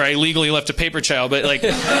part where I legally left a paper trail, but like.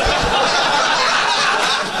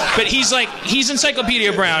 but he's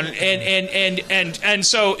Encyclopedia Brown, and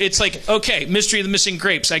so it's like, okay, mystery of the missing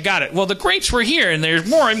grapes. I got it. Well, the grapes were here, and there's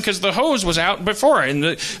more because the hose was out before.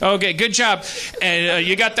 And okay, good job. And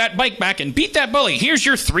you got that bike back and beat that bully. Here's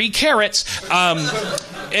your 3 carrots.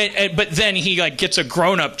 But then he like gets a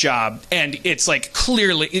grown-up job, and it's like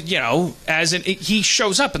clearly, he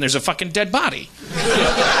shows up and there's a fucking dead body.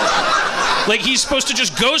 Like he's supposed to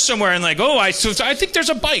just go somewhere and like, I think there's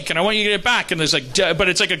a bike and I want you to get it back, and there's like, but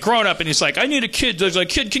it's like a grown up and he's like, I need a kid. There's like,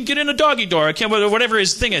 kid can get in a doggy door. I can't, whatever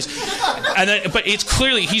his thing is. And then, but it's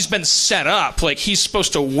clearly he's been set up. Like he's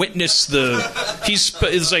supposed to witness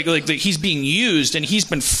it's like he's being used, and he's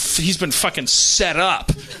been fucking set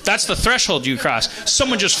up. That's the threshold you cross.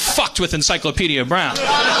 Someone just fucked with Encyclopedia Brown.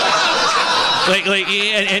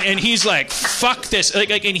 And he's like, fuck this,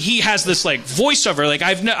 and he has this like voiceover. Like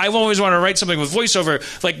I've always wanted to write something with voiceover.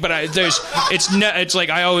 Like, but it's like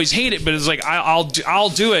I always hate it, but it's like I'll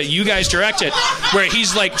do it. You guys direct it. Where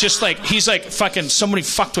he's like fucking somebody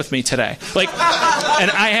fucked with me today. Like,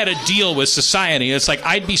 and I had a deal with society. It's like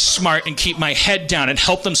I'd be smart and keep my head down and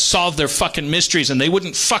help them solve their fucking mysteries, and they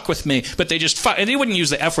wouldn't fuck with me. But they just fuck, and they wouldn't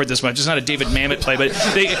use the F word this much. It's not a David Mamet play, but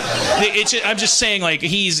I'm just saying like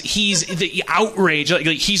he's the outrage. Like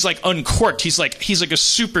he's like uncorked. He's like a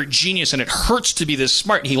super genius, and it hurts to be this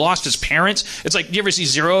smart. And he lost his parents. It's like, you ever see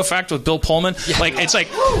Zero Effect with Bill Pullman? Yeah. Like it's like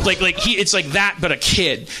it's like that, but a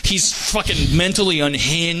kid. He's fucking mentally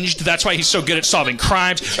unhinged. That's why he's so good at solving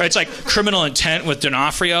crimes. Or it's like Criminal Intent with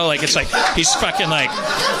D'Onofrio. Like it's like he's fucking like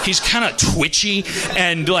he's kind of twitchy,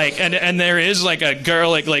 and like and there is like a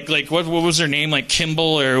girl like what was her name, like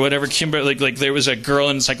Kimball or whatever, Kimber, like there was a girl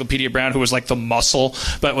in Encyclopedia Brown who was like the muscle,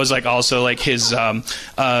 but was like also like his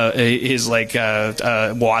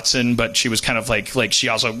Watson, but she was kind of like she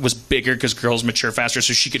also was bigger because girls mature faster,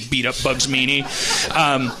 so she could beat up Bugs Meany.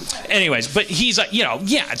 Anyways, but he's like,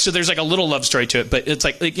 so there's like a little love story to it, but it's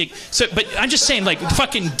like so. But I'm just saying, like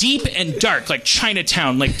fucking deep and dark, like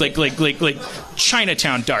Chinatown, like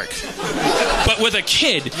Chinatown dark, but with a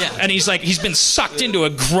kid, and he's been sucked into a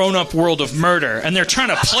grown-up world of murder, and they're trying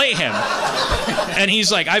to play him, and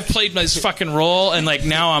he's like, I've played this fucking role, and like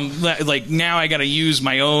now I got to use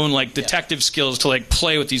my own like detective skills to like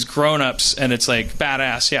play with these grown-ups, and it's like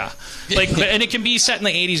badass, and it can be set in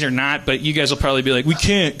the 80s or not, but you guys will probably be like, we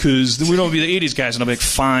can't because we don't be the 80s guys, and I'll be like,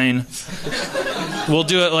 fine, we'll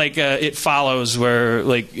do it like It Follows, where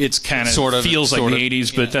like it's kind of feels like the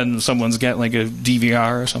 80s, but then someone's got like a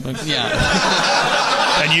DVR or something,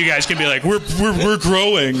 and you guys can be like, we're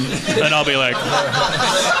growing, and I'll be like,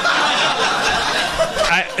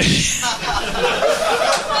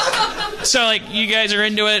 so like you guys are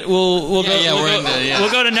into it. We'll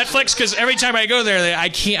go to Netflix, because every time I go there,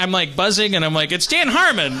 I'm like buzzing, and I'm like, it's Dan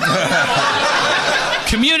Harmon,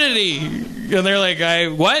 Community, and they're like,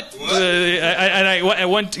 what? I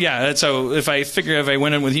went, So if I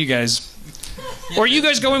went in with you guys. Or you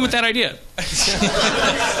guys go in with that idea.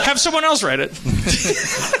 Have someone else write it.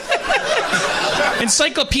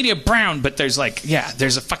 Encyclopedia Brown, but there's a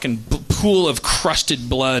fucking pool of crusted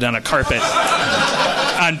blood on a carpet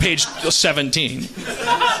on page 17.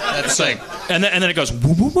 That's like, and then it goes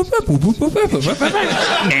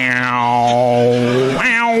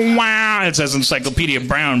wow. It says Encyclopedia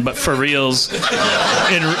Brown, but for reals,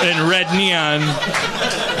 in red neon.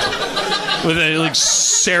 With a like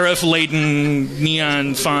serif-laden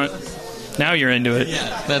neon font. Now you're into it.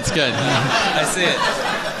 Yeah, that's good. I see it.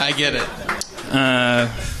 I get it.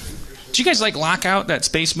 Do you guys like Lockout, that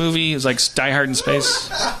space movie? It was like Die Hard in Space.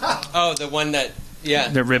 Oh, the one that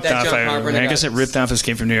ripped off. I guess it ripped off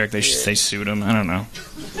Escape from New York. They sued him. I don't know.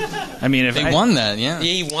 I mean, if they won that, yeah,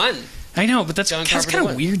 he won. I know, but that's kind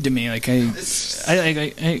of weird to me. Like I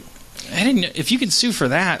didn't. If you can sue for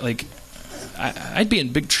that, like. I'd be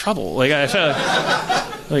in big trouble. Like I felt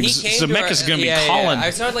like Zemeckis is going to be calling.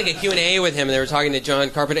 I saw like a Q&A with him, and they were talking to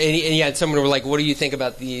John Carpenter, and he had someone who were like, "What do you think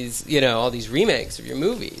about these? All these remakes of your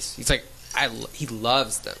movies?" He's like, he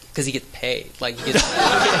loves them because he gets paid. Like he gets.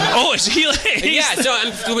 Oh, is he? Yeah. So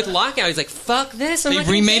I'm with Lockout. He's like, "Fuck this! I'm not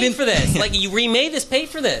getting paid for this. Like you remade this, paid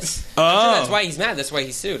for this." Oh, sure that's why he's mad. That's why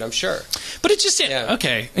he sued. I'm sure. But it's just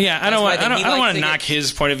okay. Yeah, I don't want to knock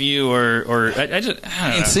his point of view or I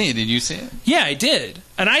didn't see it. Did you see it? Yeah, I did.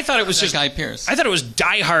 And I thought it was just Guy Pearce. I thought it was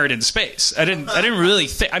Die Hard in space. I didn't really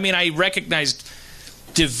think. I mean, I recognized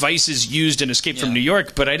devices used in Escape from New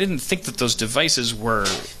York, but I didn't think that those devices were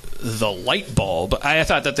the light bulb. I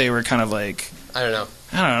thought that they were kind of like I don't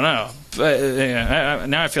know. But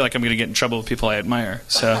now I feel like I'm going to get in trouble with people I admire.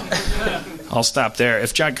 So I'll stop there.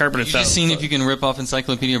 If John Carpenter You just seen if you can rip off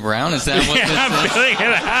Encyclopedia Brown? Is that what this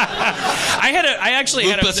I actually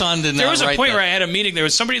had there was a point where I had a meeting. There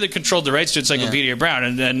was somebody that controlled the rights to Encyclopedia Brown,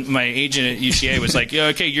 and then my agent at UCA was like, yeah,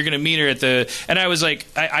 okay, you're going to meet her at the... And I was like,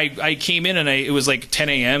 I came in, and it was like 10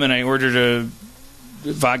 a.m., and I ordered a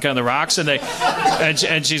vodka on the rocks, and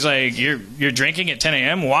and she's like, you're drinking at 10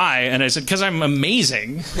 a.m.? Why? And I said, because I'm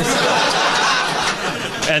amazing.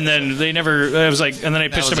 And then they never. I was like, and then I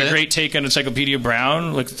pitched them a great take on Encyclopedia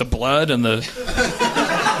Brown, like the blood and the.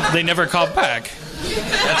 They never called back.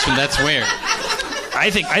 That's weird. I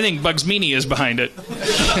think Bugs Meany is behind it.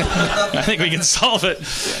 I think we can solve it.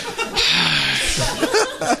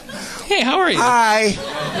 Hey, how are you? Hi.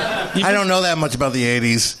 I don't know that much about the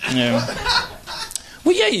 80s. Yeah.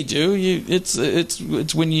 Well, yeah, you do.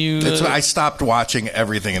 It's when you. I stopped watching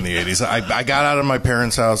everything in the 80s. I got out of my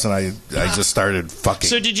parents' house and I just started fucking.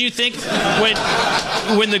 So, did you think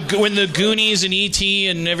when the Goonies and E.T.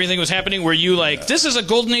 and everything was happening, were you like, this is a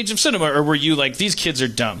golden age of cinema, or were you like, these kids are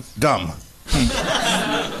dumb? Dumb. All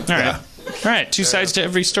right, all right. Two sides to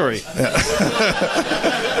every story. Yeah.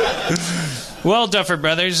 Well, Duffer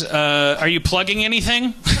Brothers, are you plugging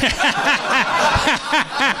anything?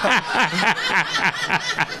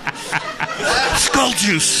 Skull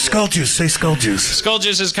juice. Say skull juice. Skull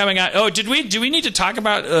juice is coming out. Oh, do we need to talk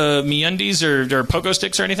about MeUndies or Pogo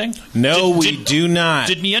Sticks or anything? No, we do not.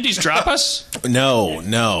 Did MeUndies drop us?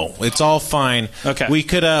 No. It's all fine. Okay. We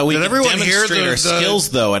could everyone hear demonstrate our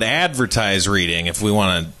skills though at advertise reading if we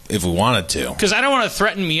wanted to. Because I don't want to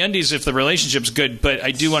threaten MeUndies if the relationship's good, but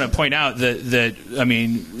I do want to point out that I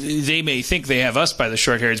mean, they may think they have us by the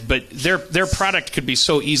short hairs, but their product could be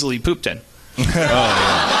so easily pooped in. Oh,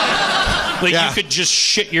 yeah. Like, you could just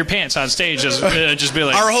shit your pants on stage, just be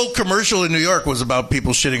like... Our whole commercial in New York was about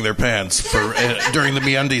people shitting their pants during the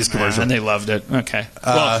MeUndies commercial. And they loved it. Okay.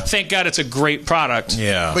 Well, thank God it's a great product.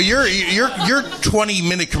 Yeah. But your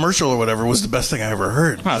 20-minute commercial or whatever was the best thing I ever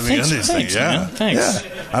heard. Wow, thanks, man. Thanks. Yeah.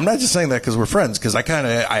 I'm not just saying that because we're friends, because I kind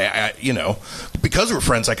of, because we're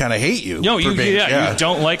friends, I kind of hate you. No, you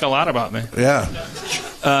don't like a lot about me. Yeah.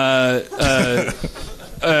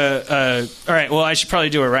 All right, well, I should probably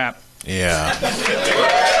do a rap. Yeah.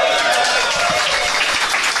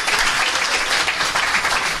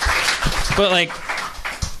 But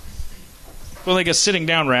like a sitting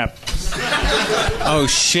down rap. Oh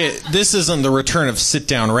shit! This isn't the return of sit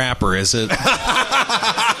down rapper, is it?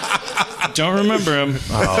 Don't remember him.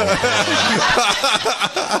 Oh.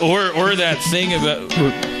 or that thing about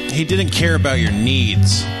he didn't care about your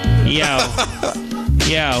needs. Yo. Oh.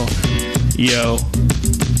 Yo. Yo.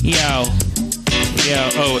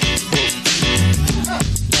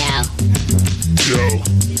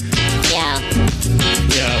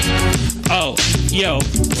 Oh. Yo.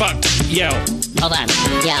 Fuck. Yo. Hold on.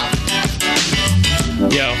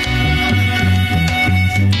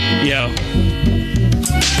 Yo.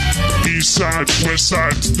 East side, west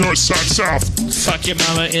side, north side, south. Fuck your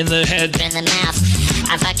mama in the head. In the mouth.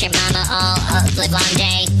 I fucked your mama all the long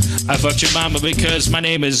day. I fucked your mama because my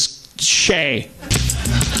name is Shay.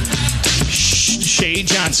 Shay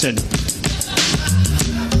Johnson.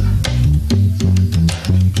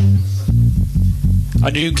 A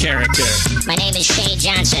new character. My name is Shay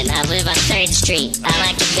Johnson. I live on 3rd Street. I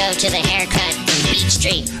like to go to the haircut in Beach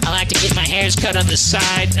Street. I like to get my hairs cut on the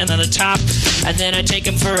side and on the top, and then I take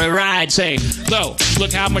them for a ride. Say,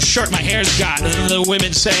 look how much short my hair's got. And then the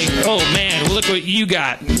women say, oh man, look what you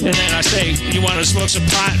got. And then I say, you want to smoke some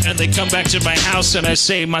pot? And they come back to my house and I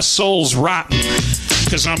say, my soul's rotten.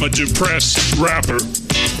 Cause I'm a depressed rapper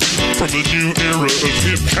from the new era of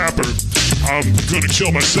hip-hopper. I'm gonna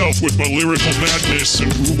kill myself with my lyrical madness.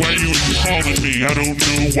 And why are you calling me? I don't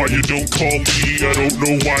know why you don't call me. I don't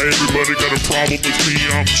know why everybody got a problem with me.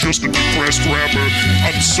 I'm just a depressed rapper.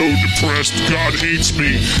 I'm so depressed. God hates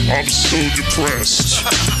me. I'm so depressed.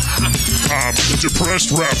 I'm a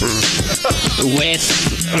depressed rapper with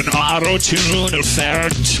an auto-tune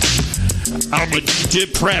effect. I'm a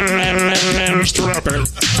depressed rapper.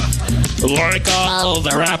 Like all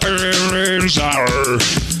the rappers are.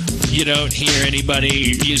 You don't hear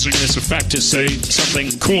anybody using this effect to say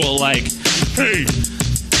something cool like, hey,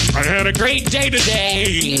 I had a great day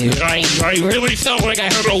today. I really felt like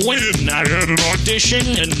I had a win. I had an audition,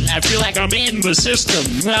 and I feel like I'm in the system.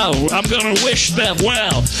 No, I'm going to wish them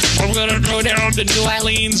well. I'm going to go down to New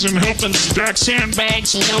Orleans and help them stack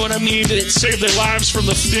sandbags, you know what I mean, to save their lives from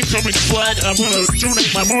the incoming flood. I'm going to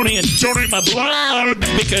donate my money and donate my blood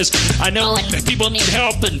because I know people need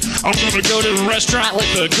help, and I'm going to go to a restaurant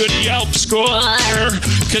with a good Yelp score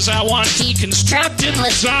because I want deconstructed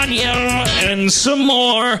lasagna and some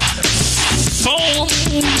more foam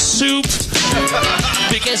soup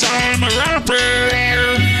Because I'm a rapper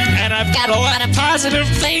and I've got a lot of positive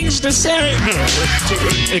things to say.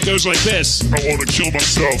 It goes like this. I want to kill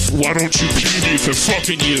myself. Why don't you pay me for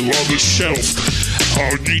fucking you on the shelf?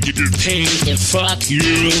 I need you to pay to fuck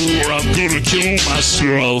you, or I'm gonna kill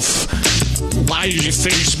myself. Why does your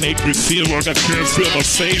face make me feel like I can't feel my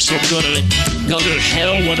face? I'm gonna go to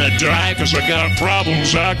hell when I die, cause I got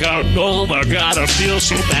problems. I got, oh my God, I feel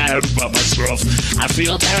so bad about myself. I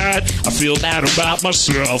feel bad about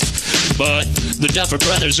myself. But the Duffer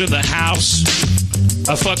brothers in the house.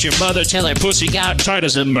 I fucked your mother till her pussy got tight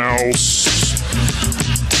as a mouse.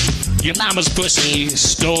 Your mama's pussy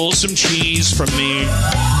stole some cheese from me,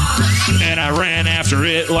 and I ran after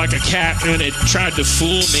it like a cat, and it tried to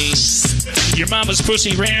fool me. Your mama's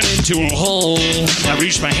pussy ran into a hole. I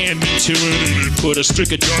reached my hand into it, and it put a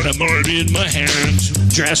stick of dynamite in my hand.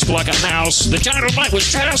 Dressed like a mouse. The dynamite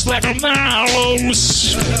was dressed like a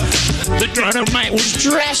mouse. The dynamite was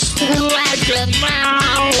dressed like a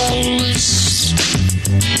mouse.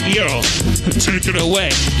 Yo, take it away.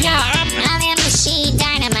 Yo, I'm MC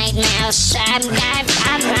Dynamite Mouse. I'm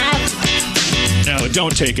No,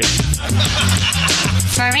 don't take it.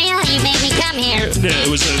 For real? You made me come here. No, it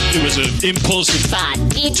was a impulsive thought.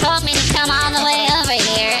 You told me to come all the way over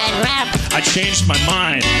here and rap. I changed my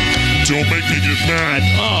mind. Don't make me get mad.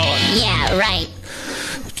 Oh. Yeah, right.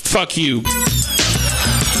 Fuck you.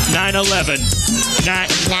 9/11.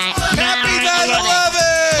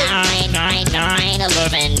 Happy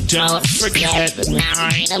 9/11. Don't forget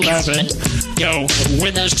 9/11. Yo,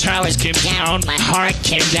 when those towers came down, my heart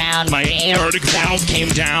came down, my aortic valve came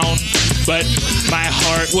down, but my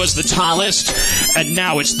heart was the tallest, and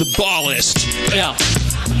now it's the ballest. Yeah.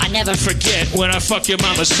 I never forget when I fuck your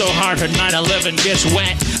mama so hard her 9/11 gets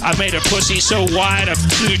wet. I made her pussy so wide I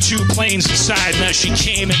flew 2 planes inside. Now she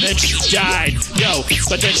came and then she died. Yo,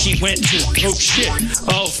 but then she went to, oh shit,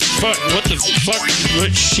 oh fuck, what the fuck,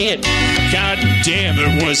 what shit. God damn,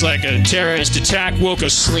 it was like a terrorist attack, woke a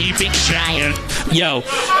sleeping giant. Yo,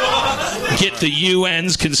 get the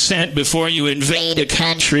UN's consent before you invade a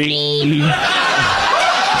country.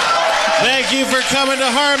 Thank you for coming to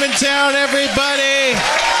Harmontown, everybody.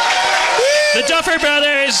 The Duffer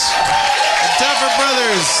Brothers. Duffer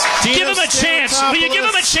Brothers. Dino, give them a chance. Will you give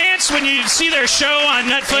them a chance when you see their show on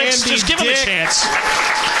Netflix? Andy Just give them a chance.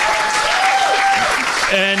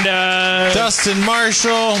 And Dustin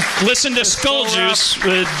Marshall. Listen to Skull Juice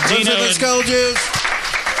with Dino. Listen to Skull Juice.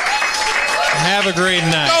 Have a great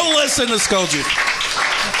night. Go listen to Skull Juice.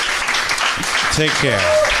 Take care.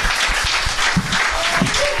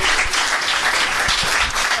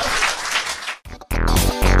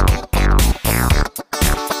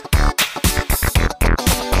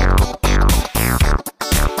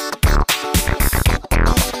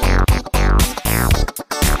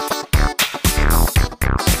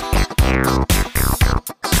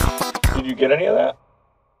 Did you get any of that?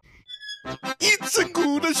 It's a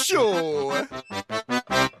good show.